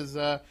 Jeff is,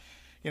 you're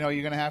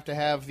going to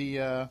have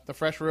the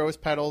fresh rose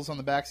petals on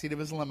the back seat of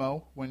his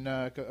limo when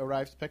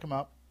arrives to pick him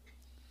up.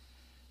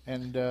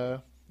 And,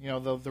 the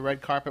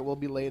red carpet will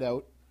be laid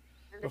out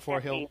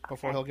before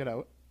he'll get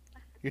out.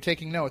 You're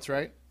taking notes,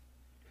 right?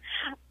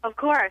 Of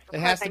course. It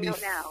has to be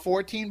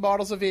 14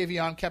 bottles of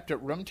Evian kept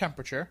at room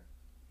temperature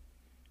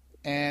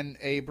and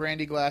a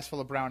brandy glass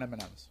full of brown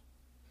M&Ms.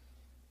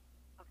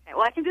 Okay.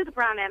 Well, I can do the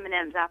brown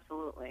M&Ms,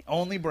 absolutely.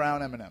 Only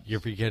brown M&Ms. You're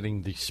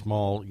forgetting the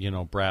small,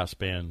 brass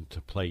band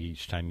to play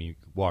each time he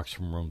walks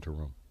from room to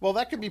room. Well,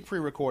 that could be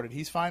pre-recorded.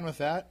 He's fine with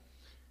that.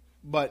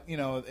 But,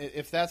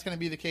 if that's going to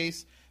be the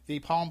case, the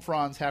palm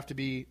fronds have to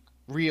be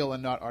real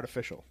and not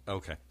artificial.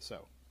 Okay.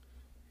 So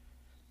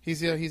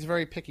he's a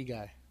very picky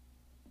guy.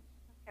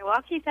 Okay, well,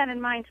 I'll keep that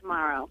in mind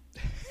tomorrow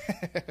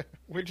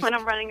when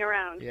I'm running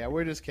around. Yeah,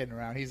 we're just kidding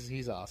around.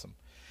 He's awesome.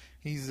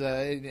 He's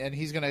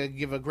going to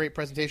give a great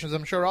presentation, as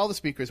I'm sure all the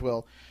speakers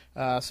will.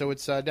 So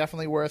it's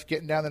definitely worth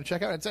getting down there to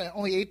check out. It's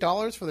only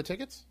 $8 for the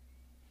tickets?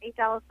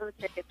 $8 for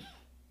the tickets.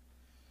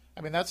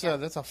 I mean, that's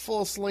a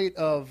full slate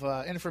of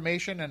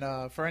information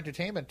and for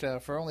entertainment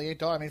for only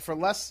 $8. I mean, for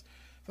less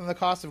than the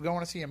cost of going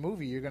to see a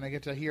movie, you're going to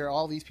get to hear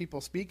all these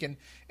people speak and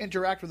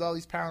interact with all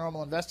these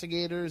paranormal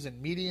investigators and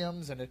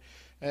mediums, and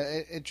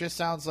it just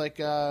sounds like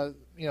in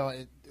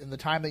the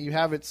time that you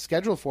have it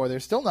scheduled for,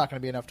 there's still not going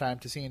to be enough time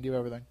to see and do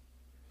everything.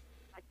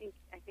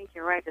 I think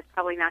you're right. There's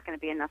probably not going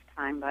to be enough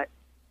time, but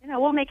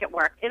we'll make it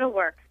work. It'll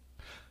work.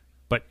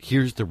 But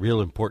here's the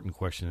real important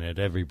question that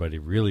everybody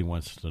really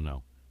wants to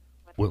know: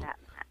 What's that,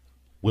 Matt?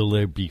 Will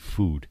there be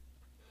food?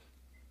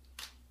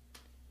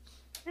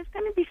 There's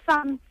going to be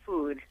some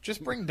food.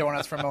 Just bring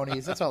donuts from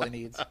Moniz. That's all he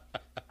needs.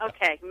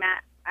 Okay,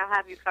 Matt, I'll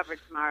have you covered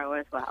tomorrow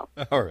as well.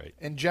 All right.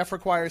 And Jeff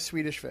requires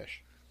Swedish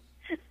fish.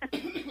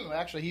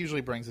 Actually, he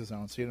usually brings his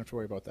own, so you don't have to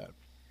worry about that.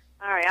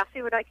 All right, I'll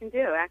see what I can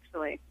do,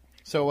 actually.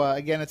 So,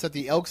 again, it's at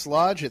the Elks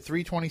Lodge at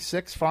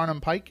 326 Farnham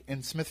Pike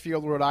in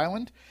Smithfield, Rhode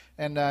Island.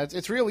 And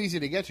it's real easy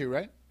to get to,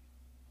 right?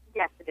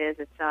 Yes, it is.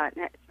 It's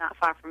not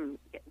far from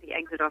the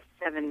exit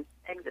 7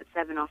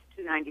 off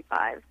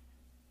 295.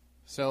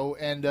 So,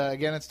 and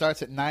again, it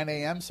starts at 9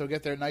 a.m., so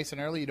get there nice and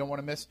early. You don't want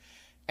to miss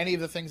any of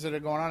the things that are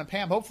going on. And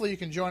Pam, hopefully you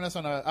can join us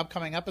on an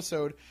upcoming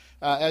episode,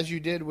 as you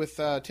did with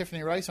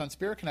Tiffany Rice on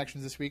Spirit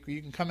Connections this week, where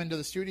you can come into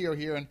the studio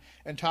here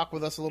and talk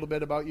with us a little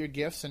bit about your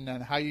gifts and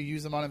how you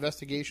use them on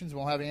investigations.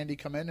 We'll have Andy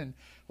come in, and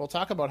we'll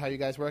talk about how you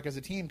guys work as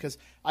a team, because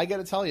I got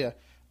to tell you,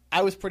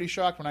 I was pretty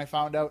shocked when I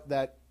found out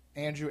that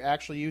Andrew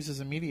actually uses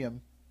a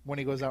medium when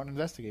he goes out and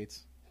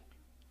investigates.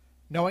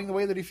 Knowing the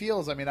way that he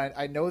feels, I mean,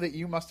 I know that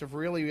you must have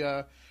really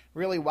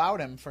wowed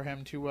him for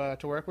him to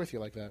work with you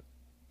like that.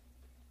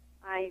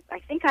 I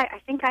think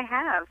I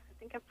have. I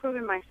think I've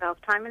proven myself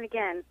time and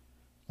again.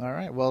 All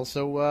right. Well,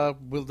 so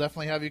we'll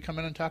definitely have you come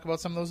in and talk about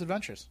some of those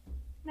adventures.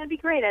 That'd be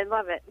great. I'd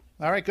love it.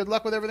 All right. Good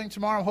luck with everything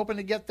tomorrow. I'm hoping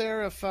to get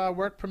there if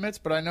work permits,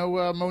 but I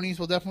know Moniz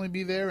will definitely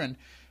be there, and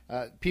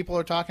people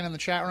are talking in the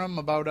chat room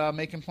about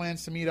making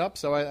plans to meet up,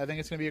 so I think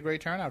it's going to be a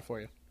great turnout for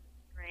you.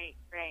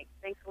 Great.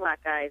 Thanks a lot,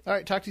 guys. All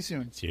right. Talk to you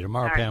soon. See you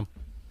tomorrow, All right. Pam.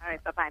 All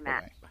right. Bye-bye,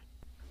 Matt. Bye-bye.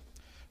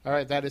 All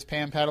right, that is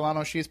Pam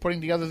Padalano. She is putting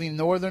together the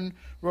Northern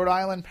Rhode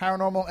Island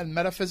Paranormal and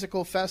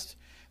Metaphysical Fest.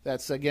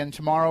 That's, again,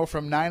 tomorrow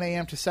from 9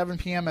 a.m. to 7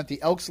 p.m. at the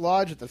Elks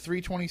Lodge at the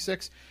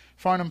 326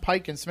 Farnham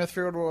Pike in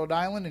Smithfield, Rhode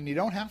Island. And you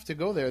don't have to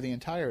go there the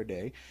entire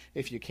day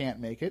if you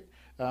can't make it.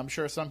 I'm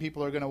sure some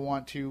people are going to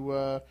want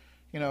to,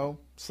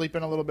 sleep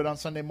in a little bit on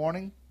Sunday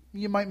morning.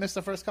 you might miss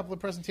the first couple of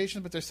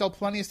presentations, but there's still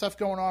plenty of stuff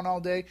going on all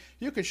day.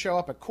 You could show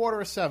up at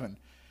 6:45,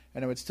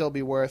 and it would still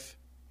be worth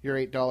your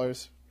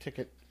 $8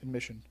 ticket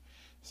admission.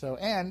 So,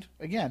 and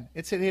again,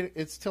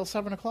 it's till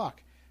 7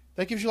 o'clock.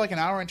 That gives you like an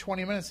hour and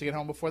 20 minutes to get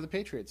home before the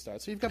Patriots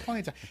start. So you've got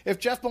plenty of time. If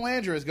Jeff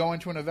Belanger is going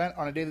to an event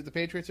on a day that the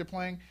Patriots are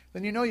playing,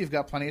 then you know you've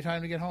got plenty of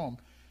time to get home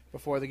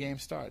before the game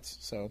starts.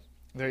 So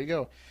there you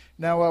go.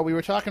 Now, we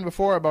were talking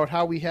before about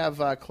how we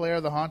have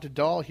Claire the Haunted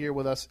Doll here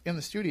with us in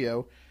the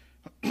studio.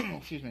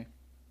 Excuse me.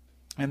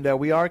 And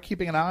we are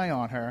keeping an eye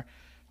on her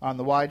on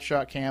the wide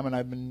shot cam, and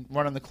I've been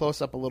running the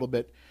close-up a little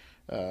bit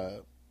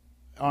on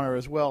her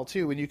as well,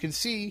 too. And you can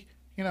see,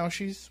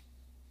 she's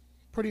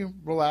pretty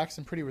relaxed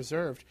and pretty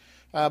reserved.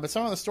 But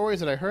some of the stories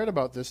that I heard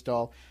about this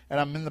doll, and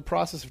I'm in the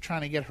process of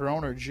trying to get her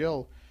owner,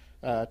 Jill,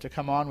 to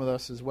come on with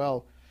us as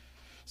well.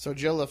 So,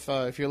 Jill,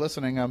 if you're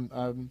listening,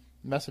 I'm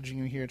messaging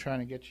you here trying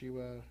to get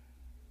you on.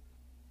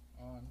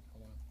 Hold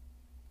on.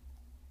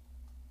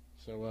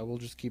 So we'll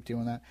just keep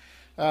doing that.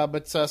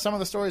 But some of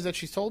the stories that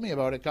she's told me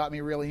about it got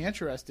me really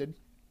interested.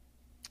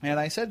 And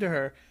I said to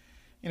her,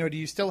 do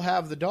you still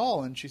have the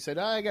doll? And she said,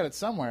 I got it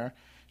somewhere.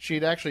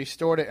 She'd actually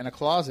stored it in a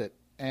closet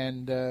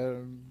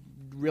and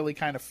really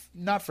kind of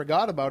not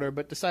forgot about her,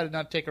 but decided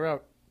not to take her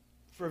out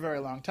for a very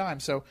long time.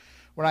 So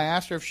when I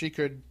asked her if she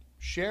could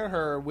share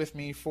her with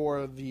me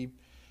for the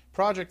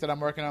project that I'm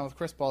working on with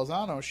Chris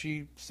Balzano,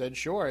 she said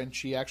sure, and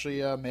she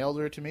actually mailed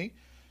her to me.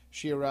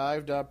 She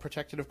arrived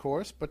protected, of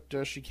course, but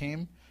she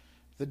came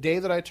the day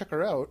that I took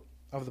her out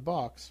of the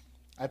box.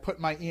 I put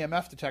my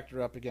EMF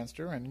detector up against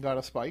her and got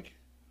a spike,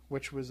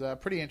 which was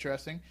pretty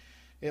interesting.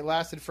 It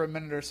lasted for a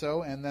minute or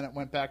so, and then it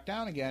went back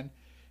down again.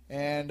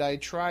 And I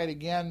tried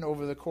again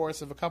over the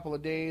course of a couple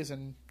of days,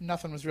 and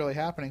nothing was really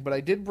happening. But I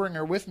did bring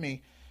her with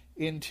me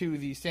into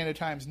the Standard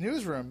Times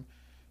newsroom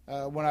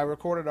when I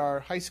recorded our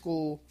high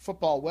school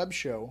football web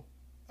show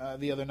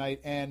the other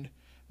night. And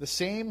the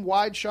same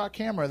wide-shot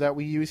camera that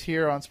we use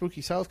here on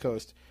Spooky South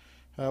Coast,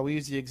 we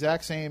use the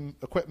exact same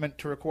equipment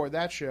to record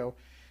that show.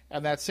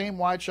 And that same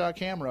wide-shot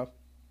camera,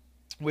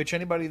 which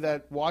anybody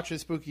that watches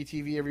Spooky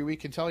TV every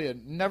week can tell you,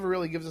 never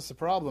really gives us a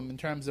problem in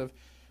terms of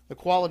the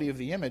quality of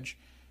the image.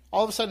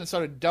 All of a sudden, it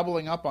started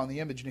doubling up on the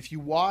image. And if you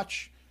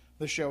watch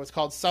the show, it's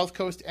called South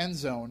Coast End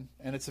Zone,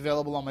 and it's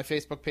available on my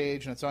Facebook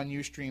page, and it's on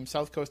Ustream,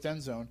 South Coast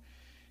End Zone.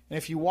 And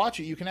if you watch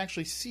it, you can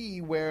actually see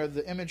where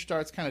the image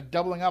starts kind of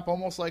doubling up,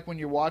 almost like when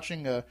you're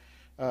watching the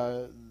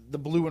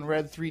blue and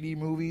red 3D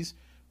movies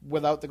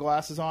without the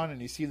glasses on,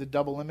 and you see the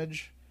double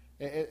image.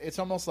 It's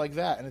almost like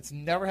that, and it's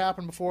never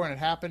happened before, and it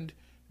happened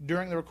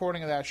during the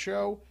recording of that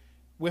show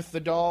with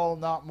the doll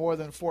not more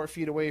than 4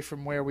 feet away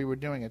from where we were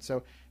doing it.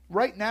 So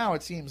right now,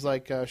 it seems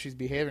like she's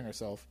behaving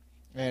herself,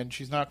 and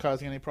she's not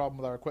causing any problem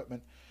with our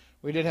equipment.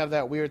 We did have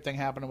that weird thing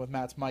happening with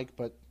Matt's mic,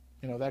 but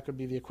that could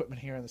be the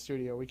equipment here in the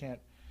studio. We can't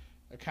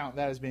account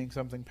that as being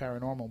something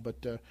paranormal.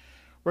 But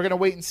we're going to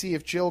wait and see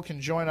if Jill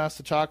can join us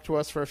to talk to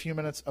us for a few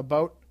minutes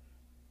about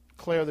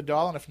Claire the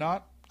doll, and if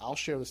not, I'll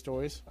share the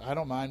stories. I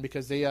don't mind,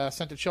 because they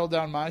sent a chill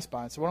down my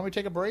spine. So why don't we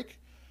take a break,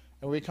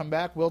 and when we come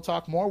back, we'll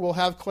talk more. We'll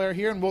have Claire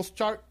here, and we'll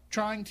start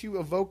trying to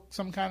evoke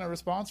some kind of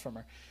response from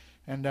her.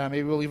 And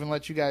maybe we'll even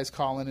let you guys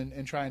call in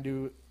and try and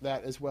do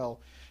that as well.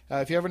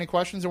 If you have any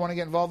questions or want to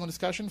get involved in the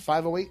discussion,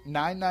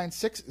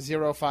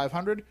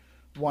 508-996-0500,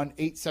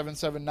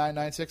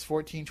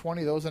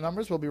 1-877-996-1420. Those are the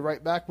numbers. We'll be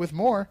right back with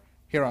more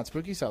here on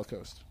Spooky South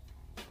Coast.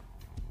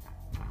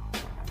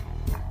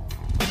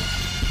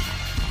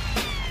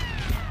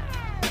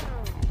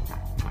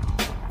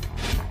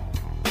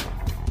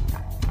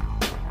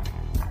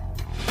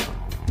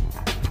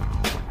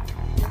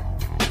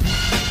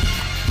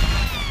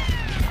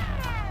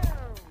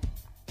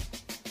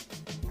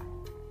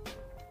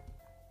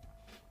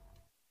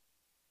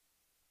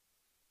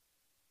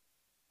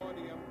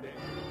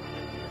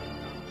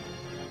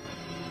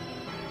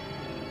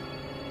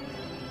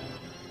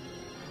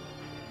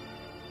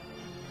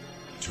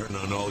 Turn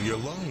on all your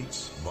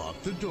lights, lock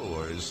the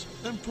doors,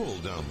 and pull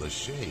down the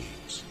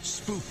shades.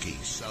 Spooky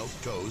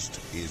South Coast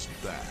is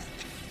back.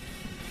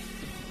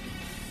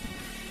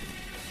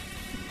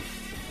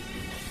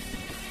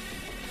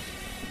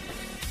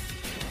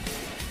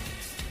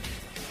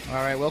 All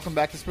right, welcome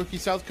back to Spooky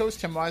South Coast.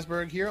 Tim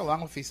Weisberg here,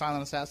 along with the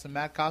silent assassin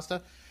Matt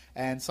Costa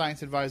and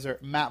science advisor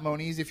Matt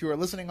Moniz. If you are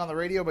listening on the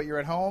radio but you're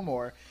at home,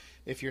 or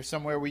if you're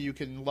somewhere where you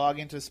can log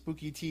into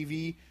Spooky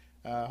TV,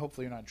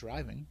 hopefully you're not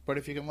driving, but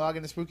if you can log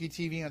into Spooky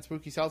TV on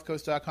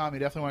SpookySouthCoast.com, you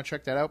definitely want to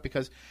check that out,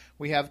 because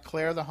we have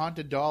Claire the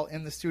Haunted Doll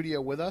in the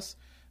studio with us.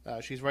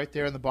 She's right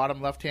there in the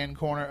bottom left-hand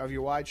corner of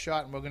your wide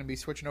shot, and we're going to be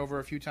switching over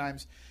a few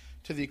times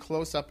to the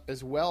close-up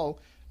as well.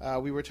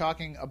 We were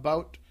talking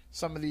about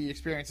some of the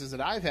experiences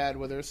that I've had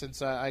with her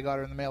since I got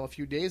her in the mail a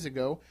few days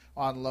ago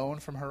on loan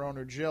from her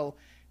owner, Jill.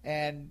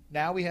 And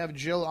now we have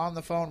Jill on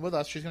the phone with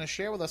us. She's going to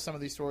share with us some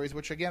of these stories,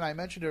 which, again, I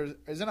mentioned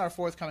is in our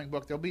forthcoming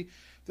book.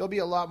 There'll be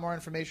a lot more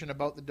information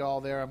about the doll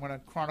there. I'm going to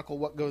chronicle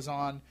what goes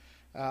on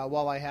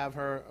while I have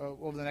her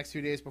over the next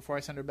few days before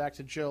I send her back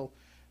to Jill.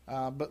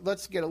 But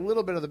let's get a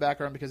little bit of the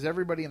background, because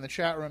everybody in the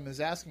chat room is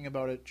asking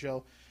about it,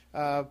 Jill.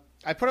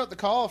 I put out the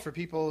call for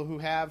people who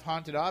have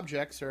haunted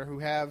objects or who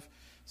have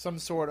some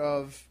sort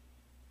of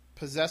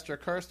possessed or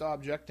cursed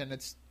object, and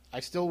I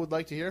still would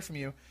like to hear from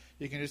you.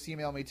 You can just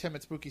email me,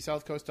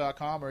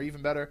 tim@SpookySouthCoast.com, or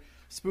even better,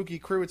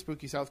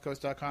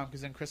 SpookyCrew@SpookySouthCoast.com,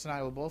 because then Chris and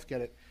I will both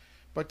get it.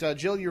 But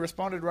Jill, you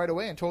responded right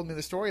away and told me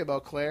the story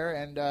about Claire,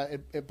 and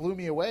it blew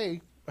me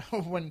away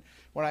when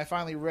I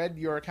finally read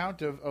your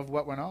account of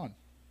what went on.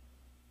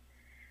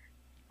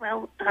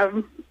 Well,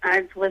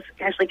 I was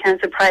actually kind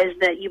of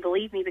surprised that you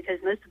believe me, because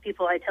most of the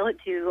people I tell it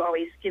to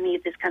always give me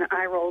this kind of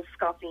eye roll,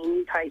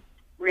 scoffing type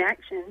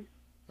reaction.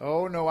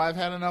 Oh no, I've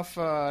had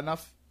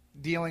enough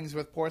dealings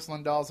with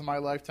porcelain dolls in my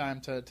lifetime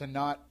to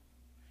not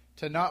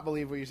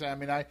believe what you say. I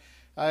mean,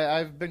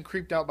 I've been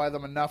creeped out by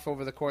them enough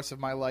over the course of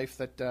my life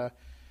that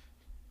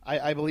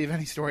I believe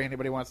any story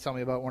anybody wants to tell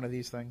me about one of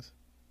these things.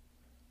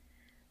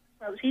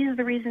 Well, she's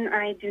the reason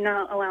I do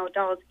not allow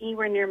dolls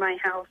anywhere near my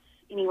house,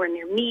 anywhere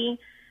near me.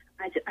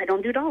 I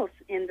don't do dolls,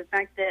 and the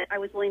fact that I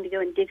was willing to go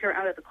and dig her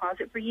out of the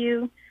closet for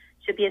you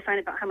should be a sign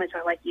about how much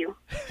I like you.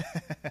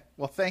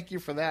 Well, thank you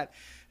for that,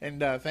 and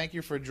thank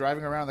you for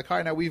driving around the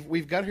car. Now,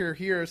 we've got her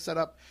here set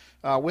up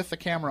with the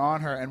camera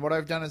on her, and what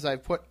I've done is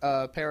I've put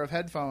a pair of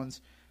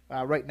headphones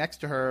right next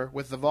to her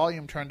with the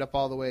volume turned up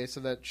all the way so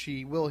that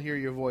she will hear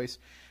your voice,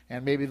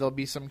 and maybe there'll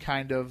be some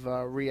kind of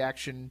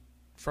reaction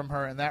from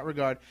her in that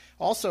regard.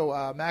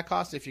 Also, Matt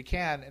Costa, if you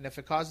can, and if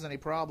it causes any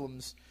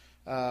problems,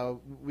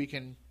 we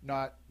can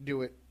not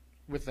do it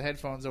with the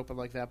headphones open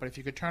like that, but if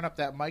you could turn up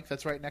that mic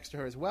that's right next to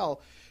her as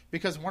well,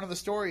 because one of the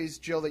stories,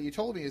 Jill, that you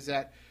told me is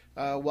that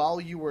while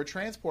you were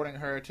transporting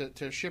her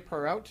to ship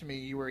her out to me,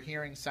 you were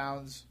hearing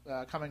sounds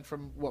coming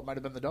from what might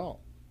have been the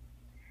doll.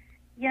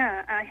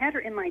 Yeah, I had her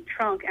in my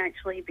trunk,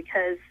 actually,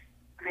 because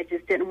I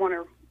just didn't want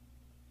her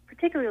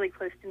particularly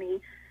close to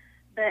me,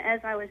 but as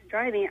I was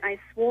driving, I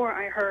swore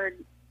I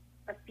heard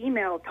a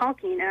female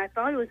talking, and I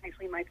thought it was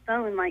actually my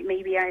phone, like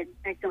maybe I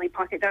accidentally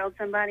pocket dialed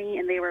somebody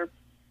and they were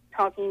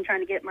talking, trying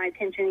to get my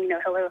attention,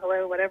 hello,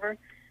 hello, whatever.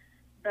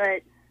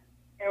 But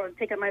I would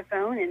pick up my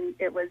phone and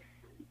it was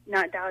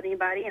not dialed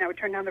anybody, and I would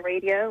turn down the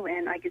radio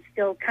and I could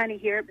still kind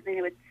of hear it, but then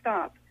it would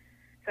stop.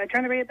 So I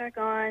turned the radio back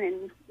on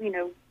and,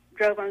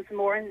 drove on some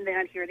more, and then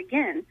I'd hear it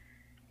again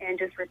and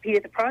just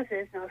repeated the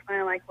process. And I was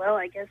finally like, well,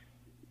 I guess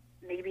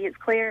maybe it's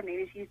Claire,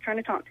 maybe she's trying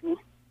to talk to me.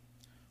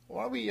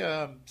 Why don't we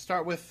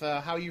start with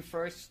how you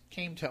first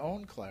came to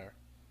own Claire?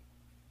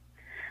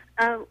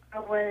 I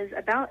was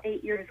about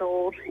 8 years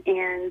old,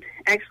 and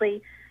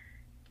actually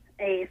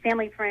a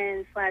family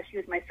friend / she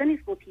was my Sunday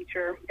school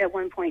teacher at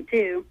one point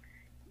too,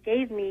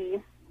 gave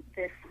me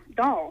this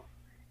doll.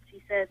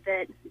 She said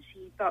that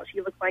she thought she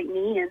looked like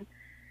me and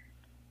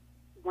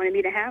wanted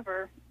me to have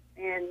her,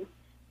 and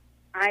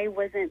I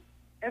wasn't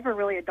ever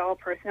really a doll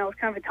person. I was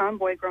kind of a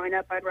tomboy growing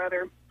up. I'd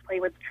rather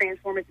play with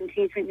Transformers and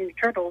Teenage Mutant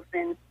Ninja Turtles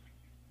than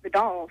the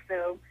doll.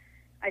 So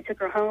I took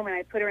her home and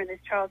I put her in this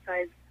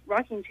child-sized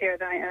rocking chair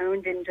that I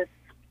owned and just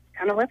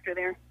kind of left her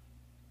there.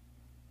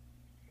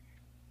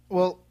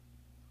 Well,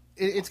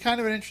 it's kind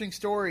of an interesting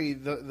story,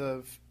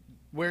 the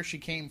where she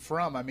came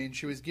from. I mean,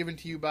 she was given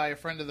to you by a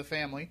friend of the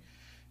family,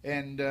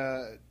 and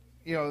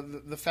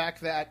the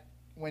fact that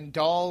when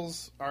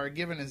dolls are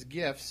given as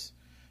gifts,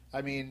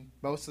 I mean,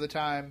 most of the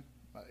time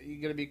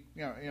you're gonna be,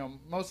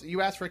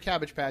 you ask for a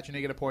Cabbage Patch and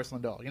you get a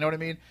porcelain doll. You know what I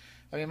mean?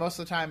 I mean, most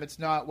of the time it's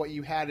not what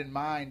you had in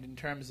mind in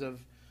terms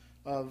of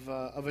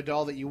a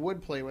doll that you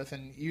would play with.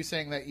 And you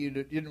saying that you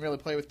didn't really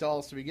play with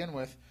dolls to begin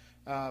with,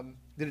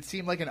 did it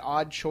seem like an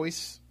odd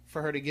choice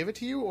for her to give it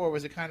to you, or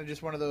was it kind of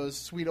just one of those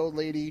sweet old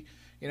lady,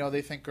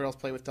 they think girls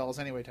play with dolls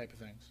anyway type of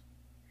things?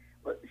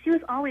 Well, she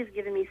was always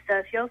giving me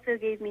stuff. She also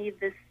gave me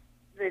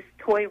this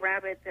toy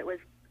rabbit that was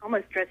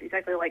almost dressed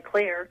exactly like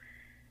Claire.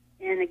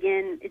 And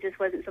again, it just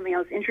wasn't something I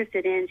was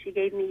interested in. She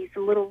gave me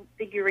some little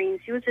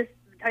figurines. She was just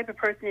the type of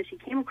person, if she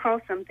came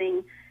across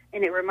something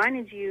and it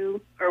reminded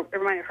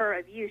her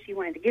of you, she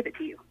wanted to give it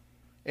to you.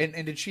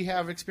 And did she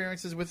have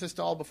experiences with this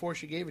doll before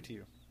she gave it to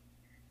you?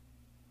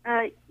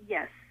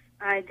 Yes.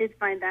 I did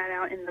find that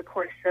out in the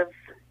course of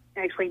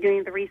actually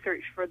doing the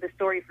research for the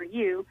story for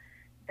you,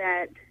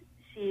 that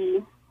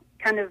she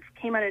kind of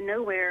came out of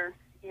nowhere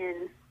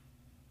in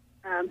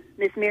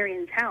Miss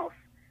Marion's house.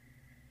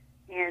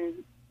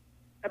 And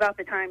about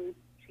the time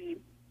she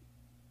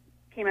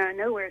came out of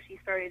nowhere, she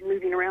started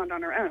moving around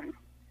on her own.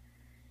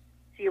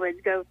 She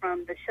would go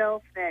from the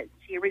shelf that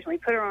she originally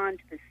put her on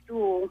to the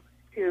stool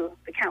to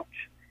the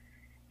couch.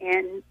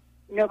 And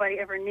nobody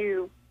ever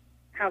knew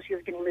how she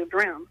was getting moved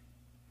around.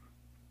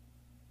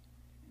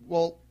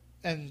 Well,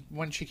 and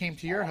when she came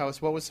to your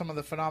house, what was some of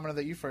the phenomena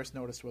that you first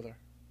noticed with her?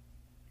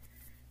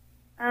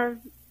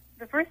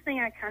 The first thing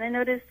I kind of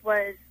noticed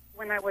was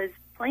when I was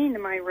playing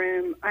in my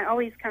room, I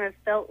always kind of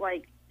felt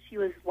like she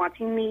was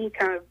watching me,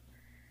 kind of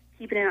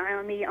keeping an eye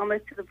on me,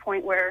 almost to the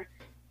point where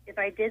if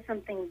I did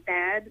something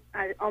bad,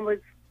 I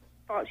almost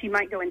thought she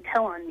might go and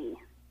tell on me.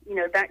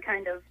 That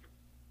kind of,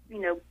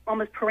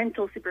 almost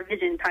parental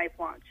supervision type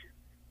watch.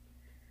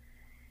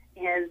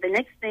 And the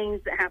next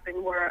things that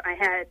happened were I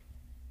had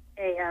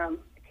a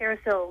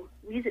carousel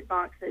music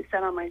box that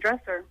sat on my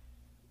dresser,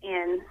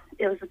 and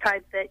it was the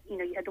type that, you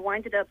know, you had to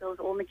wind it up. It was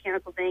an old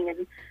mechanical thing,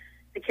 and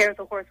the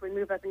carousel horse would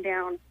move up and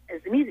down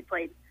as the music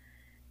played.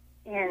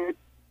 And,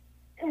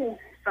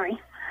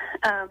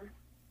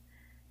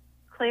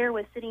 Claire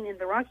was sitting in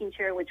the rocking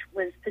chair, which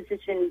was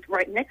positioned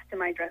right next to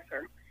my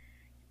dresser.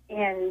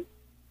 And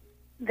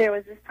there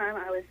was this time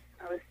I was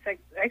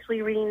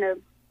actually reading a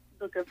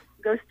book of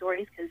ghost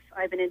stories, because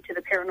I've been into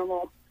the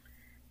paranormal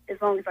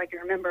as long as I can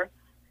remember.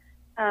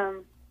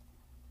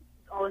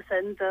 All of a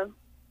sudden, the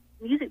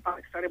music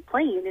box started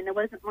playing, and it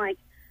wasn't like,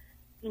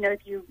 you know,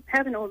 if you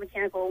have an old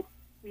mechanical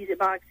music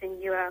box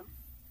and you,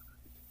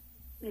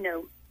 you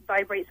know,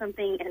 vibrate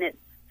something and it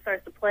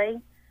starts to play.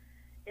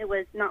 It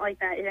was not like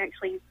that. It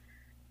actually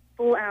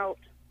full out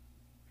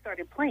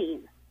started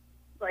playing,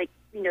 like,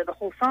 you know, the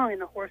whole song,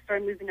 and the horse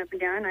started moving up and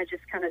down. I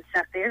just kind of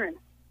sat there and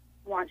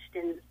watched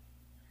in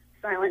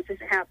silence as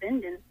it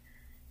happened, and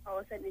all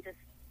of a sudden it just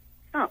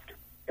stopped.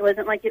 It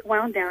wasn't like it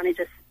wound down, it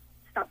just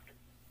stopped.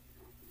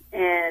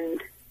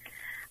 And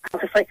I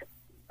was like,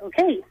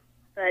 okay,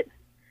 but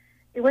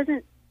it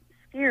wasn't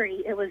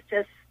scary. It was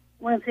just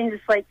one of the things.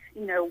 It's like,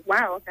 you know,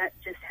 wow, that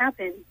just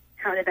happened.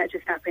 How did that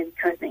just happen,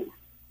 kind of thing.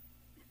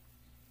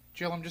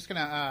 Jill, I'm just going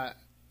to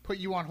put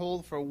you on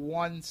hold for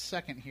 1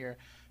 second here.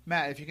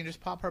 Matt, if you can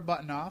just pop her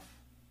button off.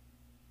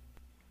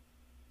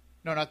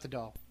 No, not the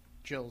doll.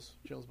 Jill's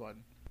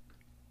button.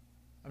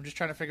 I'm just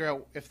trying to figure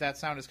out if that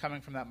sound is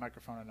coming from that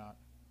microphone or not.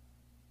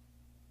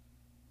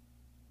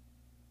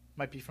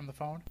 Might be from the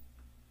phone?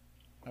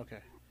 Okay.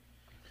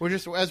 We're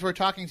just, as we're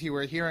talking to you,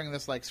 we're hearing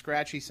this like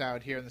scratchy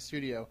sound here in the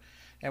studio,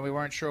 and we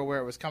weren't sure where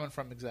it was coming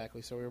from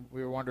exactly, so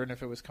we were wondering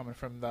if it was coming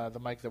from the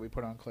mic that we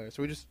put on Claire.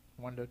 So we just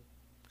wanted to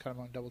kind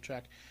of double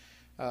check.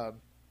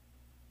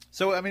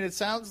 So, I mean, it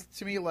sounds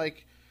to me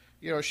like,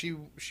 you know, she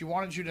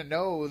wanted you to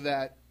know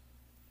that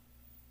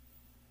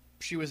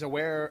she was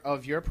aware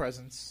of your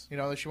presence. You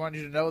know, that she wanted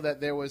you to know that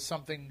there was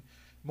something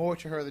more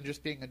to her than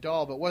just being a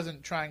doll, but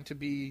wasn't trying to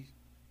be,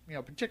 you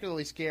know,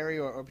 particularly scary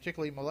or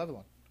particularly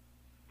malevolent.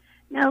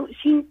 No,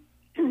 she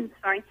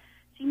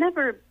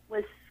never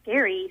was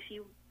scary.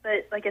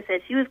 But like I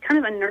said, she was kind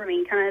of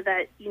unnerving, kind of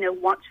that, you know,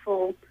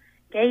 watchful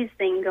gaze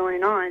thing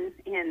going on.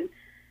 And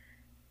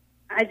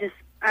I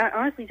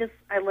honestly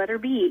let her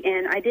be,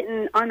 and I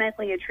didn't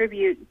automatically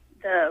attribute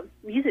the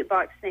music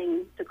box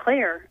thing to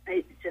Claire.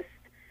 I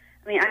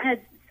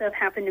had stuff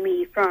happen to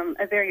me from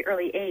a very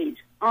early age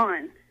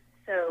on.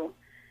 So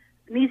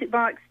the music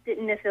box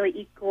didn't necessarily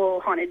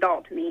equal haunted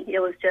doll to me. It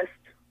was just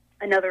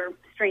another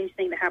strange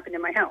thing that happened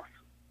in my house.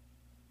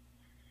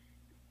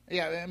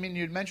 Yeah, I mean,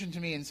 you'd mentioned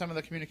to me in some of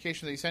the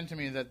communication that you sent to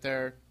me that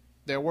there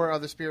were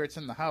other spirits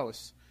in the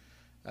house.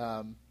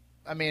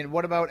 I mean,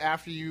 what about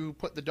after you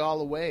put the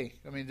doll away?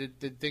 I mean,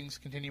 did things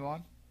continue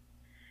on?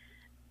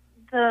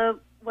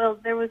 Well,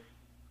 there was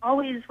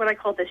always what I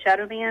call the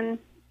shadow man,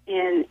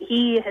 and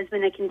he has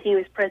been a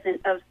continuous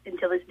presence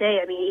until this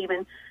day. I mean,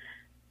 even,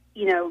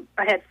 you know,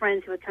 I had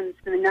friends who would come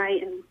spend the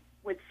night and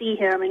would see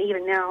him, and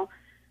even now,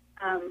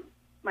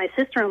 my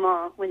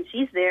sister-in-law, when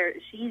she's there,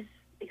 she's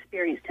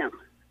experienced him.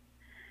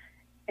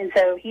 And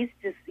so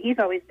he's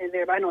always been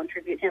there, but I don't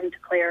attribute him to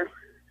Claire.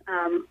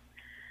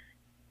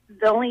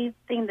 The only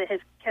thing that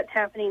has kept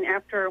happening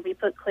after we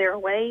put Claire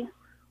away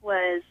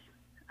was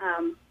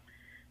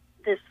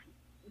this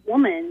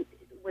woman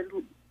would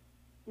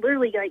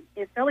literally, like,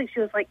 it felt like she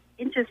was like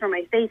inches from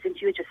my face, and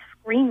she would just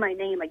scream my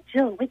name, like,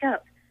 Jill, wake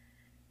up.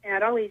 And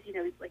I'd always, you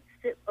know, like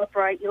sit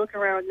upright, you look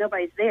around,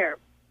 nobody's there.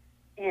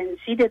 And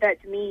she did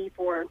that to me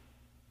for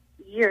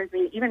years. I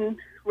mean, even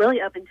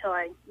really up until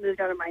I moved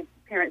out of my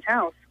parents'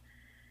 house.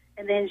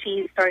 And then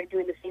she started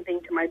doing the same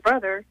thing to my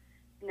brother.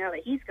 Now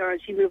that he's gone,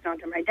 she moved on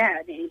to my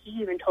dad. And he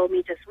even told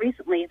me just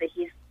recently that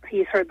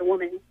he's heard the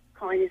woman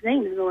calling his name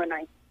in the middle of the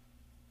night.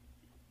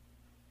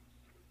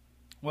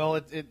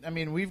 Well, I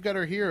mean, we've got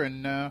her here,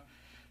 and,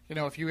 you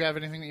know, if you have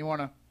anything that you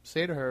want to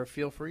say to her,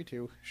 feel free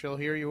to. She'll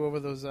hear you over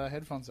those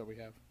headphones that we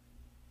have.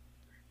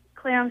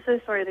 Claire, I'm so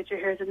sorry that your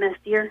hair is a mess,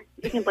 dear.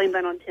 You can blame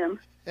that on Tim.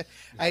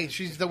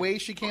 She's the way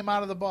she came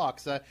out of the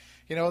box.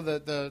 You know,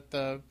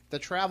 the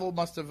travel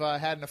must have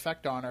had an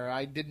effect on her.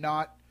 I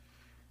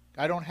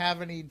don't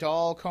have any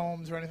doll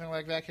combs or anything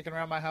like that kicking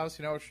around my house.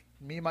 You know,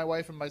 me, my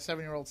wife, and my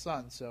 7-year-old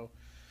son. So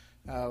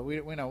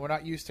we know we're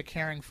not used to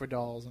caring for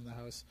dolls in the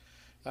house.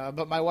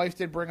 But my wife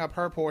did bring up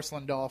her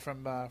porcelain doll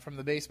from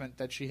the basement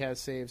that she has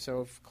saved.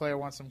 So if Claire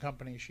wants some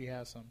company, she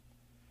has some.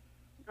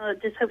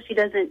 Just hope she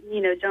doesn't,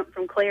 you know, jump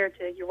from Claire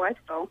to your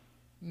wife's doll.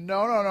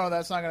 No,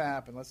 that's not going to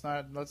happen. Let's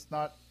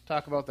not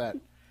talk about that.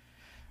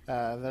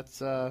 That's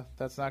not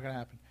going to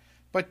happen.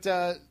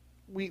 But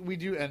we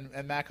do,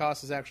 and Matt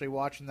Koss is actually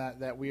watching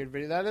that weird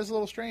video. That is a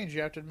little strange.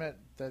 You have to admit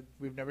that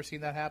we've never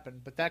seen that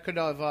happen. But that could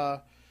have,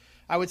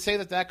 I would say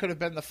that could have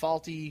been the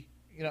faulty,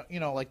 you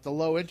know, like the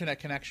low internet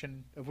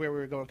connection of where we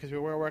were going, because we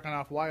were working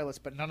off wireless,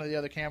 but none of the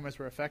other cameras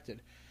were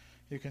affected.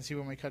 You can see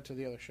when we cut to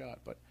the other shot.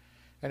 But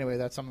anyway,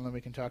 that's something that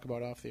we can talk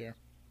about off the air.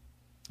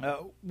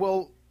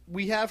 Well,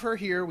 we have her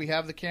here. We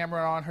have the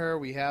camera on her.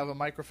 We have a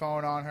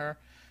microphone on her.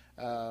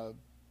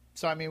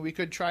 So, I mean, we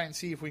could try and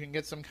see if we can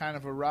get some kind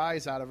of a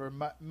rise out of her.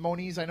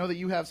 Moniz, I know that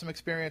you have some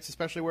experience,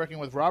 especially working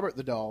with Robert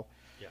the Doll,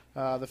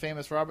 the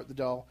famous Robert the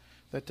Doll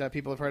that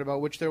people have heard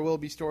about, which there will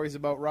be stories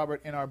about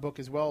Robert in our book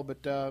as well.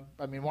 But,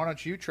 I mean, why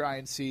don't you try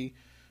and see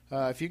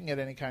if you can get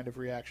any kind of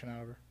reaction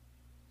out of her?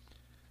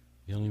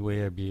 The only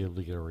way I'd be able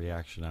to get a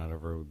reaction out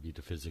of her would be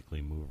to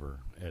physically move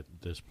her at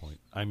this point.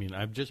 I mean,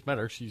 I've just met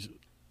her. She's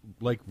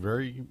like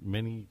very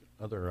many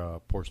other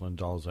porcelain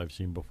dolls I've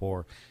seen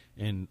before,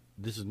 and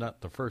this is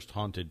not the first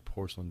haunted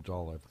porcelain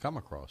doll I've come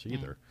across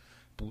either.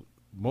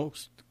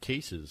 Most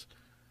cases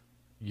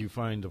you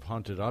find of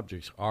haunted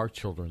objects are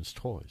children's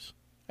toys.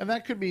 And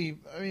that could be,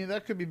 I mean,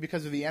 that could be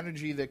because of the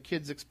energy that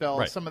kids expel.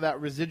 Right. Some of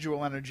that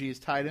residual energy is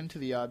tied into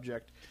the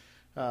object.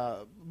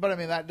 But, I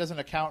mean, that doesn't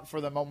account for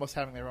them almost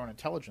having their own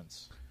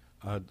intelligence.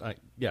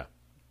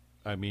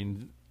 I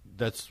mean,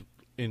 that's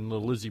in the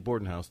Lizzie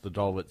Borden house, the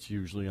doll that's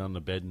usually on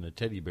the bed and the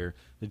teddy bear.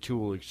 The two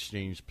will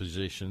exchange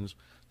positions.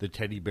 The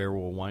teddy bear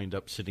will wind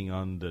up sitting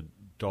on the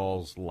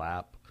doll's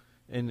lap,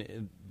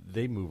 and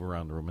they move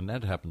around the room, and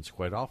that happens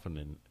quite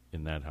often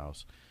in that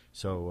house.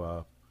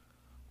 So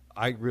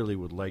I really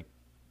would like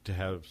to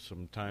have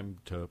some time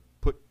to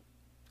put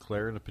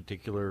Claire in a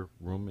particular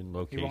room and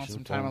location. You want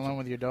some time alone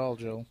with your doll,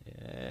 Jill.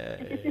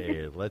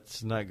 Hey,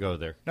 let's not go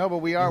there. No, but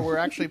we're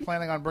actually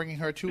planning on bringing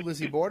her to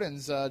Lizzie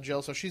Borden's,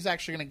 Jill, so she's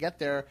actually going to get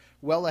there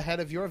well ahead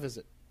of your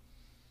visit.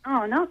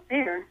 Oh, not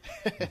fair.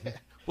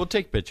 We'll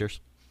take pictures.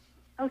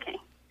 Okay.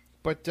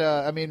 But,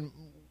 I mean,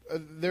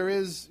 there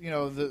is,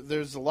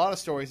 there's a lot of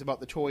stories about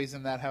the toys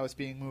in that house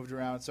being moved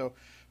around, so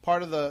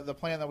part of the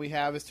plan that we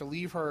have is to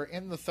leave her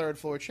in the third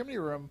floor chimney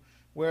room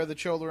where the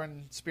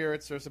children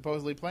spirits are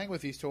supposedly playing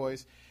with these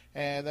toys,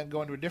 and then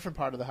go into a different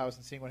part of the house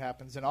and seeing what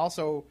happens, and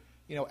also,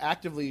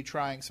 actively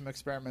trying some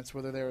experiments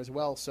with her there as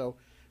well. So,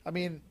 I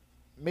mean,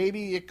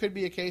 maybe it could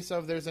be a case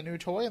of there's a new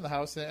toy in the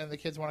house and the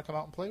kids want to come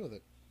out and play with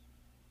it.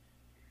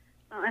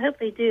 I hope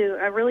they do.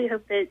 I really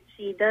hope that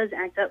she does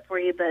act up for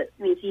you, but,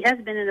 I mean, she has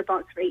been in a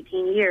box for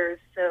 18 years,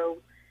 so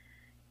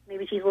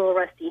maybe she's a little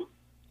rusty.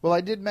 Well,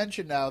 I did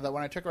mention now that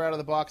when I took her out of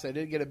the box, I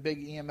did get a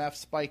big EMF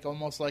spike,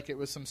 almost like it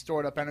was some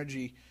stored-up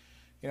energy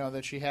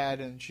that she had,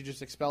 and she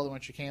just expelled it when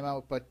she came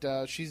out.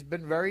 But she's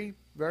been very,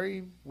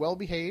 very well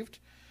behaved.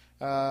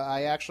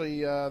 I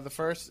actually, the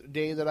first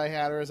day that I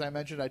had her, as I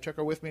mentioned, I took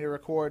her with me to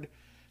record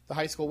the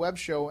high school web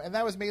show, and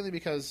that was mainly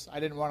because I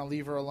didn't want to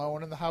leave her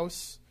alone in the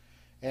house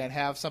and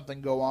have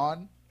something go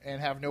on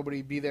and have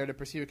nobody be there to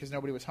perceive it because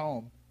nobody was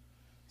home.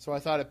 So I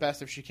thought it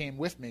best if she came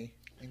with me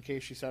in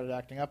case she started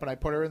acting up, and I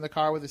put her in the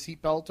car with a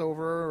seatbelt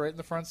over her right in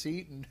the front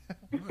seat. And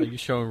You're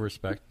showing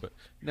respect, but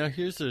now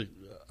here's something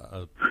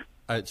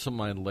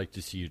I'd like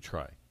to see you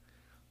try.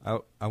 I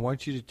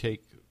want you to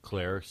take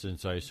Claire,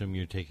 since I assume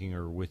you're taking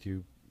her with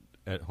you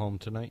at home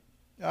tonight.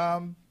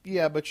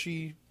 Yeah, but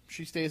she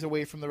stays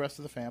away from the rest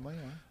of the family.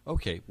 Yeah.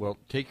 Okay, well,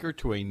 take her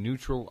to a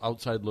neutral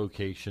outside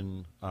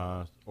location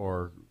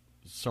or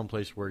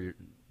someplace where you're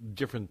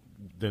different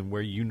than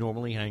where you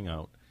normally hang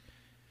out,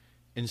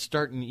 and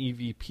start an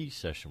EVP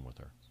session with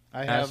her.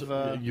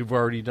 You've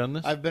already done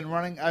this? I've been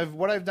running.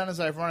 What I've done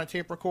is I've run a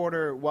tape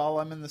recorder while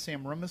I'm in the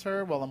same room as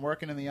her, while I'm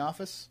working in the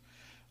office.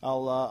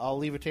 I'll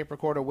leave a tape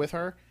recorder with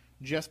her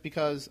just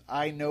because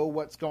I know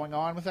what's going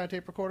on with that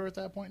tape recorder at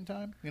that point in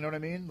time. You know what I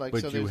mean? Like,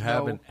 but so you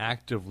haven't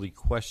actively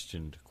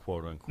questioned,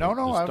 quote unquote,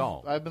 this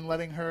doll. I've been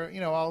letting her.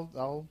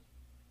 I'll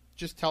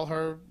just tell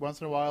her once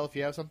in a while, if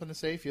you have something to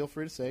say, feel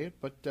free to say it.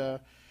 But I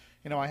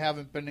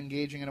haven't been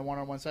engaging in a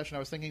one-on-one session. I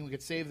was thinking we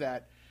could save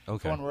that for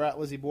when we're at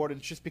Lizzie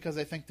Borden, just because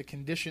I think the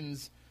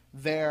conditions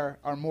there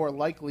are more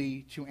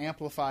likely to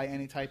amplify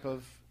any type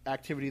of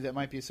activity that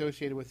might be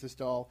associated with this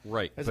doll.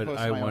 Right, but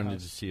I wanted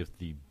to see if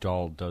the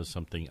doll does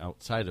something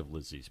outside of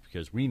Lizzie's,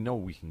 because we know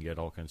we can get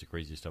all kinds of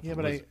crazy stuff from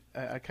Lizzie.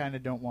 I kind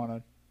of don't want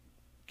to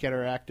get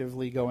her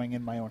actively going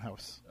in my own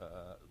house.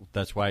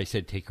 That's why I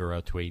said take her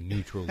out to a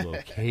neutral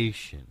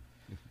location.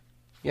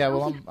 Yeah,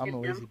 well, I'm a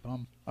lazy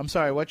bum. I'm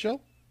sorry, what,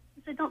 Jill?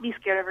 I said, don't be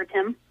scared of her,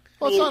 Tim.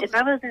 Well, if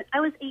I was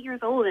 8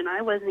 years old and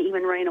I wasn't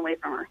even running away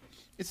from her.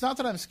 It's not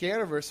that I'm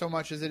scared of her so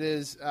much as it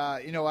is,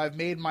 I've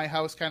made my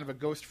house kind of a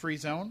ghost-free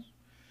zone,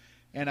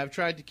 and I've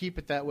tried to keep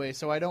it that way.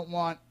 So I don't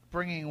want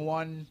bringing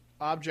one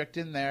object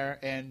in there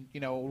and,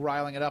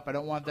 riling it up. I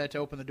don't want that to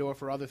open the door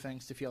for other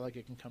things to feel like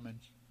it can come in.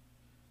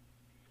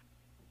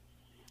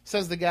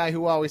 Says the guy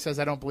who always says,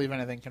 I don't believe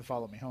anything can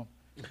follow me home.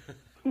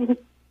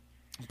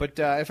 But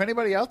if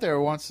anybody out there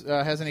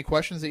has any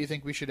questions that you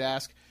think we should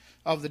ask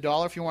of the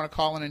doll, if you want to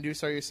call in and do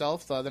so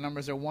yourself, the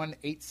numbers are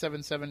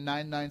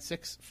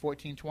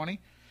 1-877-996-1420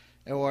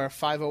 or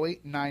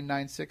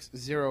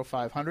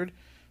 508-996-0500.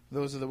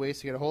 Those are the ways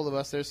to get a hold of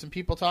us. There's some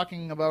people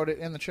talking about it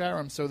in the chat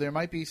room, so there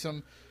might be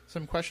some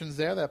questions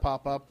there that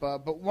pop up.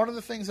 But one of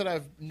the things that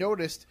I've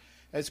noticed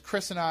as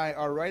Chris and I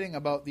are writing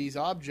about these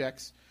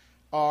objects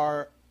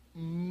are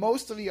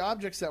most of the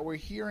objects that we're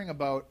hearing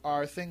about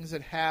are things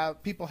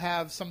that people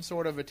have some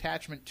sort of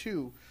attachment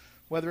to.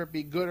 Whether it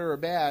be good or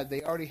bad,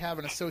 they already have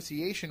an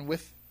association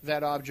with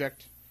that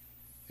object.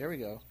 There we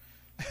go.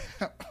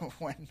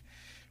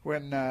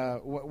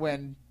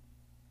 when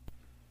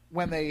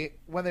when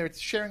they're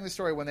sharing the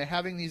story, when they're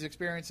having these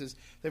experiences,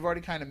 they've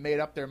already kind of made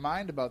up their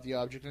mind about the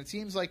object. And it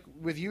seems like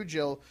with you,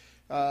 Jill,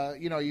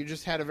 you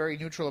just had a very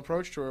neutral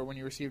approach to her when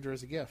you received her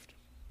as a gift.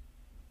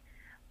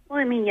 Well,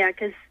 I mean, yeah,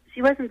 because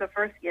she wasn't the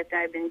first gift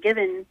I'd been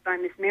given by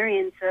Miss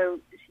Marion, so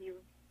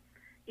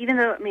even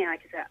though, I mean,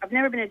 like I said, I've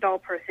never been a doll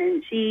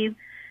person, she's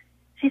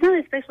not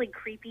especially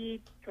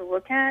creepy to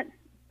look at,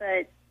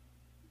 but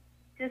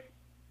just,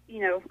 I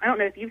don't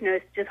know if you've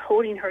noticed, just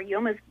holding her, you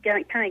almost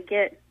kind of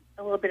get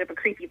a little bit of a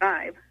creepy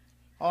vibe.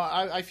 Oh,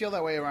 I feel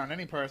that way around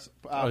any person.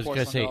 I was going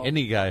to say,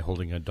 any guy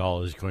holding a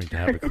doll is going to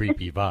have a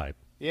creepy vibe.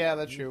 Yeah,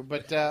 that's true.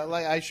 But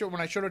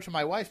when I showed her to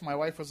my wife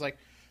was like,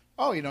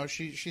 "Oh,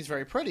 she's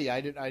very pretty."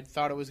 I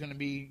thought it was going to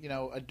be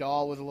a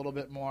doll with a little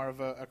bit more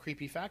of a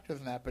creepy factor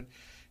than that. But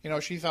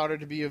she thought her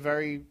to be a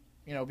very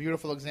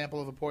beautiful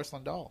example of a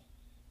porcelain doll.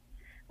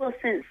 Well,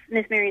 since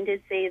Miss Marion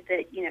did say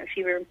that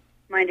she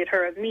reminded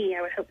her of me,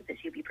 I would hope that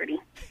she'd be pretty.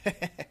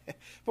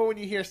 But when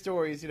you hear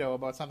stories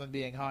about something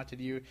being haunted,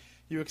 you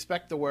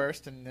expect the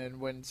worst. And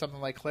when something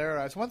like Claire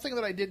arrives, one thing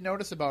that I did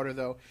notice about her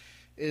though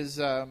is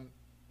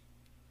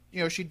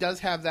she does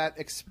have that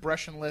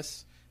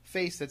expressionless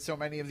face that so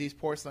many of these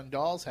porcelain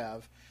dolls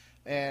have,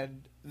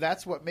 and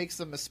that's what makes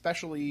them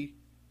especially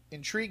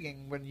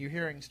intriguing when you're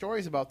hearing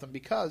stories about them,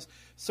 because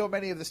so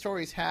many of the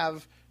stories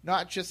have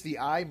not just the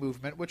eye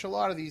movement, which a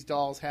lot of these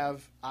dolls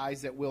have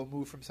eyes that will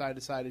move from side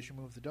to side as you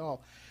move the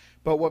doll,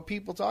 but what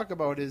people talk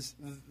about is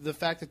the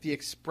fact that the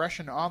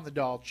expression on the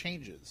doll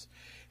changes.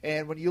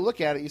 And when you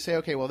look at it, you say,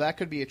 okay, well, that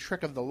could be a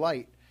trick of the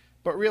light.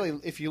 But really,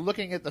 if you're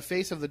looking at the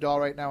face of the doll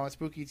right now on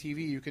Spooky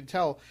TV, you can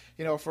tell,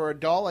 for a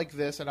doll like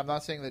this, and I'm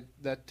not saying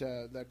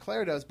that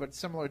Claire does, but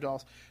similar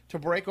dolls, to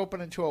break open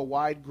into a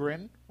wide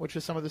grin, which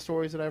is some of the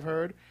stories that I've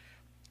heard,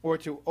 or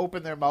to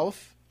open their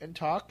mouth and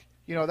talk,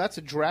 that's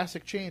a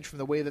drastic change from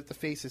the way that the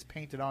face is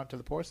painted onto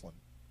the porcelain.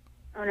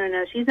 Oh,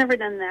 no, she's never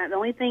done that. The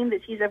only thing that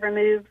she's ever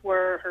moved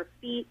were her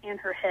feet and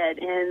her head,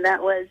 and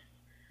that was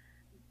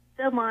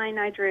the line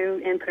I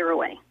drew and put her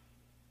away.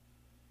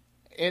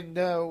 And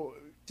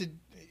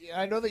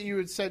I know that you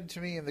had said to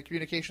me in the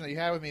communication that you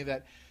had with me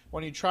that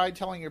when you tried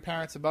telling your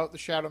parents about the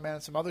Shadow Man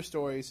and some other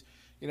stories,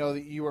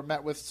 that you were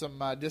met with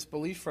some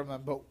disbelief from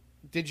them. But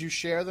did you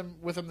share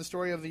with them the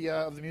story of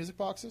the music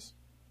boxes?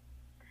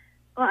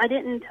 Well, I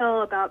didn't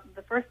tell about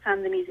the first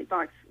time the music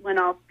box went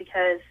off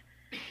because,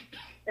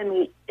 I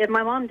mean, if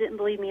my mom didn't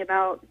believe me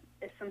about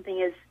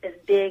something as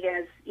big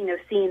as,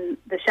 seeing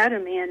the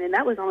Shadow Man, and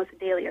that was almost a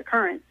daily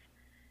occurrence,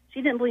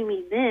 she didn't believe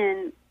me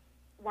then.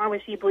 Why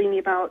would she believe me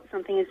about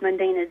something as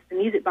mundane as the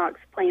music box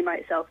playing by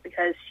itself?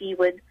 Because she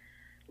would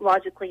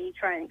logically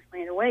try and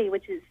explain it away,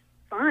 which is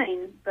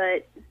fine,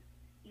 but,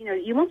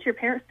 you want your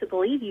parents to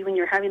believe you when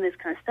you're having this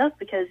kind of stuff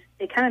because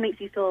it kind of makes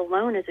you feel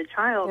alone as a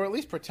child. Or at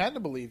least pretend to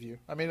believe you.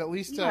 I mean, at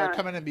least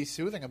come in and be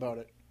soothing about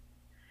it.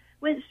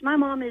 Which my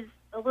mom is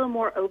a little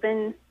more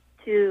open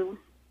to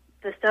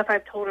the stuff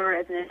I've told her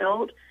as an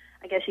adult.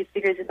 I guess she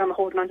figures if I'm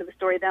holding on to the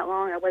story that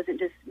long, I wasn't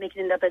just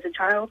making it up as a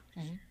child.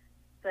 Mm-hmm.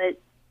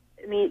 But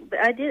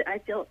I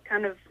felt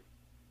kind of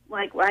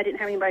like I didn't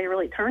have anybody to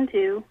really turn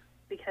to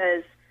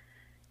because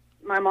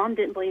my mom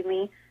didn't believe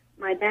me.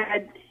 My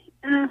dad,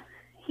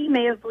 he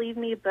may have believed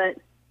me, but,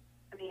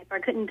 I mean, if I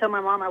couldn't tell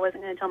my mom, I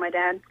wasn't going to tell my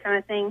dad kind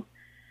of thing.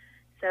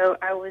 So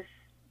I was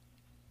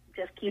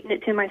just keeping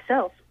it to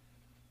myself.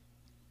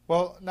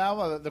 Well,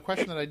 now the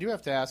question that I do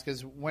have to ask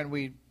is when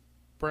we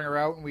bring her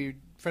out and we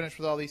finish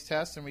with all these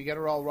tests and we get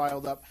her all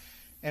riled up,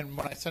 and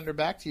when I send her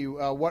back to you,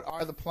 what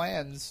are the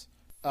plans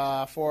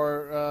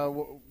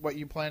for what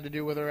you plan to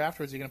do with her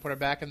afterwards? Are you going to put her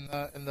back in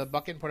the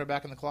bucket and put her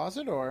back in the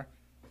closet, or?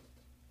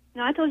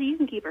 No, I told you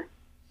can keep her.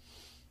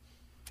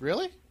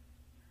 Really?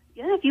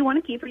 Yeah, if you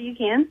want to keep her, you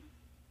can.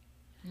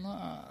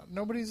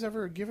 Nobody's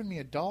ever given me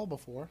a doll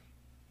before.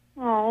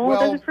 Oh, well,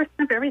 there's a first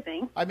time for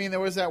everything. I mean, there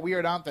was that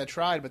weird aunt that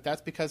tried, but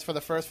that's because for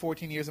the first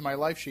 14 years of my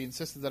life, she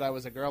insisted that I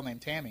was a girl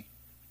named Tammy.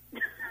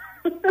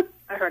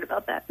 I heard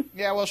about that.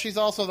 Yeah, well, she's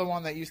also the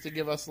one that used to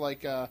give us,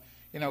 like,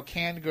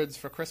 canned goods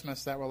for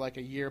Christmas that were, like,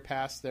 a year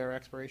past their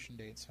expiration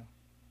date. So.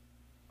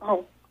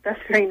 Oh,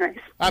 that's very nice.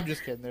 I'm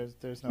just kidding.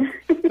 There's no...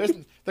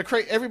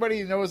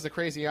 everybody knows the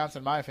crazy aunts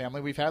in my family.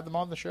 We've had them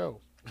on the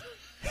show.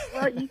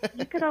 Well, you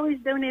could always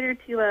donate her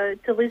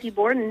to Lizzie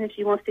Borden if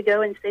she wants to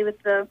go and stay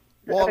with the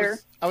other.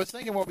 I was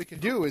thinking what we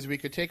could do is we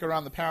could take her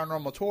on the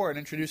paranormal tour and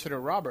introduce her to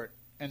Robert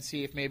and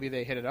see if maybe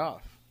they hit it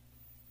off.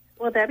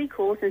 Well, that'd be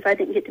cool since I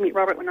didn't get to meet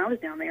Robert when I was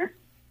down there.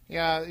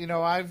 Yeah,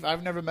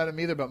 I've never met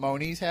him either, but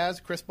Moniz has,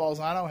 Chris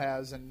Balzano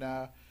has, and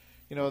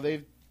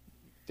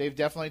they've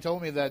definitely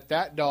told me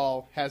that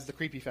doll has the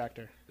creepy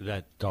factor.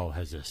 That doll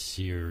has a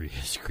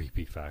serious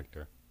creepy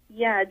factor.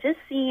 Yeah, just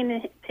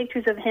seeing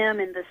pictures of him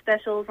and the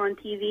specials on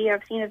TV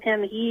I've seen of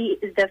him, he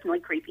is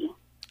definitely creepy.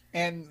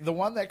 And the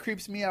one that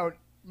creeps me out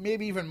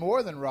maybe even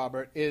more than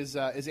Robert is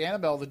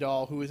Annabelle the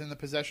doll, who is in the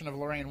possession of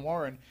Lorraine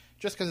Warren,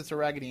 just because it's a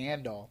Raggedy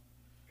Ann doll.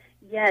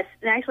 Yes,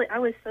 and actually I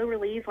was so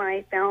relieved when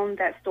I found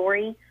that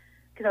story,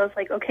 because I was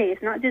like, okay,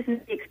 it's not just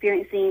me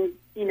experiencing,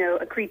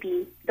 a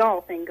creepy doll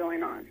thing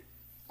going on.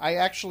 I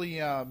actually,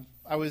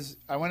 I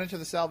went into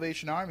the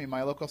Salvation Army,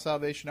 my local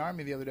Salvation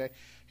Army, the other day.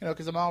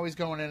 Because I'm always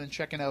going in and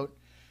checking out,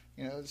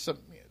 some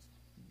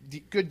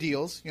good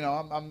deals.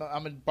 I'm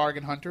a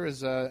bargain hunter,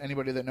 as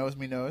anybody that knows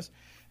me knows.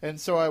 And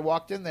so I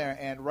walked in there,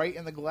 and right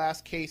in the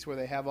glass case where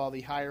they have all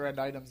the higher end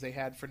items, they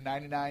had for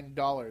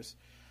 $99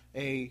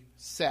 a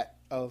set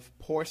of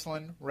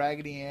porcelain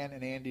Raggedy Ann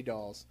and Andy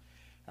dolls.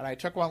 And I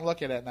took one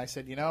look at it, and I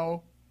said,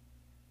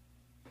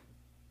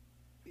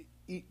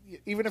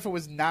 even if it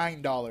was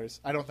 $9,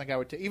 I don't think I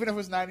would even if it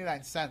was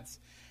 99 cents,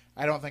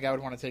 I don't think I would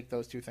want to take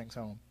those two things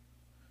home.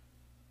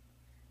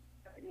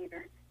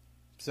 Neither.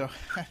 So,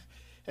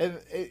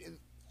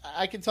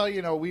 I can tell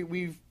you,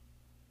 we've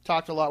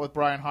talked a lot with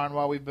Brian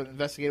Harnwell. We've been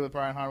investigating with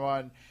Brian Harnwell,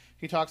 and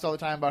he talks all the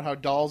time about how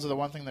dolls are the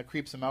one thing that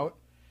creeps him out.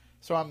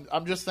 So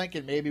I'm just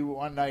thinking maybe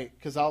one night,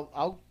 because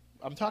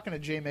I'm talking to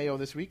Jay Mayo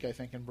this week, I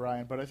think, and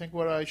Brian. But I think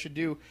what I should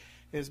do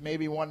is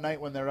maybe one night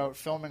when they're out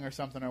filming or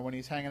something, or when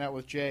he's hanging out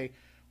with Jay,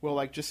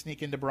 we'll just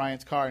sneak into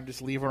Brian's car and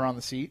just leave her on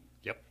the seat.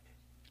 Yep.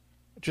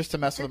 Just to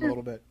mess with him a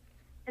little bit.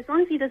 As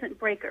long as he doesn't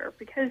break her,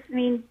 because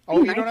you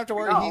don't have to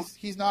worry.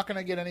 He's not going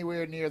to get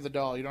anywhere near the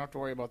doll. You don't have to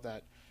worry about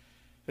that.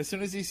 As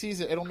soon as he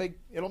sees it, it'll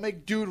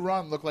make Dude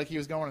Run look like he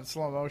was going in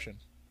slow motion.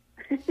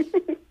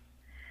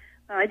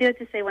 I do have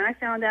to say, when I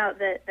found out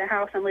that the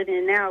house I'm living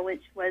in now,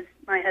 which was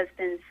my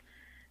husband's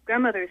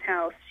grandmother's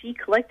house, she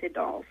collected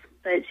dolls,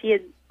 but she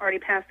had already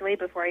passed away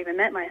before I even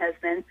met my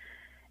husband.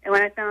 And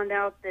when I found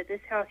out that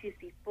this house used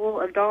to be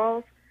full of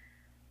dolls,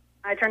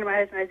 I turned to my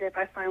husband and I said, if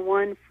I find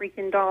one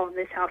freaking doll in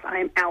this house, I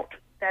am out.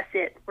 That's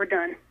it. We're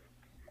done.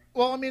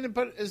 Well,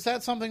 but is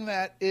that something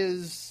that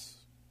is...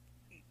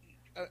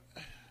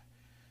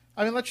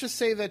 let's just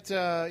say that,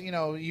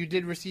 you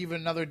did receive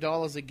another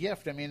doll as a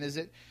gift. Is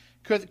it...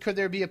 Could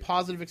there be a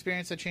positive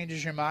experience that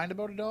changes your mind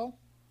about a doll?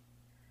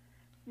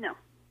 No.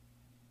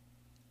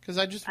 Because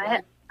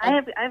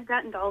I've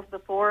gotten dolls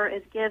before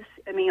as gifts.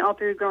 All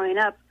through growing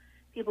up,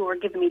 people were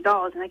giving me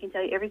dolls, and I can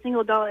tell you every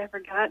single doll I ever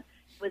got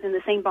was in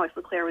the same box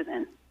LeClaire was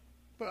in.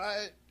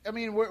 But,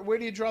 where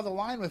do you draw the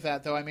line with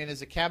that, though?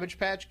 Is a Cabbage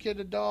Patch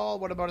Kid a doll?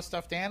 What about a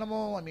stuffed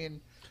animal?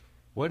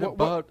 What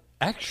about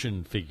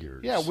action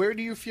figures? Yeah, where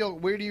do you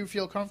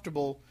feel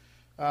comfortable?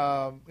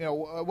 At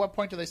what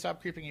point do they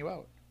stop creeping you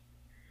out?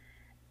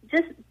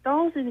 Just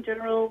dolls in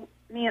general.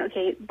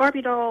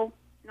 Barbie doll,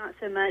 not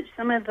so much.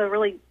 Some of the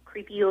really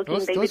creepy-looking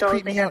baby those dolls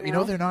creep me out.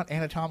 now. They're not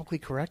anatomically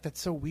correct. That's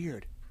so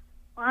weird.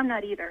 Well, I'm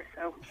not either,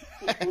 so.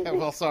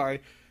 Well,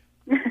 sorry.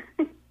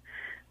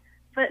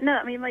 But no,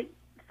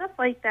 stuff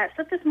like that.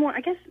 Stuff that's more,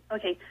 I guess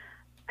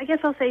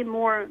I'll say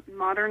more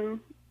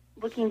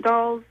modern-looking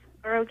dolls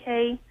are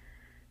okay.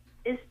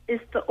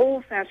 It's the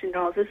old-fashioned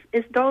dolls.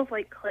 It's dolls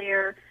like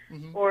Claire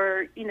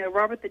or,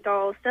 Robert the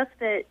Doll, stuff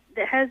that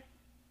has,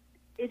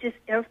 it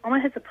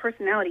almost has a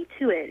personality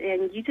to it,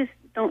 and you just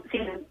don't see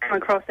them come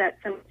across that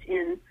so much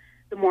in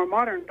the more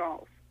modern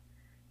dolls.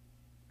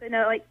 But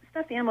no,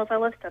 stuffed animals, I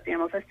love stuffed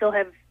animals. I still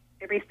have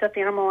every stuffed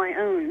animal I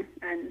own,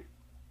 and,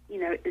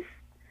 it's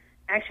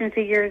action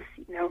figures.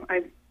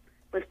 I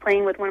was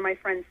playing with one of my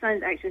friend's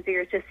son's action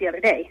figures just the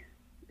other day.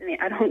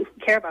 I don't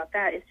care about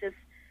that. It's just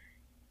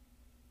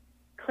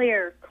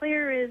Claire.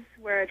 Claire is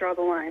where I draw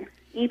the line.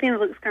 Anything that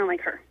looks kind of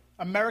like her.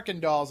 American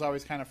dolls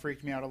always kind of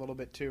freaked me out a little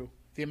bit, too.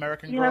 The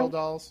American Girl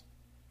dolls.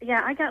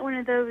 Yeah, I got one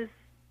of those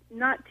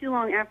not too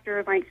long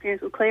after my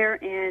experience with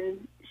Claire,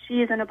 and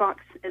she is in a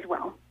box as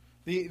well.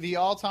 The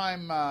all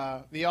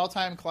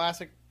time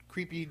classic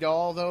creepy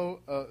doll, though,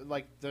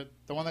 the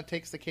one that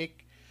takes the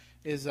cake,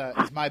 is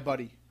My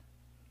Buddy.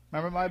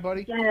 Remember My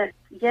Buddy?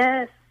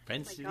 Yes.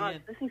 Fenced oh my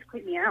God, those things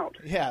creep me out.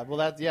 Yeah, well,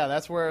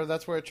 that's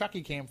where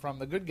Chucky came from,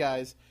 the good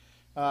guys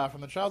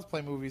from the Child's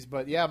Play movies.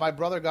 But yeah, my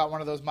brother got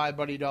one of those My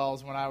Buddy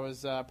dolls when I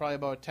was probably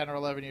about 10 or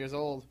 11 years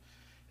old,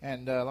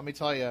 and let me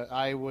tell you,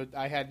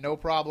 I had no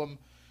problem.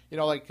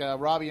 Like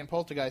Robbie and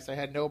Poltergeist, I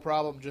had no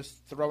problem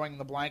just throwing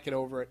the blanket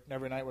over it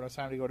every night when it was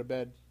time to go to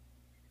bed.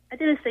 I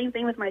did the same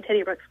thing with my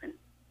Teddy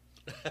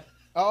Ruxpin.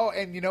 Oh,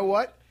 and you know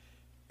what?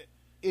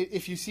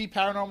 If you see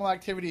Paranormal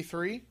Activity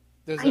 3,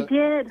 I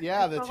did.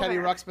 Yeah, the Teddy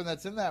Ruxpin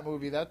that's in that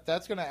movie,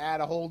 that's going to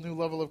add a whole new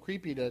level of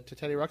creepy to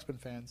Teddy Ruxpin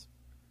fans.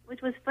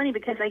 Which was funny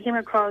because I came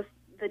across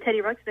the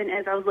Teddy Ruxpin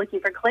as I was looking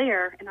for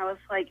Claire, and I was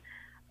like,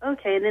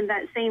 okay. And then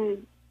that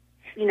same,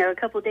 a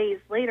couple of days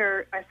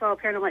later, I saw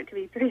Paranormal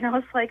Activity 3, and I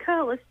was like,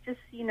 oh, let's just,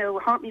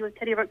 haunt me with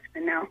Teddy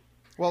Ruxpin now.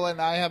 Well, and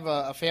I have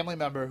a family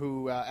member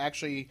who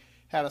actually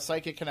had a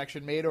psychic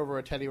connection made over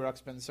a Teddy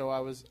Ruxpin, so I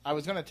was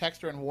going to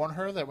text her and warn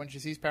her that when she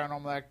sees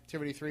Paranormal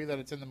Activity 3 that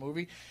it's in the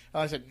movie.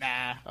 And I said,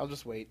 nah, I'll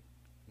just wait.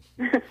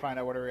 Find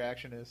out what her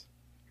reaction is.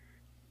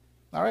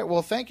 All right,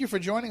 well, thank you for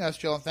joining us,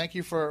 Jill, and thank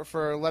you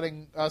for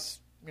letting us,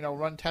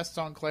 run tests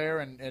on Claire,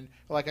 and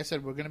like I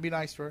said, we're going to be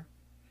nice to her.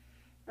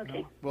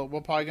 Okay. We're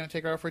probably going to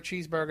take her out for a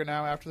cheeseburger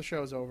now after the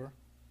show's over.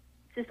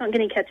 Just don't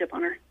get any ketchup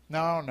on her.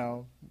 No.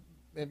 No,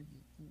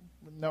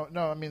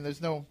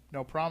 there's no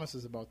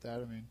promises about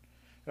that.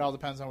 It all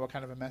depends on what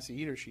kind of a messy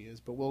eater she is,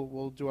 but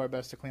we'll do our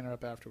best to clean her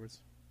up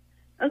afterwards.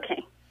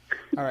 Okay.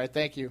 All right,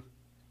 thank you.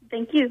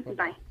 Thank you.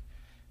 Bye.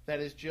 That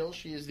is Jill.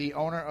 She is the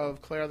owner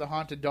of Claire the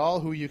Haunted Doll,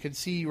 who you can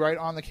see right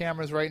on the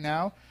cameras right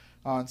now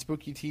on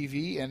Spooky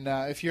TV. And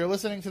if you're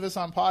listening to this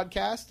on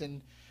podcast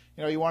and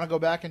you want to go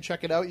back and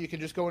check it out, you can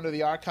just go into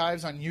the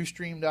archives on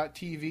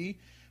ustream.tv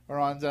or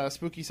on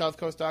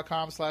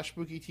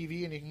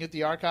spookysouthcoast.com/spookytv, and you can get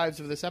the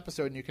archives of this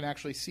episode, and you can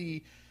actually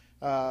see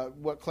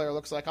what Claire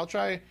looks like.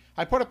 I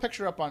put a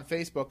picture up on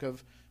Facebook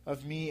of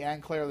me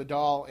and Claire the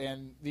doll,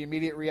 and the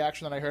immediate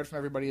reaction that I heard from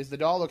everybody is the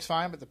doll looks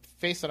fine, but the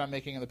face that I'm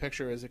making in the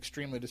picture is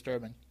extremely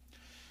disturbing.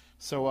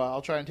 So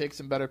I'll try and take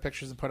some better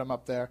pictures and put them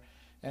up there.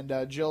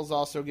 And Jill's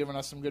also given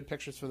us some good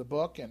pictures for the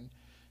book. And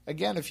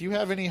again, if you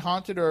have any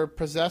haunted or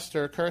possessed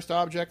or cursed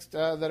objects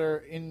that are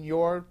in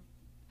your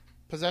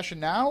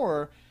possession now,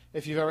 or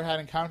if you've ever had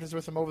encounters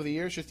with them over the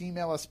years, just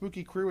email us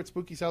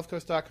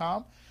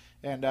spookycrew@spookysouthcoast.com,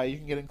 and you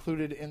can get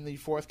included in the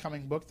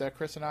forthcoming book that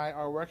Chris and I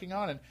are working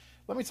on. And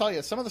let me tell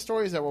you, some of the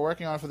stories that we're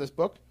working on for this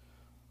book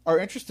are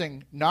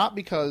interesting, not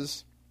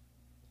because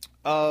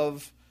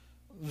of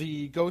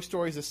the ghost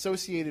stories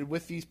associated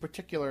with these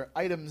particular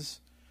items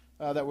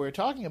that we're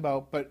talking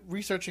about, but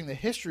researching the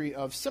history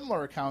of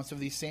similar accounts of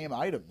these same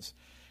items.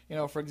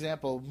 For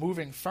example,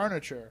 moving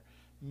furniture,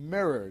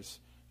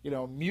 mirrors,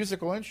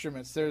 musical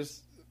instruments.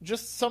 There's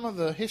just some of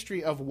the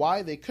history of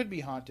why they could be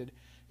haunted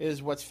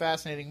is what's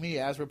fascinating me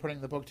as we're putting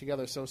the book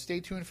together. So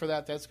stay tuned for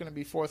that. That's going to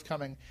be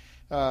forthcoming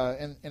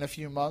in a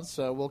few months.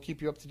 We'll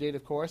keep you up to date,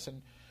 of course,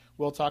 and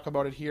we'll talk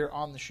about it here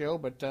on the show.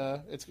 But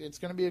it's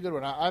going to be a good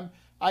one.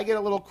 I get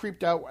a little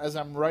creeped out as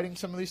I'm writing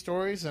some of these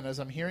stories and as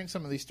I'm hearing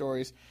some of these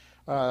stories,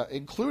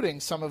 including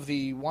some of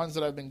the ones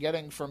that I've been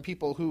getting from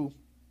people who,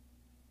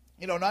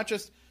 not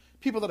just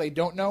people that I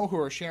don't know who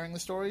are sharing the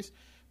stories,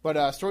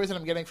 but stories that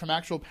I'm getting from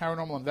actual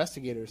paranormal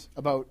investigators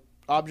about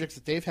objects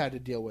that they've had to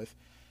deal with.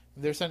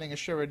 They're sending a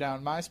shiver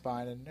down my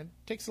spine, and it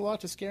takes a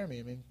lot to scare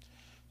me. I mean,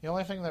 the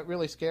only thing that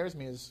really scares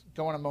me is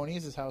going to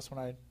Moniz's house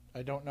when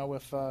I don't know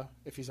if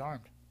he's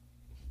armed.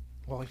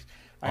 Well,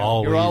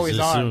 you're always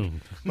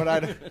armed, but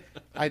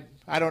I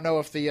don't know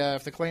if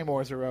the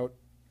claymores are out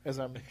as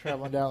I'm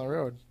traveling down the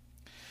road.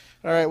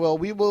 All right, well,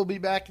 we will be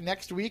back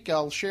next week.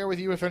 I'll share with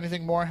you if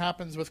anything more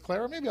happens with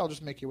Claire. Maybe I'll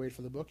just make you wait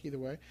for the book, either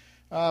way.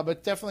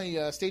 But definitely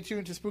stay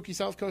tuned to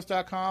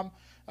SpookySouthCoast.com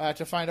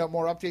to find out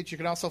more updates. You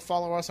can also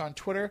follow us on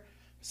Twitter,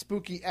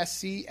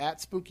 SpookySC,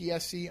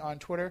 @SpookySC on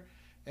Twitter.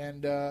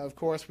 And, of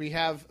course, we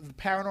have the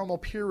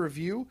Paranormal Peer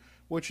Review,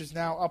 which is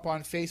now up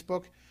on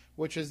Facebook,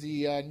 which is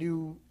the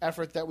new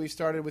effort that we've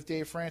started with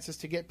Dave Francis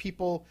to get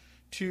people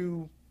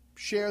to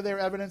share their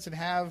evidence and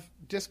have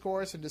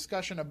discourse and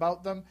discussion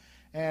about them.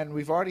 And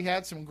we've already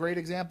had some great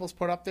examples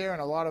put up there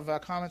and a lot of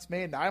comments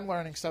made. And I'm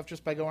learning stuff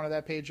just by going to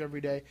that page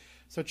every day.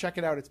 So check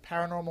it out. It's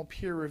Paranormal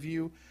Peer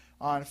Review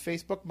on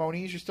Facebook.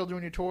 Moniz, you're still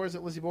doing your tours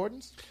at Lizzie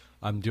Borden's?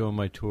 I'm doing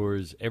my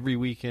tours every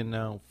weekend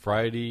now.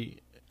 Saturday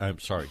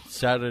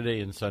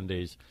and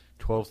Sundays,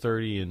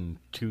 12:30 and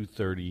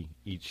 2:30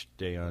 each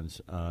day on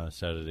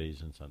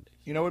Saturdays and Sundays.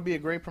 You know what would be a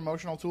great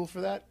promotional tool for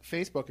that?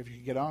 Facebook, if you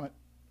could get on it.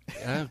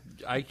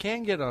 I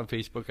can get on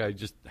Facebook. I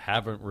just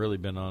haven't really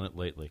been on it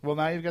lately. Well,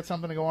 now you've got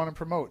something to go on and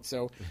promote.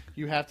 So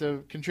you have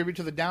to contribute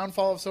to the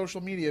downfall of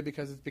social media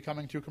because it's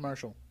becoming too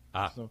commercial.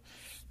 So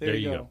there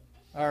you go.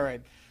 All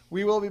right.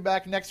 We will be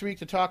back next week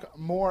to talk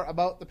more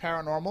about the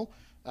paranormal.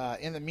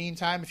 In the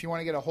meantime, if you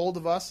want to get a hold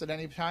of us at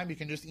any time, you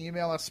can just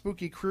email us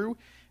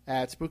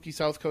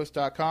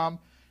spookycrew@spookysouthcoast.com.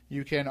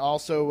 You can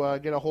also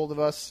get a hold of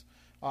us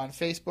on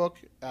Facebook.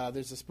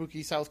 There's a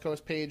Spooky South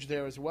Coast page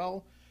there as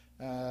well.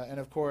 And,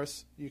 of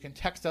course, you can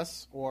text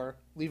us or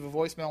leave a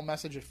voicemail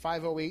message at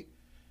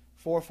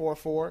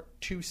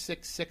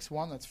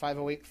 508-444-2661. That's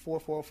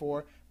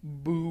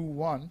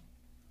 508-444-BOO1.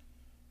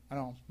 I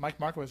don't know.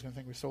 Mike Marco is going to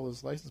think we stole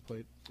his license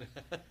plate.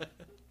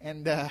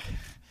 And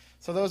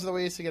so those are the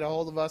ways to get a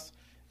hold of us.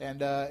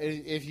 And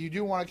if you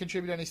do want to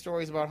contribute any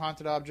stories about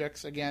haunted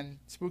objects, again,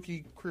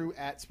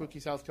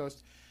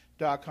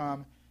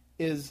 spookycrew@spookysouthcoast.com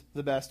is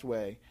the best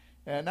way.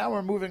 And now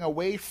we're moving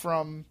away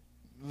from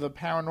the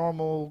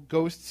paranormal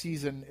ghost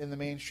season in the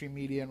mainstream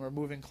media, and we're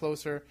moving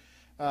closer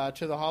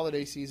to the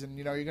holiday season.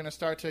 You're going to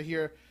start to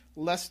hear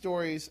less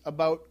stories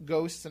about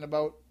ghosts and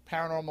about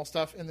paranormal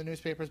stuff in the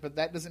newspapers, but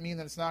that doesn't mean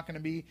that it's not going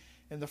to be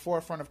in the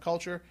forefront of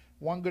culture.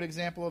 One good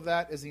example of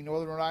that is the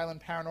Northern Rhode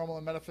Island Paranormal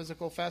and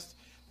Metaphysical Fest.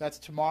 That's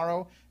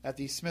tomorrow at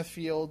the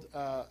Smithfield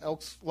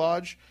Elks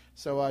Lodge.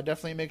 So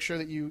definitely make sure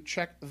that you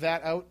check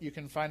that out. You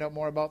can find out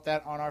more about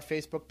that on our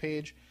Facebook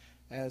page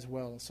as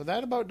well. So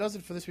that about does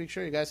it for this week's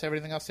show. You guys have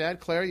anything else to add?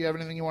 Claire, you have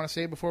anything you want to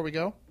say before we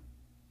go?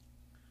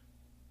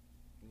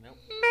 Nope.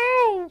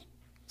 No!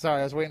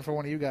 Sorry, I was waiting for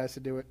one of you guys to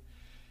do it.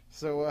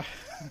 So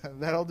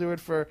that'll do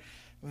it for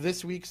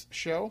this week's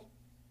show.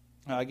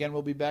 Again,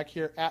 we'll be back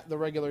here at the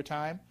regular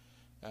time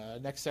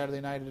next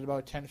Saturday night at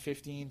about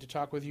 10:15 to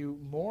talk with you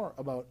more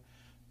about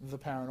the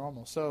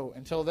paranormal. So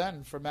until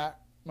then, for Matt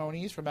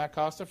Moniz, for Matt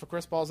Costa, for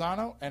Chris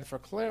Balzano, and for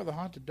Claire the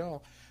Haunted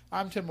Doll,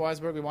 I'm Tim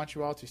Weisberg. We want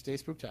you all to stay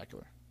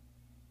spooktacular.